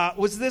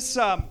was this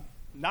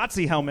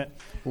Nazi helmet.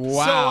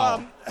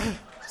 Wow.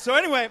 So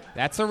anyway.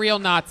 That's a real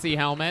Nazi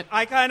helmet.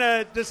 I kind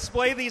of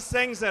display these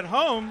things at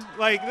home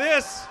like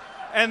this,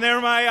 and they're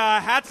my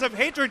Hats of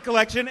Hatred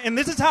collection, and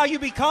this is how you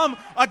become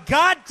a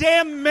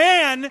goddamn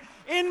man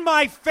in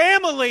my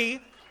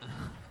family,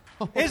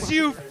 is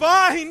you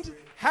find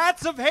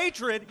Hats of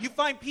Hatred, you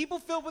find people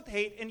filled with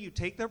hate, and you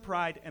take their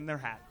pride and their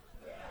hat.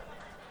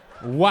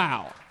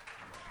 Wow.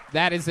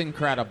 That is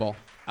incredible.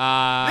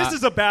 This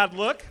is a bad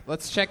look.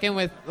 Let's check in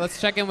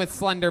with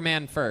Slender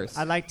Man first.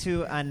 I'd like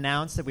to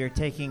announce that we are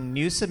taking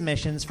new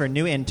submissions for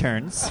new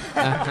interns.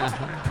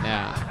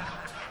 Yeah.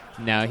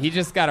 No, he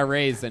just got a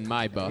raise in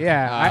my book.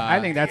 Yeah,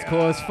 I think that's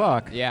cool as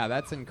fuck. Yeah,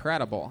 that's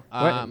incredible.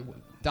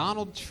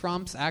 Donald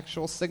Trump's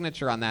actual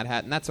signature on that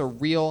hat, and that's a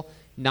real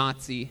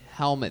Nazi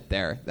helmet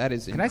there. That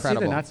is incredible. Can I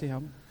see the Nazi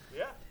helmet?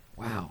 Yeah.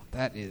 Wow,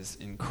 that is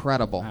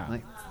incredible.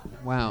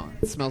 Wow,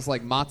 it smells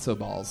like matzo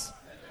balls.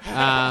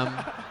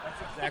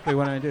 Exactly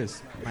what it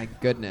is. My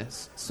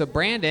goodness. So,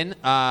 Brandon,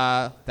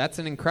 that's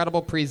an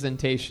incredible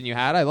presentation you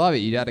had. I love it.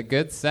 You had a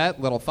good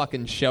set, little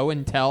fucking show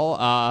and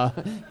tell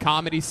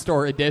comedy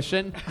store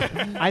edition.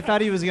 I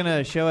thought he was going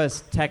to show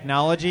us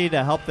technology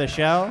to help the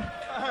show.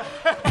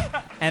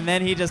 And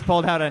then he just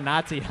pulled out a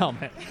Nazi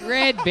helmet.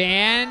 Red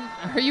Band,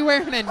 are you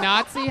wearing a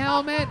Nazi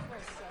helmet?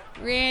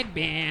 Red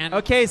Band.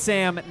 Okay,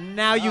 Sam,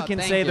 now you can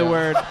say the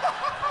word.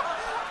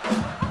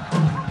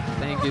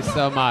 Thank you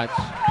so much.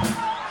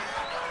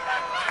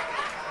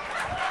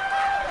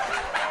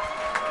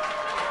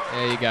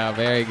 There you go.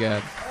 Very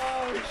good.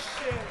 Oh,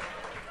 shit.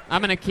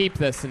 I'm going to keep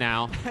this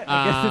now.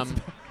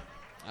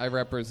 I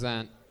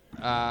represent.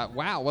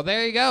 Wow. Well,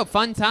 there you go.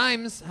 Fun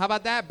times. How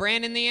about that?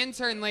 Brandon the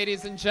intern,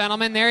 ladies and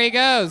gentlemen. There he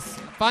goes.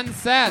 Fun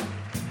set.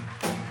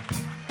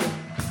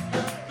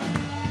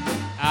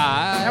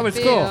 That was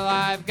cool.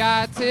 I've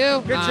got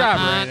to. Good job,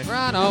 Brandon.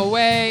 Run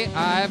away.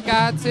 I've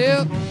got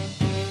to.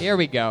 Here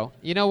we go.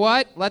 You know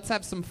what? Let's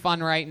have some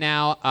fun right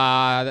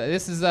now.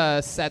 This is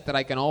a set that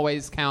I can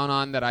always count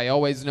on, that I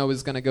always know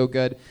is going to go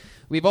good.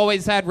 We've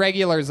always had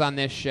regulars on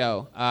this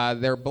show.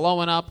 They're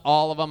blowing up,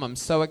 all of them. I'm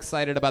so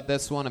excited about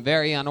this one. A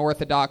very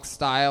unorthodox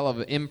style of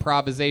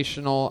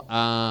improvisational,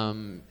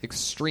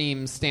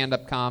 extreme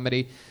stand-up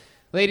comedy.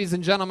 Ladies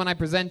and gentlemen, I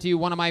present to you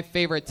one of my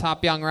favorite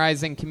top young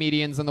rising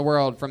comedians in the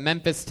world. From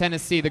Memphis,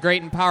 Tennessee, the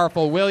great and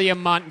powerful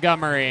William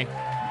Montgomery.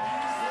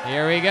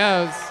 Here he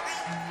goes.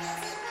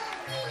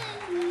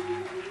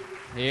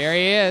 Here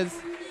he is.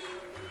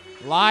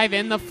 Live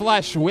in the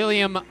flesh,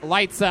 William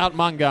Lights Out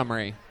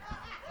Montgomery.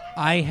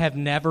 I have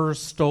never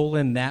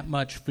stolen that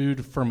much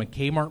food from a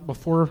Kmart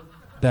before.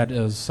 That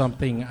is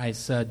something I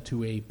said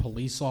to a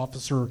police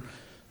officer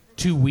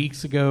 2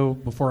 weeks ago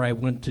before I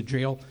went to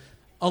jail.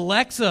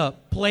 Alexa,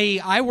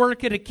 play I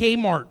Work at a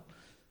Kmart.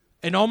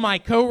 And all my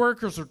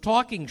coworkers are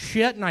talking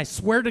shit, and I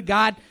swear to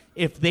God,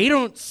 if they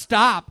don't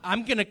stop,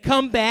 I'm going to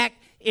come back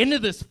into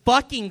this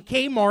fucking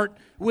Kmart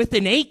with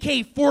an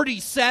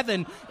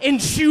AK-47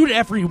 and shoot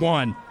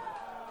everyone.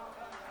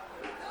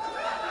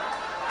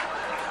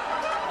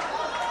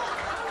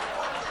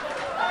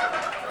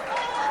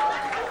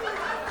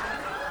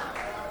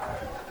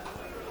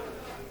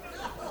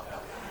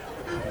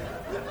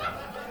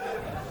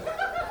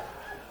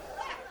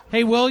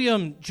 Hey,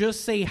 William,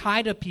 just say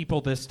hi to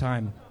people this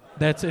time.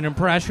 That's an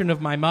impression of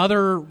my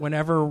mother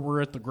whenever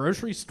we're at the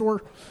grocery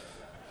store.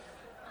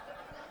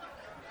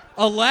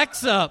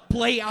 Alexa,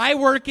 play I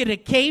Work at a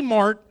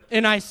Kmart,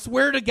 and I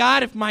swear to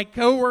God, if my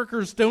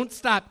coworkers don't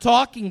stop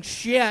talking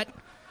shit,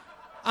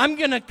 I'm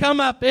going to come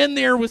up in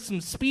there with some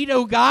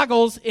Speedo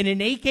goggles and an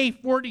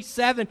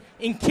AK-47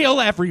 and kill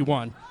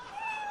everyone.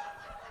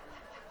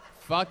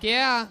 Fuck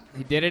yeah.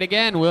 He did it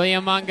again.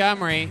 William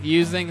Montgomery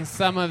using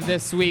some of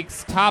this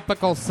week's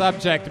topical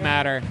subject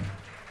matter.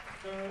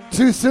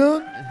 Too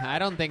soon? I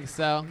don't think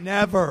so.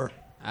 Never.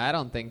 I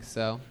don't think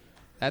so.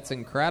 That's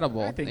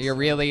incredible. You're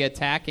really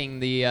attacking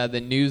the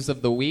news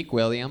of the week,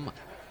 William.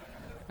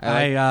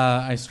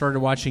 I started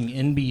watching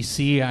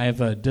NBC. I have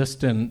a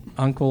distant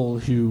uncle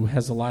who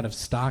has a lot of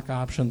stock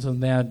options in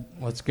that.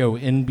 Let's go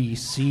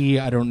NBC.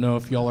 I don't know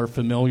if y'all are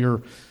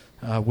familiar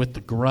with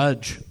The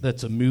Grudge.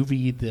 That's a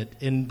movie that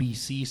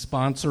NBC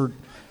sponsored.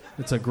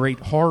 It's a great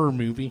horror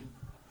movie.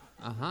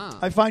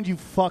 I find you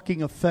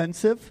fucking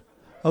offensive,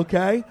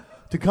 okay?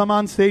 To come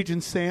on stage in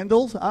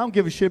sandals. I don't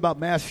give a shit about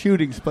mass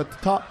shootings, but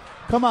to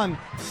come on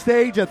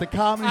stage at the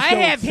comedy show. I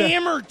have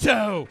hammer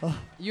toe.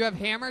 You have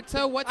hammer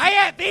toe? I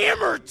have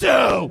hammer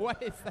toe.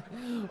 What is that?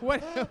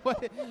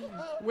 What?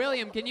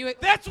 William, can you...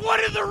 That's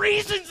one of the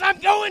reasons I'm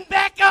going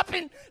back up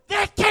in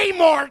that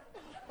Kmart.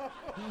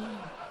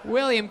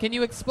 William, can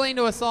you explain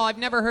to us all? I've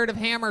never heard of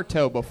hammer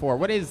toe before.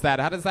 What is that?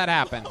 How does that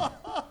happen?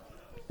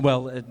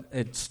 Well,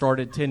 it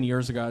started 10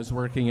 years ago. I was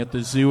working at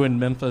the zoo in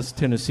Memphis,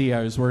 Tennessee.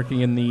 I was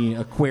working in the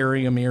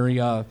aquarium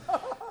area.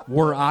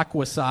 Wore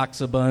aqua socks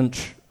a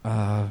bunch.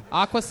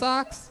 Aqua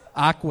socks?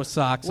 Aqua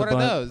socks. What are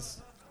those?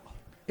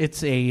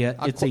 It's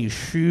a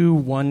shoe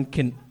one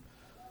can.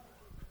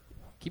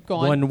 Keep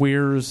going. One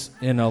wears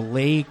in a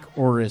lake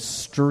or a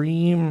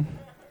stream.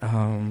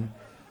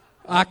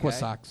 Aqua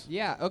socks.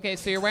 Yeah. Okay.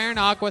 So you're wearing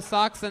aqua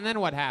socks, and then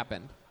what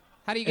happened?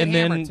 How do you get and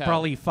hammer then toe?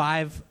 Probably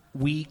 5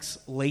 weeks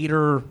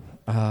later,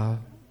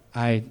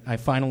 I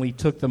finally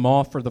took them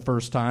off for the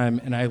first time,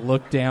 and I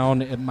looked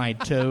down at my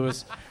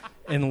toes,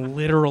 and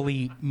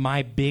literally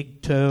my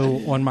big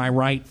toe on my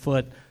right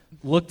foot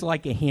looked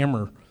like a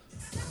hammer.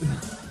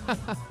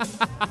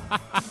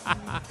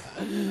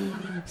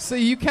 So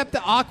you kept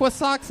the aqua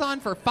socks on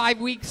for 5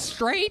 weeks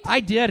straight? I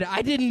did.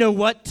 I didn't know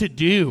what to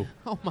do.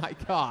 Oh my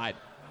God.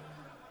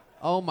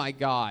 Oh my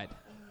God.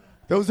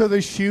 Those are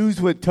the shoes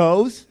with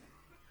toes?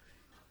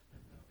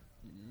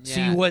 Yeah.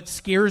 See, what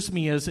scares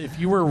me is if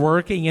you were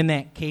working in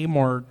that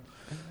Kmart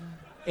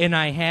and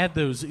I had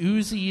those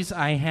Uzis,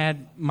 I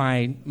had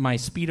my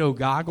Speedo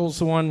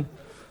goggles on,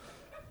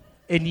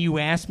 and you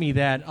asked me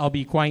that, I'll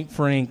be quite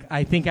frank,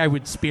 I think I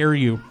would spare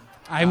you.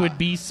 I would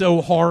be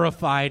so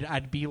horrified.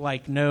 I'd be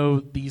like, no,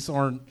 these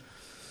aren't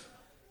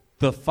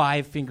the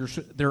 5-finger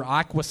they're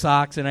aqua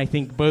socks, and I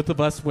think both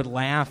of us would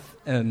laugh,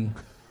 and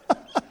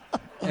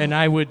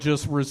I would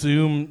just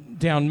resume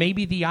down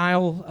maybe the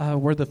aisle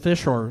where the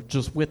fish are,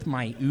 just with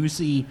my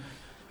Uzi,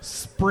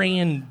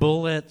 spraying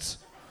bullets.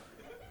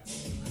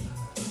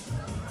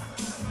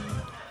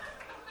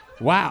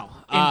 Wow.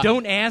 And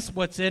don't ask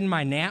what's in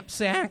my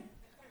knapsack,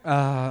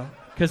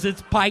 because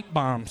it's pipe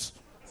bombs.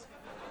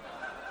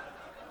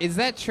 Is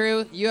that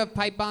true? You have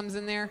pipe bombs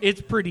in there?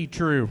 It's pretty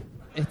true.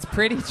 It's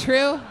pretty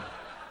true?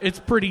 It's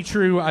pretty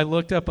true. I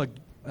looked up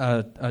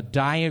a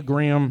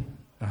diagram.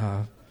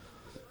 I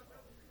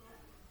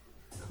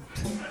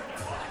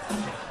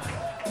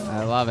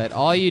love it.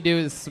 All you do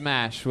is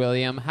smash,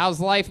 William. How's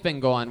life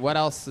been going? What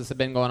else has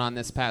been going on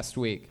this past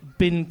week?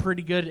 Been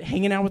pretty good.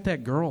 Hanging out with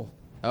that girl.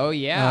 Oh,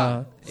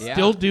 yeah.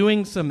 Still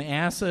doing some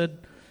acid.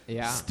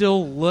 Yeah.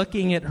 Still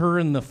looking at her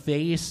in the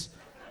face.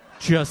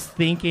 Just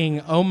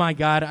thinking, oh my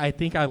God, I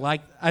think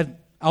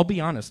I'll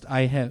be honest,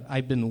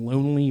 I've been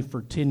lonely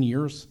for 10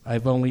 years.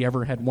 I've only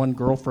ever had one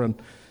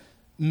girlfriend.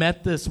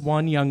 Met this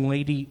one young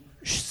lady,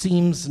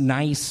 seems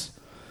nice,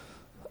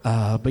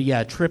 but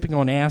yeah, tripping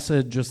on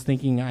acid, just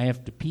thinking I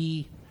have to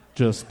pee,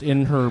 just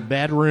in her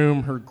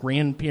bedroom. Her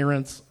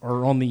grandparents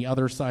are on the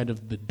other side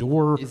of the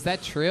door. Is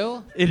that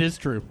true? It is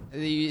true.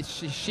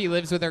 She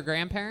lives with her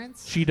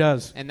grandparents? She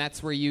does. And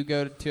that's where you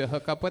go to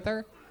hook up with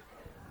her?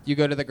 You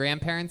go to the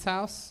grandparents'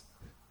 house?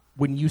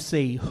 When you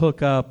say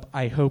hook up,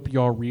 I hope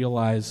y'all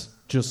realize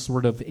just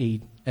sort of a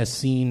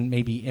scene,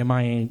 maybe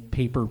MIA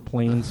Paper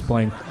Planes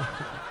playing.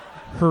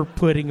 Her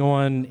putting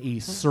on a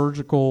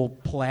surgical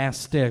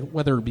plastic,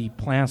 whether it be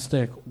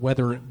plastic,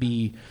 whether it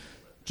be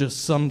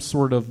just some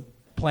sort of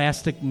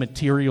plastic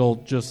material,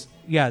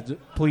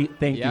 please,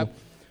 thank you.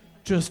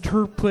 Just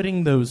her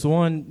putting those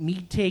on,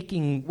 me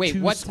taking two what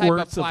type of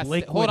squirts of plastic?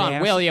 liquid Hold on,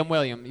 acid.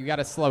 William, you got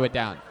to slow it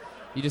down.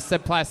 You just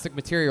said plastic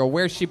material.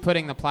 Where's she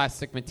putting the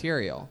plastic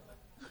material?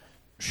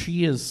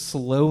 She is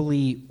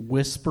slowly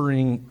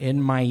whispering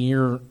in my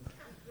ear.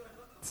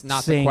 It's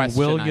not saying, the question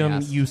William, I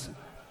asked.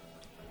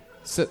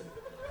 So,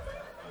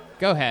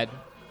 go ahead.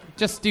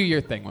 Just do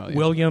your thing, William.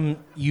 William,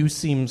 you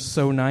seem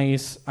so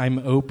nice. I'm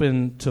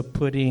open to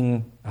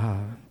putting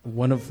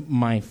one of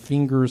my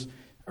fingers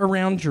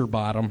around your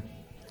bottom.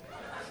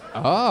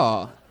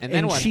 Oh, and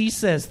then what? She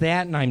says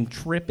that, and I'm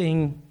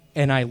tripping,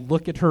 and I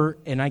look at her,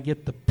 and I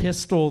get the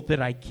pistol that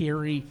I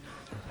carry,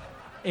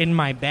 in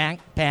my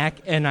backpack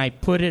and I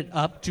put it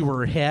up to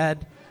her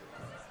head.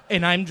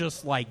 And I'm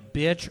just like,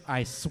 bitch,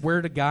 I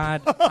swear to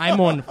God,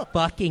 I'm on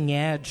fucking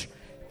edge.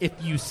 If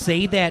you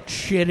say that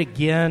shit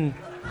again.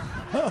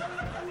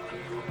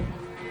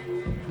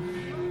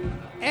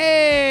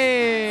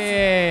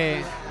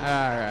 Hey! All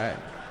right.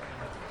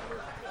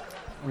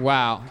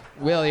 Wow.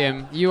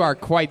 William, you are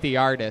quite the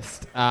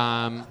artist.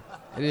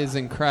 It is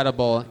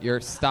incredible, your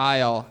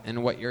style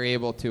and what you're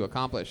able to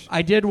accomplish.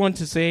 I did want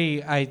to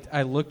say,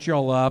 I looked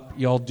y'all up.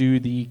 Y'all do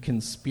the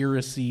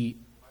conspiracy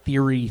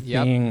theory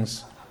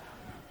things.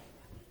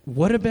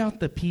 What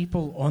about the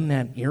people on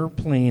that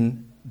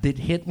airplane that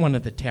hit one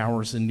of the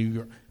towers in New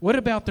York? What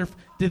about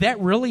did that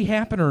really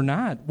happen or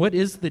not? What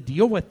is the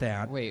deal with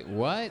that? Wait,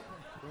 what?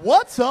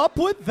 What's up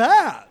with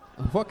that?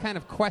 What kind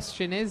of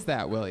question is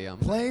that, William?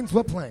 Planes?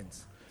 What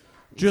planes?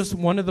 Just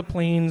one of the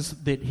planes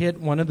that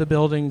hit one of the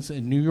buildings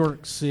in New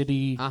York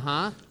City.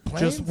 Uh-huh.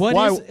 Just what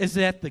is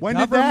that the when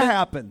government? When did that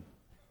happen?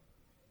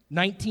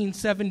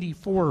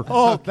 1974.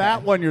 Oh,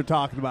 that one you're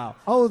talking about.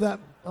 Oh, that,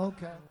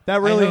 okay. That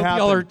really I hope happened.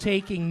 y'all are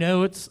taking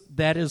notes.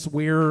 That is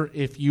where,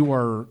 if you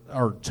are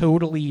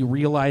totally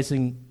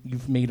realizing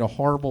you've made a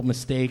horrible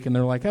mistake, and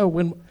they're like, oh,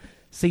 when,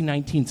 say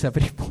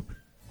 1974.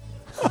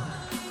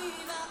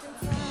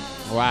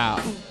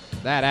 Wow.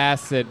 That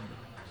acid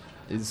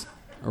is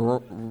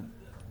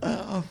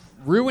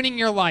ruining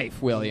your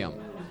life, William.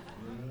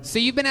 So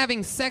you've been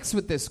having sex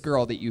with this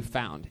girl that you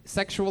found.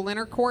 Sexual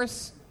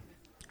intercourse?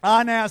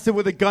 On acid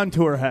with a gun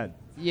to her head.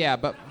 Yeah,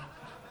 but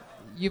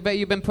you've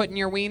been putting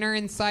your wiener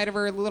inside of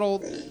her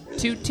little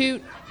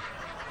toot-toot?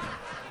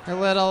 Her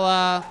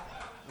little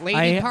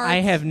lady parts? I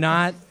have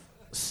not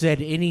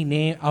said any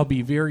name. I'll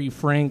be very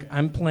frank.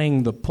 I'm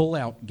playing the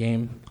pull-out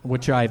game,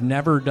 which I've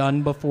never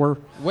done before.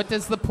 What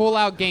does the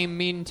pull-out game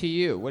mean to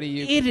you? What do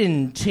you... It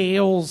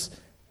entails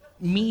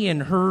me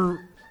and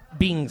her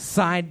being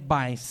side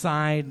by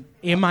side,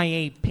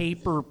 MIA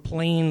paper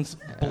planes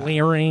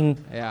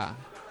blaring. Yeah.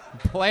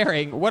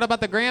 Blaring? What about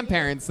the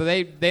grandparents? So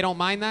they don't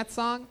mind that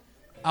song?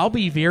 I'll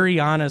be very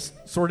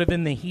honest, sort of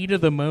in the heat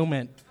of the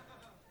moment,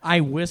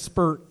 I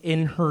whisper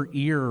in her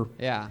ear.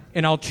 Yeah.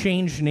 And I'll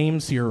change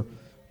names here,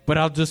 but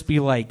I'll just be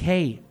like,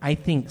 hey, I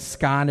think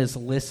Scott is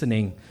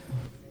listening.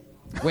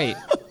 Wait.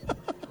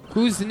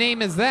 Whose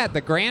name is that?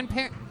 The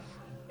grandparent?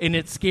 And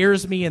it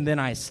scares me, and then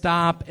I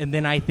stop, and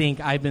then I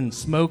think I've been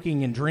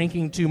smoking and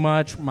drinking too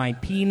much. My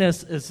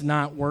penis is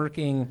not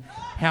working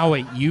how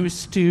it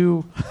used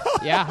to.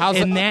 Yeah,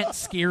 that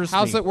scares me.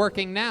 How's it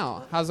working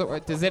now? How's it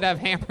work? Does it have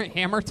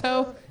hammer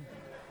toe?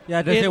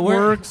 Yeah, does it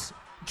works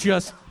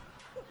just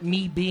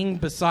me being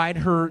beside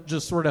her,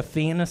 just sort of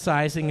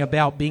fantasizing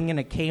about being in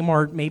a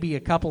Kmart, maybe a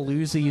couple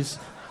Uzis.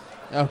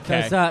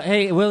 Okay.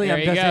 Hey, William,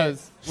 there he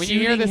goes. When you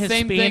hear the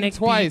same thing Hispanic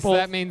twice, people.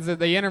 that means that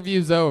the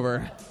interview's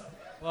over.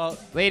 Well,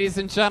 ladies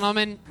and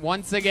gentlemen,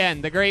 once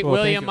again, the great Well,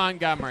 William thank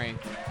Montgomery.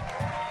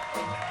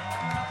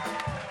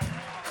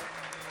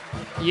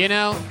 You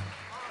know,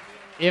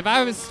 if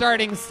I was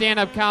starting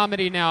stand-up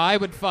comedy now, I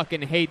would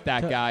fucking hate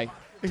that guy.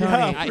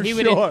 Yeah, for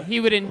he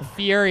would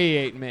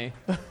infuriate me.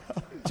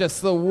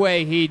 Just the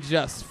way he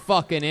just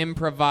fucking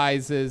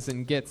improvises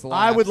and gets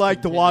laughs. I would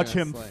like to watch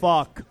him continuously.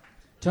 fuck.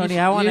 Tony,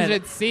 you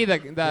should see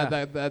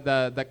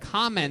the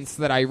comments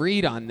that I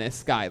read on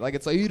this guy. Like,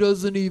 it's like, he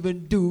doesn't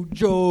even do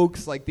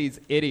jokes, like these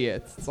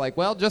idiots. It's like,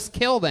 well, just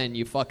kill then,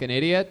 you fucking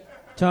idiot.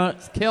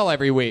 Just kill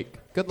every week.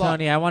 Good luck.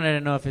 Tony, I wanted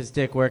to know if his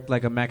dick worked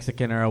like a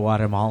Mexican or a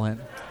Guatemalan.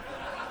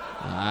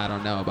 I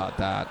don't know about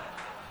that.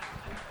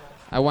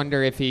 I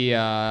wonder if he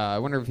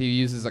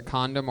uses a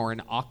condom or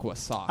an aqua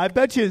sock. I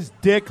bet you his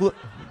dick.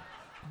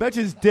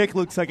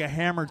 Looks like a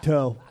hammer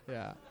toe.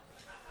 Yeah.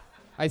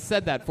 I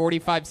said that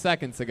 45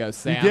 seconds ago,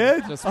 Sam. You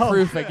did? Just Oh.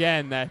 proof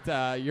again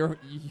that you're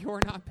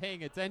not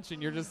paying attention.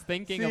 You're just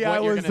thinking of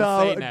what you're going to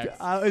say next.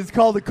 It's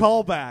called a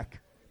callback.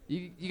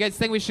 You guys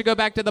think we should go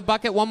back to the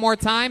bucket one more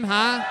time,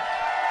 huh?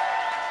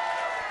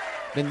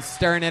 Been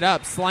stirring it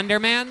up. Slender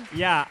Man?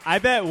 Yeah, I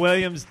bet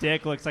William's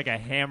dick looks like a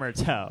hammer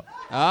toe.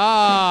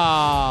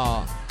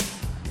 Oh.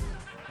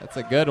 That's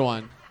a good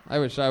one. I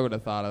wish I would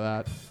have thought of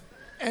that.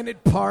 And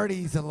it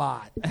parties a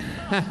lot.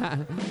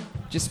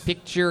 Just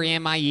picture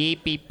MIA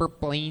paper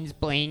planes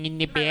playing in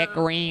the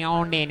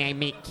background, and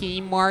I'm at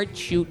Kmart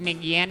shooting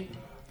again.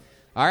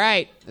 All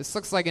right, this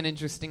looks like an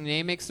interesting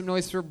name. Make some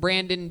noise for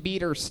Brandon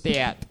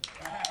Beaterstadt.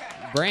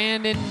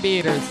 Brandon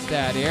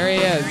Beaterstadt, here he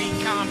is. Here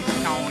he comes,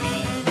 Tony.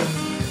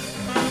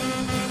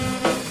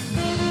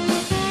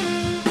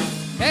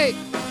 Hey,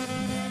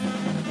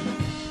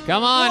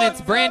 come on,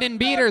 it's Brandon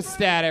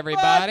Beaterstadt,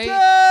 everybody.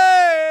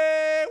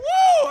 Hey!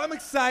 Woo! I'm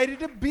excited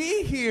to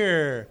be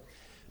here.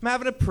 I'm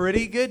having a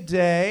pretty good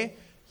day.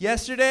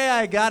 Yesterday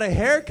I got a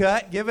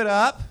haircut. Give it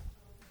up.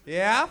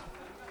 Yeah?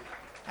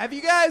 Have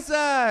you guys,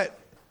 have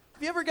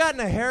you ever gotten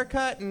a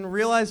haircut and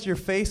realized your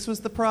face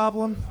was the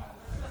problem?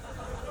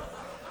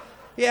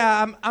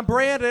 Yeah, I'm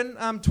Brandon.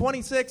 I'm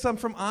 26. I'm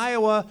from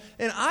Iowa.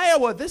 In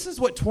Iowa, this is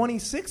what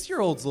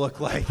 26-year-olds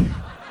look like.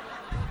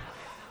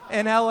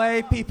 In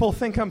LA, people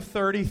think I'm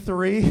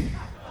 33.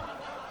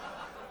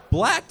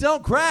 Black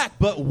don't crack,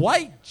 but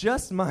white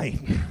just might.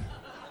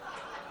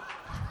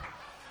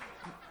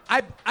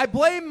 I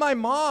blame my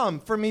mom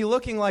for me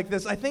looking like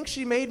this. I think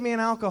she made me an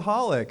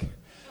alcoholic.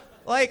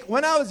 Like,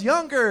 when I was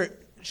younger,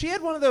 she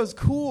had one of those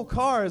cool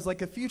cars,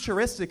 like a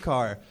futuristic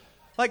car.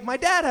 Like, my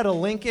dad had a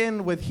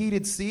Lincoln with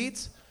heated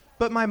seats,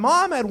 but my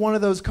mom had one of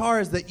those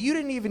cars that you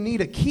didn't even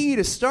need a key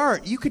to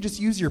start. You could just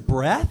use your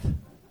breath.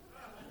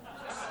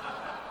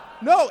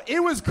 No,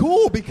 it was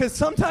cool because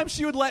sometimes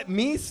she would let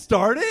me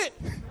start it.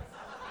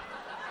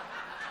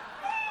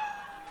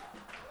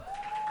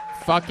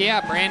 Fuck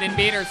yeah, Brandon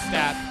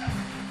Bieterstadt.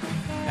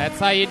 That's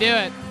how you do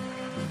it.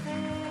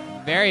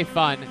 Very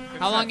fun.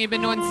 How long have you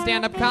been doing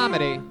stand-up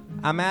comedy?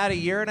 I'm at 1.5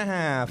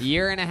 years.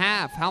 Year and a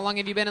half. How long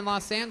have you been in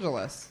Los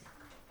Angeles?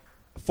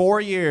 4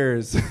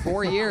 years.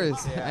 4 years.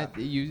 Yeah.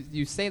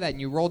 You say that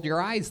and you rolled your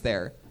eyes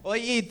there. Well,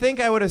 you'd think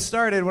I would have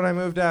started when I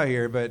moved out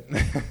here, but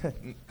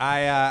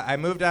I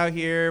moved out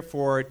here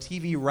for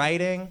TV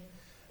writing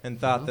and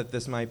thought that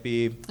this might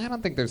be... I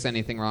don't think there's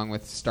anything wrong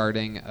with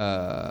starting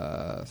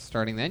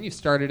then. You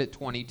started at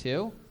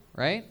 22,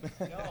 right?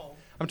 No.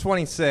 I'm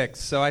 26,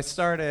 so I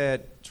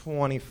started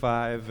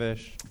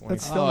 25-ish.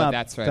 That's still not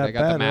that's right. that I got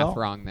bad the at math all.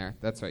 wrong there.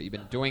 That's right. You've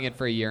been doing it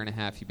for 1.5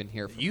 years. You've been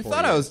here for You 4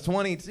 thought years. I was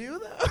 22,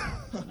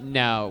 though?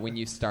 No, when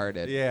you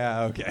started.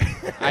 Yeah, okay.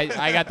 I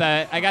got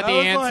the That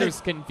was answers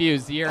like-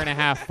 confused. 1.5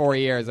 years, 4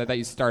 years. I thought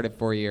you started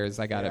 4 years.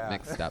 I got it Yeah.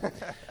 mixed up.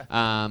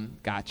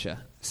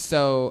 Gotcha.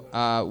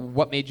 So,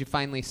 what made you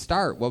finally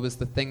start? What was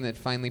the thing that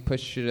finally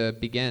pushed you to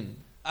begin?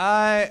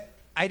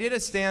 I did a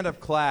stand-up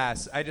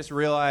class. I just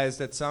realized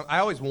that I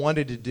always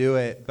wanted to do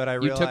it, but I You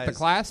realized... took the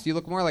class? You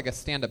look more like a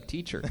stand-up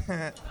teacher.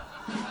 Yeah,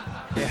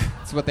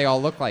 that's what they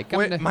all look like.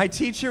 My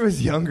teacher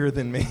was younger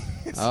than me,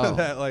 so Oh.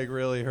 that like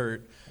really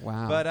hurt.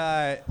 Wow.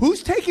 But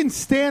Who's taking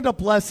stand-up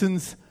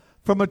lessons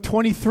from a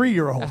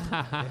 23-year-old?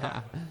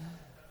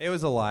 it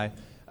was a lie.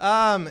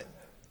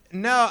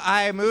 No,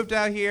 I moved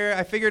out here.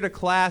 I figured a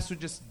class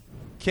would just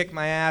kick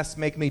my ass,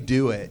 make me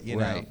do it. You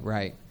know.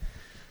 Right.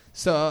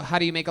 So, how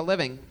do you make a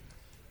living?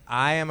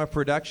 I am a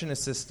production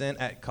assistant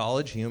at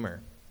College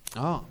Humor.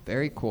 Oh,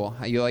 very cool.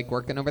 How you like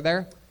working over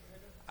there?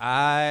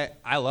 I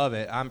love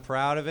it. I'm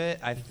proud of it.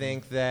 I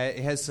think that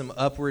it has some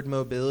upward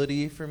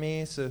mobility for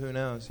me, so who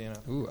knows, you know.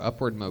 Ooh,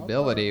 upward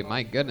mobility.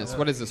 My goodness.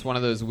 What is this, one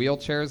of those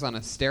wheelchairs on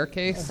a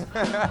staircase?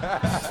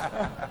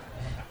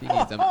 You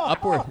need some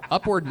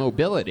upward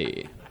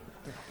mobility.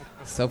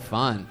 So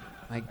fun.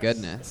 My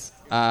goodness.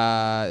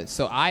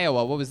 So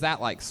Iowa, what was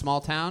that like? Small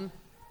town?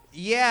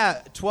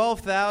 Yeah,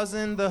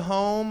 12,000, the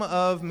home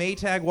of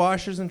Maytag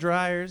washers and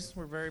dryers.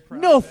 We're very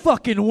proud. No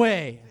fucking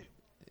way.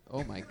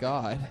 Oh my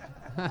God.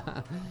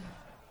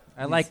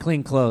 I like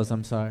clean clothes.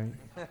 I'm sorry.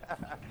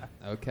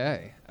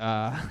 Okay.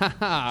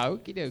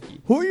 Okie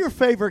dokie. Who are your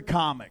favorite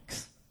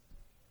comics?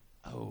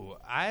 Oh,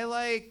 I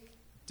like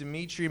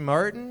Dimitri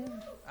Martin.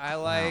 I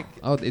like...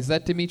 Oh, is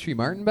that Dimitri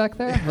Martin back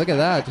there? Look at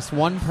that. Just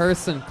one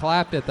person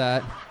clapped at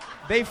that.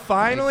 They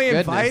finally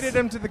My goodness. invited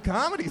him to the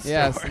Comedy Store.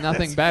 Yes,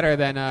 nothing better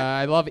than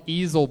I love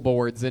easel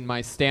boards in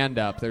my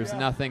stand-up. There's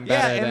nothing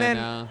better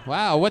than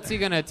wow. What's he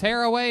gonna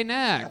tear away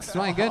next?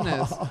 My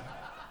goodness.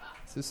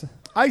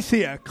 I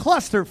see a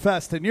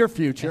clusterfest in your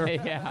future. You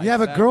have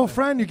a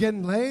girlfriend? You're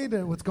getting laid?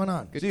 What's going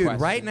on? Dude,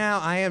 right now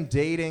I am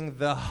dating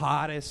the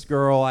hottest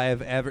girl I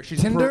have ever. She's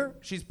Tinder?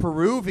 She's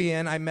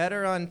Peruvian. I met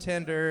her on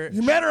Tinder.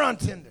 You met her on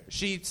Tinder?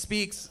 She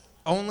speaks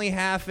only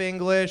half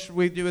English.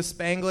 We do a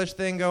Spanglish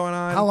thing going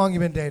on. How long you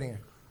been dating her?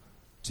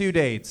 2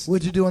 dates.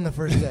 What'd you do on the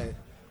first date?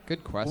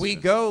 Good question. We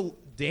go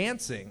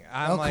dancing.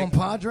 I'm El like,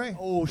 compadre?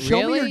 Oh,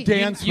 show me your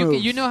dance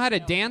moves. You know how to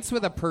dance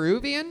with a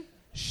Peruvian?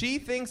 She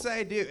thinks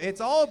I do.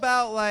 It's all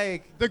about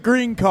like the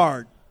green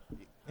card.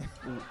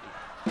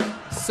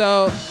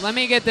 So let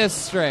me get this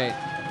straight.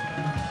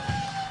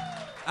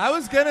 I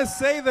was gonna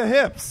say the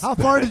hips. How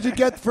far did you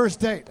get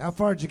first date? How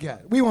far did you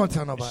get? We won't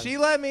tell nobody. She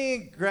let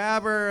me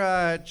grab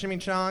her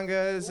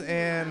chimichangas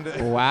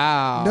and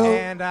Wow. No.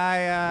 And I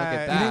Look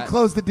at You that. didn't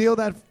close the deal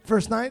that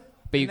first night?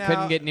 But you No.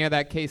 couldn't get near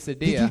that quesadilla.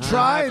 Did you huh?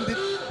 try?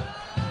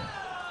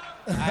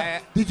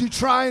 And did you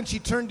try and she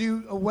turned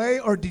you away,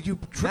 or did you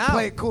No.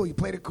 play it cool? You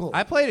played it cool.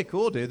 I played it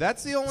cool, dude.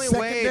 That's the only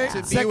Second way date?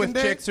 to be Second with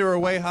date? chicks who are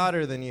way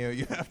hotter than you.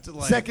 You have to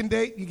like. Second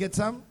date, you get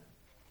some?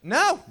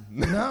 No.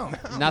 No.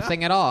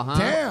 Nothing at all, huh?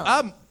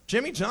 Damn.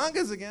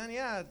 Chimichangas again,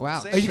 yeah. Wow.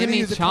 Same Are you gonna thing.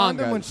 use a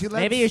condom when she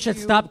lets Maybe you should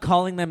stop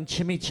calling them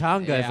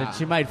chimichangas, Yeah, and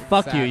she might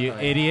fuck you,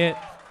 exactly. idiot.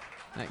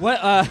 Like- What?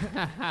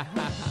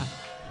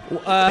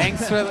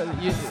 Thanks for.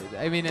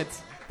 I mean,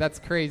 that's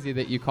crazy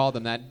that you called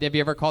them that. Have you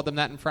ever called them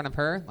that in front of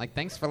her? Like,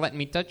 thanks for letting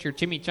me touch your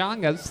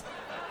chimichangas.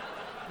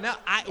 No,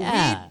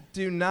 Yeah. we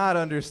do not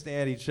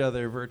understand each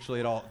other virtually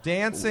at all.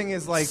 Dancing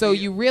is like. So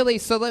you really?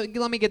 So let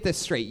me get this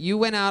straight. You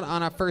went out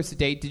on a first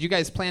date. Did you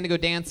guys plan to go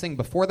dancing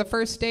before the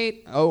first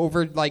date?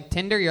 Over like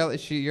Tinder?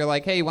 You're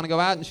like, hey, you want to go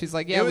out? And she's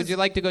like, yeah. It was- Would you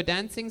like to go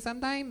dancing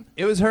sometime?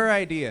 It was her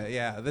idea,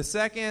 yeah. The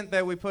second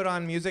that we put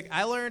on music,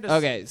 I learned.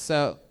 Okay,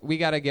 so we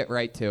got to get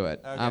right to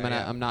it. Okay,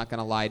 I'm not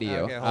gonna lie to you.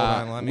 Okay, hold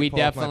on, let me we pull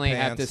up my definitely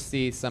have to pants.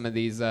 see some of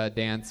these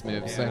dance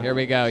moves. So here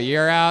we go.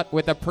 You're out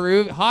with a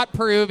hot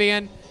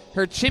Peruvian.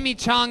 Her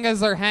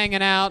chimichangas are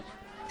hanging out.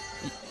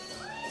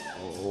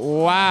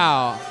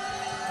 Wow.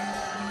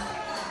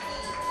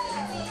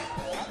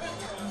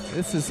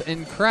 This is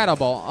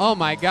incredible. Oh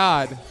my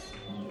God.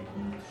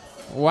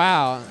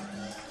 Wow.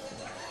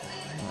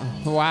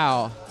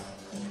 Wow.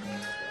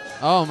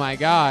 Oh my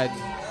God.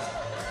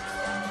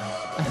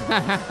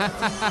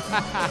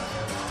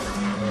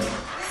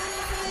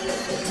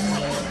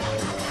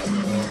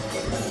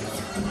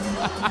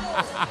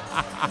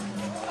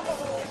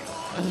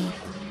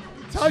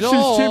 Touch his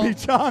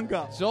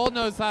chimichanga. Joel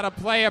knows how to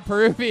play a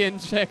Peruvian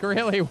chick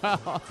really well.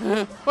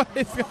 What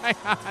is going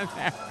on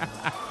there?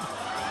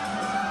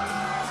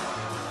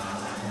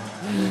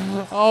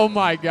 Oh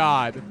my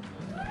God.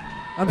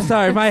 I'm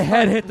sorry, my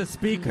head hit the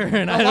speaker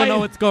and I don't know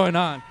what's going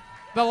on.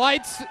 The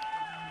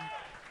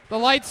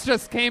lights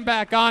just came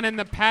back on, and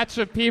the patch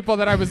of people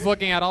that I was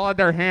looking at all had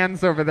their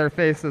hands over their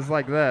faces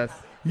like this.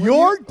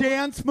 Your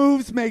dance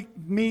moves make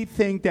me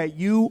think that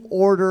you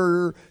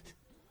order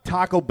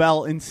Taco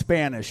Bell in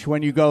Spanish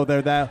when you go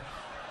there. That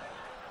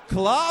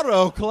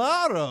Claro,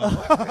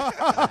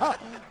 claro.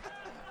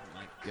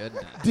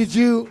 Goodness. Did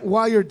you,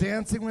 while you're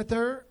dancing with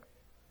her,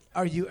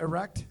 are you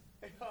erect?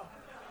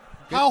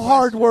 How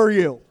hard were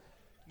you?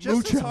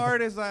 Just as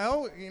hard as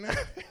you know.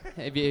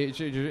 Have you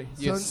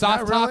So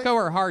soft not really? taco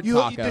or hard You-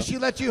 taco? Does she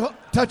let you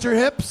touch her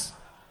hips?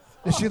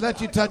 Does she let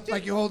you touch,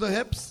 like you hold her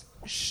hips?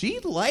 She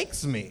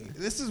likes me.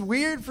 This is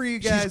weird for you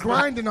guys. She's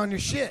grinding on your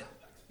shit.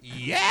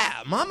 Yeah,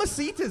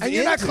 Mamacita's And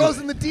you're not into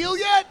closing it. the deal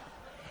yet?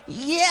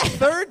 Yeah.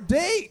 Third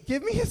date.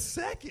 Give me a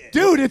second.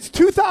 Dude, it's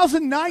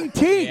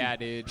 2019. Yeah,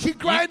 dude. She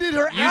grinded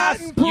her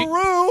ass in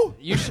Peru.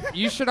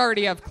 You should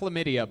already have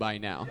chlamydia by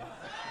now.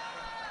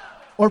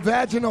 Or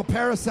vaginal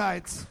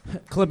parasites.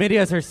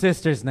 Chlamydia is her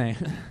sister's name.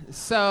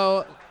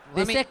 So,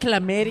 They said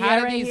chlamydia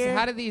right here?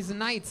 How do these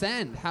nights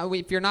end? How,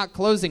 if you're not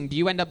closing, do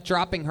you end up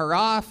dropping her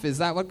off? Is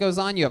that what goes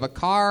on? You have a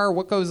car?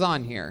 What goes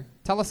on here?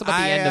 Tell us about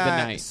the end of the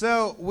night.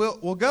 So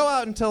we'll go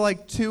out until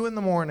like 2 in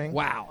the morning.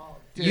 Wow.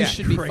 Dude, You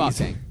should be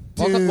crazy.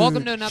 fucking.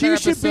 Welcome to another She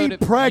episode should be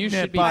of You pregnant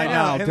Should Be by Fucking.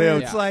 now, And dude.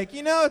 then it's like,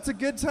 it's a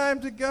good time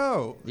to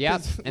go.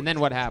 Yep. And then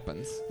what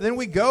happens? Then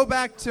we go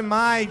back to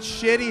my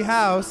shitty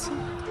house.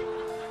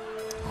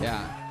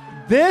 Yeah.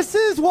 This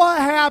is what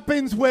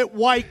happens with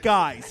white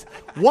guys.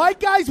 White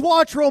guys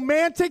watch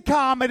romantic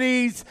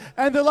comedies,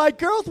 and they're like,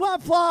 girls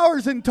want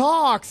flowers and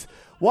talks,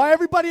 while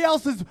everybody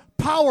else is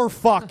power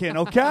fucking,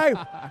 okay?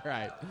 All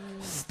right.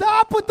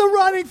 Stop with the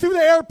running through the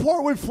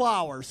airport with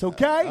flowers,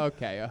 okay?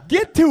 Okay.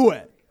 Get to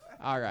it.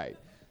 All right.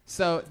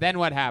 So then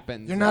what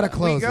happens? You're not a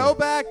closer. We go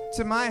back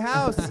to my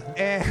house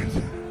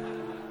and...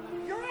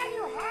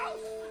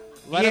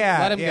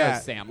 Let him go,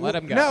 Sam. Let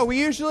him go. No, we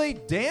usually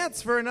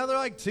dance for another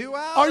like 2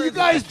 hours. Are you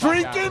guys Fuck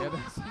out of drinking? here.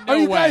 There's Are no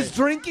you guys way.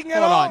 drinking at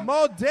Hold all? on.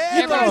 Modelo.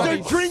 You guys are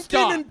Everybody, drinking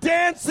stop. and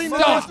dancing.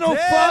 Stop. There's no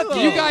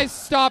fucking. You guys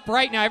stop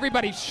right now.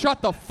 Everybody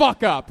shut the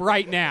fuck up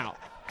right now.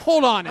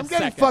 Hold on a I'm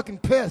second. getting fucking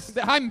pissed.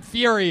 I'm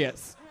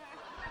furious.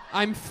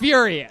 I'm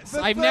furious.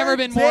 The I've never third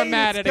been more date,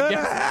 mad at it's a gonna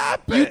guest.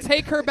 happen. You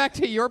take her back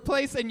to your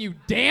place and you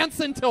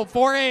dance until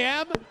 4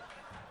 a.m.?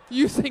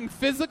 Using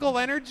physical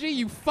energy,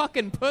 you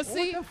fucking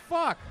pussy? What the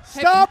fuck?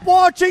 Stop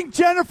watching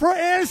Jennifer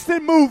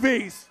Aniston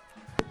movies.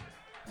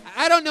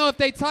 I don't know if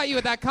they taught you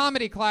at that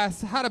comedy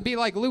class how to be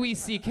like Louis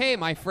C.K.,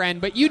 my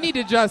friend, but you need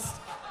to just...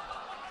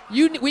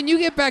 when you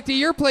get back to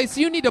your place,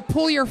 you need to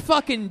pull your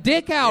fucking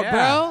dick out,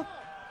 bro.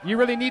 You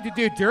really need to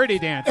do dirty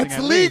dancing. It's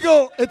at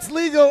legal. It's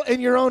legal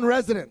in your own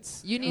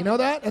residence. You You know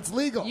that? It's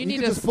legal. You You need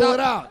can to just stop, pull it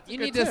out. You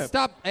Good need to tip.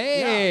 stop.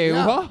 Hey,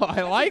 Yeah. whoa,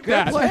 I like Good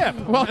that.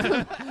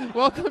 tip.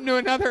 Welcome to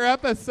another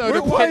episode.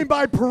 We're of playing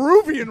by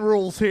Peruvian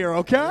rules here, There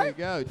okay? you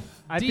go.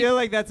 I feel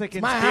like that's a my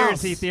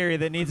conspiracy house. theory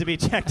that needs to be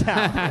checked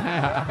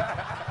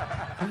out.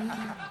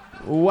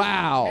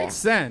 Wow. Makes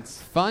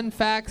sense. Fun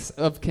facts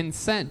of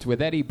consent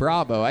with Eddie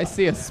Bravo. I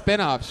see a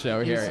spin-off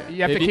show here.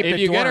 You have to if keep if the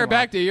you door get her unlocked.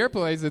 back to your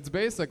place, it's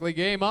basically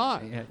game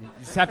on. Yeah, you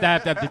just have to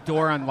have the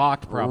door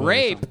unlocked, probably. or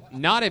Rape,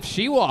 something. not if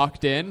she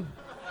walked in.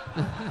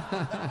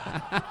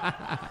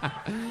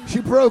 She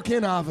broke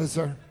in,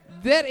 officer.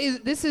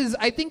 This is,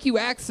 I think you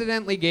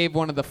accidentally gave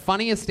one of the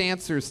funniest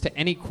answers to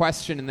any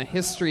question in the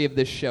history of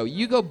this show.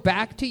 You go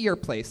back to your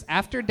place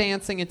after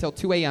dancing until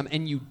 2 a.m.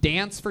 and you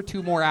dance for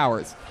 2 more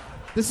hours.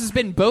 This has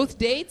been both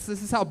dates?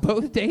 This is how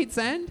both dates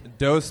end?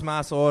 Dos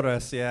más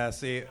horas. Yeah,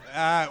 see.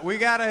 We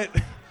got it.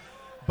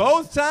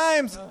 Both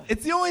times.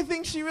 It's the only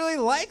thing she really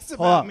likes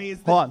about me. Is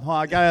Hold on.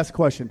 I gotta ask a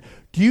question.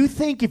 Do you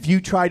think if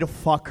you try to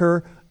fuck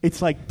her,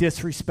 it's like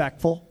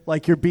disrespectful?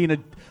 Like you're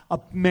being a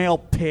male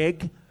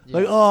pig?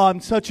 Like, oh, I'm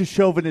such a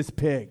chauvinist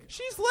pig.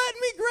 She's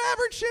letting me grab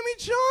her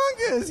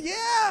chimichangas.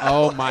 Yeah.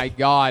 Oh, my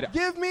God.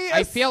 Give me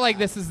I feel like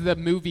this is the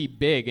movie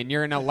Big, and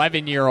you're an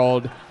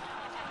 11-year-old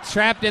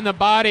trapped in the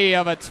body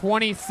of a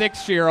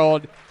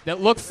 26-year-old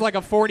that looks like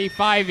a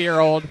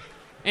 45-year-old,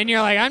 and you're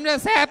like, I'm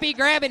just happy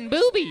grabbing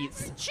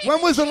boobies. When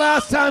was the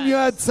last time you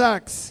had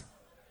sex?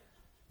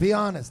 Be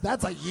honest.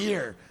 That's a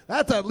year.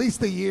 That's at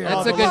least a year.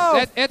 That's a good.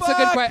 That's a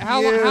good question.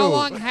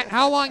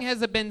 How long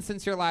has it been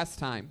since your last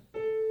time?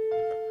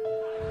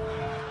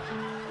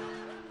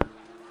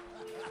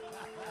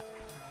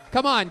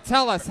 Come on,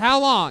 tell us,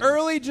 how long?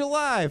 Early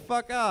July.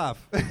 Fuck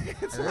off.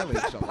 Early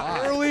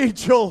July. Early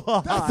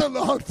July. That's a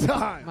long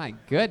time. My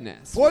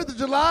goodness. 4th of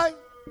July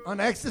on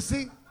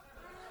ecstasy.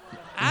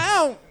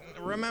 I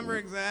don't remember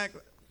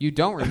exactly. You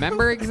don't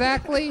remember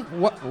exactly?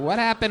 What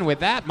happened with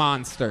that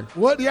monster?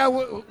 What? Yeah.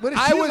 What did she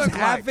I was look like?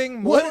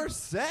 having What more did-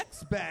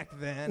 sex back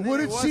then. What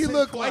It did she wasn't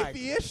look quite like?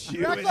 The issue.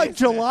 You act like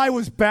July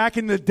was back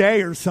in the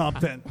day or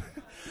something.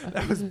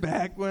 That was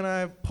back when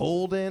I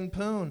pulled in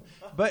poon.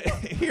 But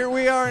here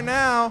we are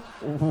now.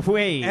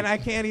 Wait. And I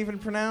can't even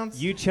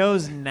pronounce. You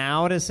chose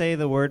now to say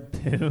the word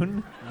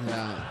poon?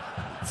 Yeah.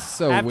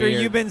 So After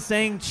weird. you've been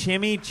saying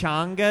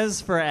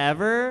chimichangas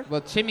forever?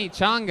 Well,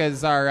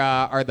 chimichangas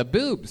are the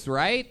boobs,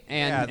 right?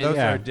 Yeah, those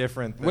are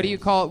different What do you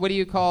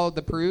call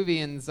the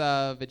Peruvians'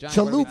 vagina? What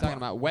are we Chalupa. talking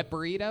about? Wet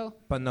burrito?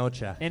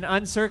 Panocha. An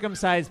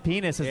uncircumcised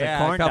penis is Yeah,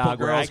 a corn a couple dog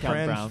where I girls come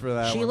cringed from. for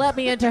that She one. let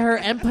me into her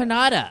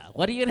empanada.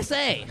 What are you gonna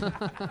say? What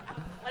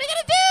are you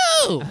gonna do?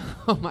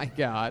 Oh my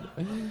God!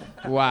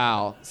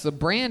 Wow. So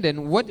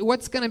Brandon,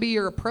 what's going to be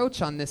your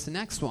approach on this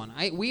next one?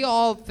 We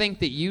all think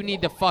that you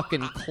need to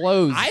fucking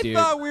close, I dude.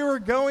 thought we were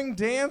going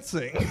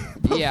dancing.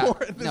 Yeah.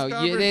 this No,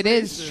 it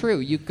is true.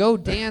 You go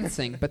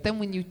dancing, but then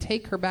when you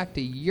take her back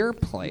to your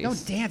place,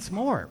 Don't dance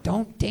more.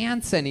 don't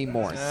dance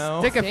anymore.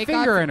 No. Stick a Take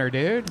finger off- in her,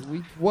 dude.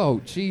 Whoa,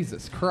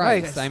 Jesus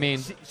Christ! I mean,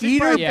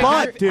 Eat her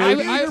butt, dude. I, Eat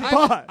I- her I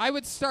butt. would, I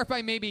would start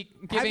by maybe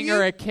giving you-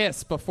 her a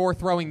kiss before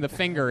throwing the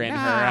finger in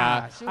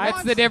Nah, her. she That's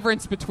wants- the difference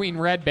between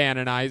Red Band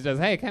and I. It's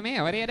just, hey, come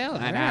here. What are you doing?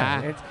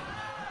 Yeah,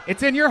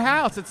 it's in your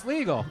house. It's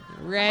legal.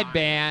 Red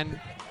Band.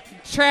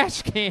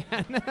 Trash can.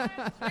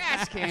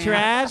 Trash can.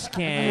 Trash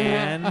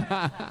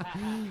can.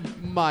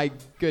 My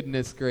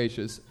goodness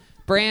gracious.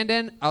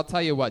 Brandon, I'll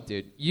tell you what,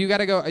 dude. You got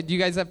to go. Do you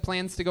guys have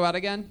plans to go out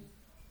again?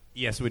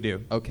 Yes, we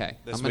do. Okay.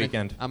 This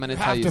weekend. I'm gonna You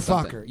tell have you to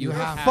something. fuck her. You You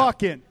have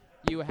Fucking.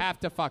 You have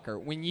to fuck her.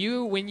 When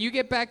you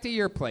get back to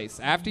your place,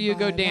 after you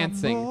go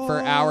dancing for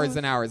hours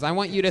and hours, I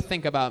want you to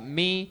think about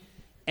me,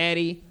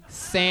 Eddie,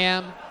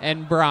 Sam,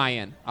 and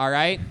Brian. All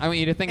right? I want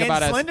you to think And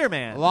about Slender us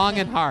Man. long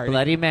and hard.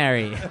 Bloody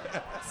Mary.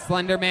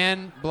 Slender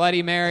Man,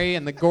 Bloody Mary,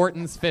 and the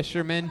Gorton's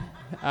Fisherman.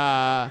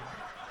 I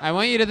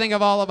want you to think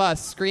of all of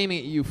us screaming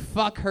at you,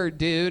 fuck her,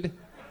 dude.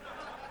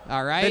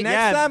 All right? The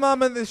next time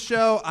I'm on this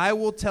show, I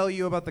will tell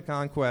you about the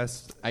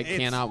conquest. I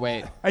cannot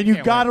wait. And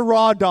you got to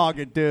raw dog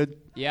it, dude.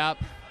 Yep.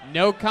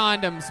 No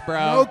condoms, bro.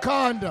 No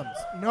condoms.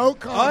 No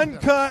condoms.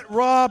 Uncut,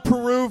 raw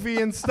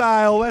Peruvian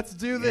style. Let's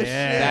do this shit.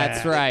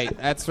 That's right.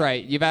 That's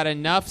right. You've had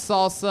enough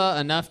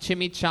salsa, enough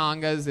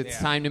chimichangas. It's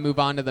time to move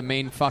on to the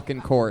main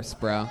fucking course,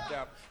 bro.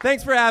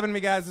 Thanks for having me,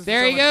 guys. This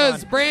There was he so much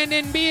goes, fun.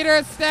 Brandon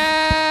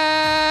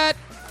Biederstadt.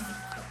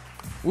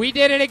 We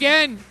did it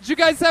again. Did you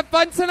guys have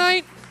fun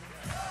tonight?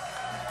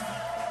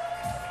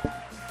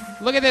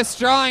 Look at this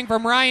drawing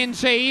from Ryan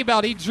J.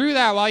 Ebelt. He drew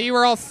that while you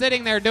were all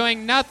sitting there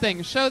doing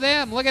nothing. Show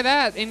them. Look at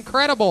that.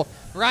 Incredible.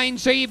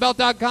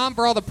 RyanJebelt.com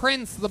for all the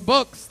prints, the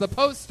books, the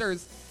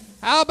posters.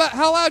 How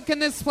loud can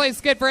this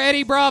place get for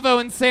Eddie Bravo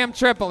and Sam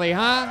Tripoli,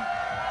 huh?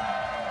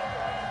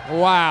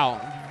 Wow.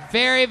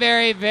 Very,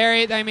 very,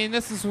 very. I mean,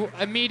 this is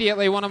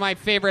immediately one of my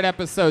favorite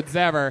episodes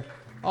ever.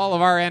 All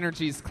of our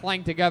energies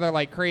clanked together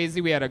like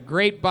crazy. We had a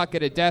great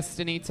bucket of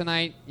destiny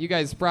tonight. You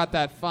guys brought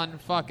that fun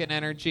fucking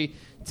energy.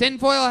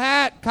 Tinfoil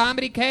Hat,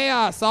 Comedy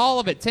Chaos, all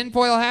of it.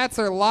 Tinfoil Hats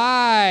are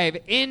live.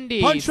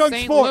 Indy, Punch Drunk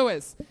St. Sport.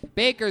 Louis,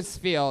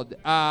 Bakersfield,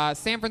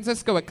 San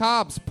Francisco at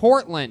Cobb's,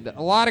 Portland.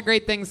 A lot of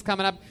great things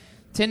coming up.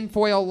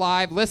 Tinfoil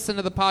Live. Listen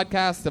to the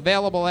podcast.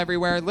 Available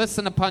everywhere.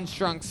 Listen to Punch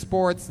Drunk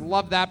Sports.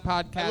 Love that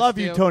podcast. I love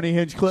you, too. Tony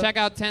Hinchcliffe. Check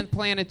out 10th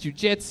Planet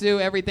Jiu-Jitsu.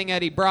 Everything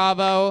Eddie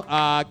Bravo.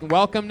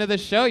 Welcome to the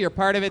show. You're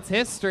part of its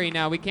history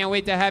now. We can't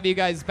wait to have you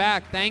guys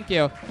back. Thank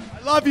you.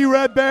 I love you,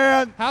 Red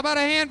Band. How about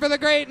a hand for the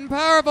great and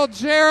powerful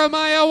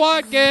Jeremiah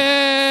Watkins?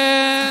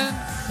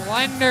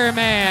 Slender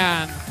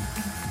Man.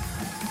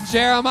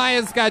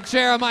 Jeremiah's got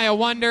Jeremiah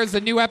Wonders, a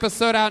new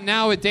episode out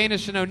now with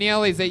Danish and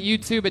O'Neill. He's at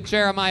YouTube at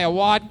Jeremiah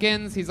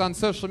Watkins. He's on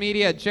social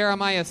media at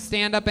Jeremiah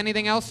Stand Up.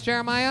 Anything else,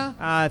 Jeremiah?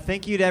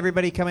 Thank you to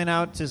everybody coming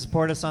out to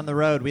support us on the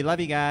road. We love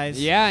you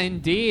guys. Yeah,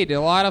 indeed. A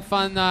lot of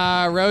fun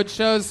road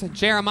shows.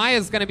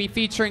 Jeremiah's going to be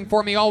featuring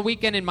for me all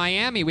weekend in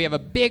Miami. We have a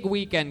big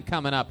weekend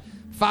coming up.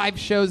 5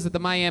 shows at the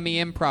Miami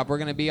Improv. We're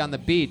going to be on the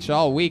beach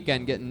all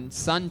weekend getting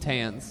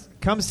suntans.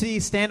 Come see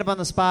Stand Up on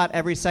the Spot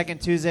every second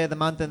Tuesday of the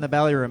month in the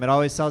Belly Room. It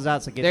always sells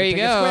out, so get There your you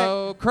tickets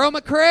go.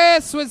 Chroma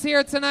Chris was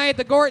here tonight,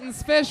 the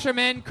Gorton's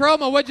Fisherman.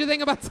 Chroma, what'd you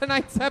think about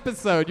tonight's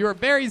episode? You were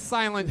very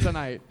silent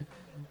tonight.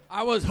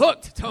 I was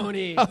hooked,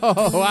 Tony.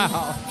 Oh,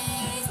 wow.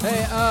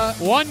 Hey,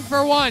 1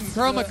 for 1,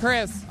 Chroma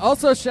Chris.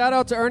 Also, shout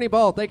out to Ernie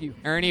Ball. Thank you.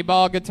 Ernie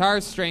Ball Guitar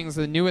Strings,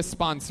 the newest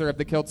sponsor of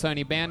the Kill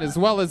Tony Band, as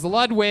well as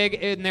Ludwig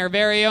and their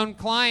very own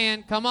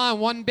client. Come on,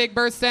 one big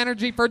burst of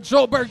energy for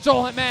Joelberg,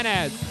 Joel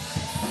Jimenez.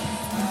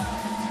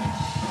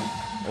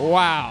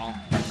 Wow.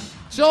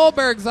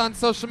 Joelberg's on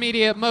social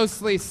media,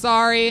 mostly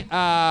sorry.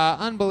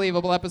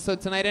 Unbelievable episode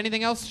tonight.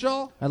 Anything else,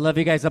 Joel? I love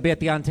you guys. I'll be at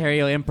the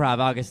Ontario Improv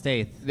August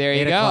 8th. There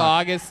you 8 go, o'clock.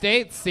 August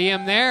 8th. See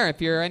him there if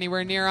you're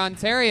anywhere near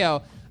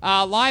Ontario.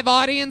 Live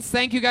audience,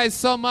 thank you guys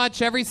so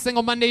much. Every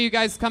single Monday you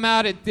guys come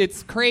out.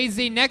 It's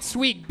crazy. Next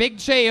week, Big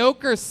Jay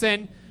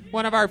Okerson,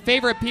 one of our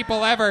favorite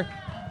people ever,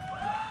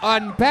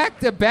 on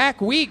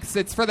back-to-back weeks.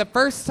 It's for the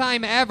first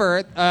time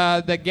ever.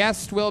 The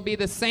guest will be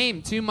the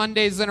same 2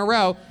 Mondays in a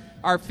row.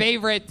 Our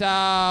favorite,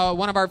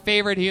 one of our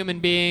favorite human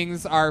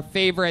beings, our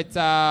favorite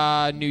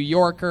New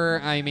Yorker.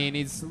 I mean,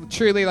 he's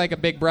truly like a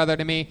big brother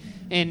to me.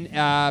 And,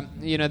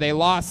 they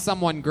lost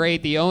someone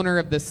great, the owner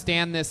of the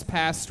Stand this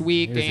past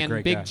week,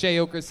 and Big Jay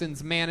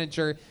Okerson's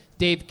manager,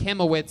 Dave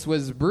Kimowitz,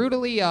 was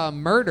brutally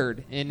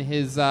murdered in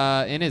his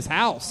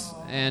house.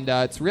 And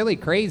it's really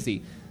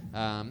crazy.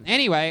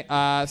 Anyway,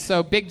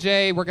 so Big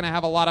J, we're going to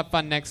have a lot of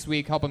fun next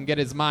week, help him get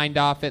his mind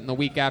off it, and the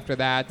week after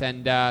that.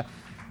 And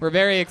we're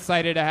very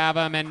excited to have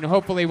him, and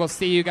hopefully we'll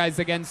see you guys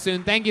again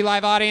soon. Thank you,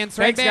 live audience.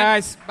 Thanks,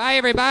 guys. Bye,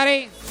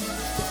 everybody.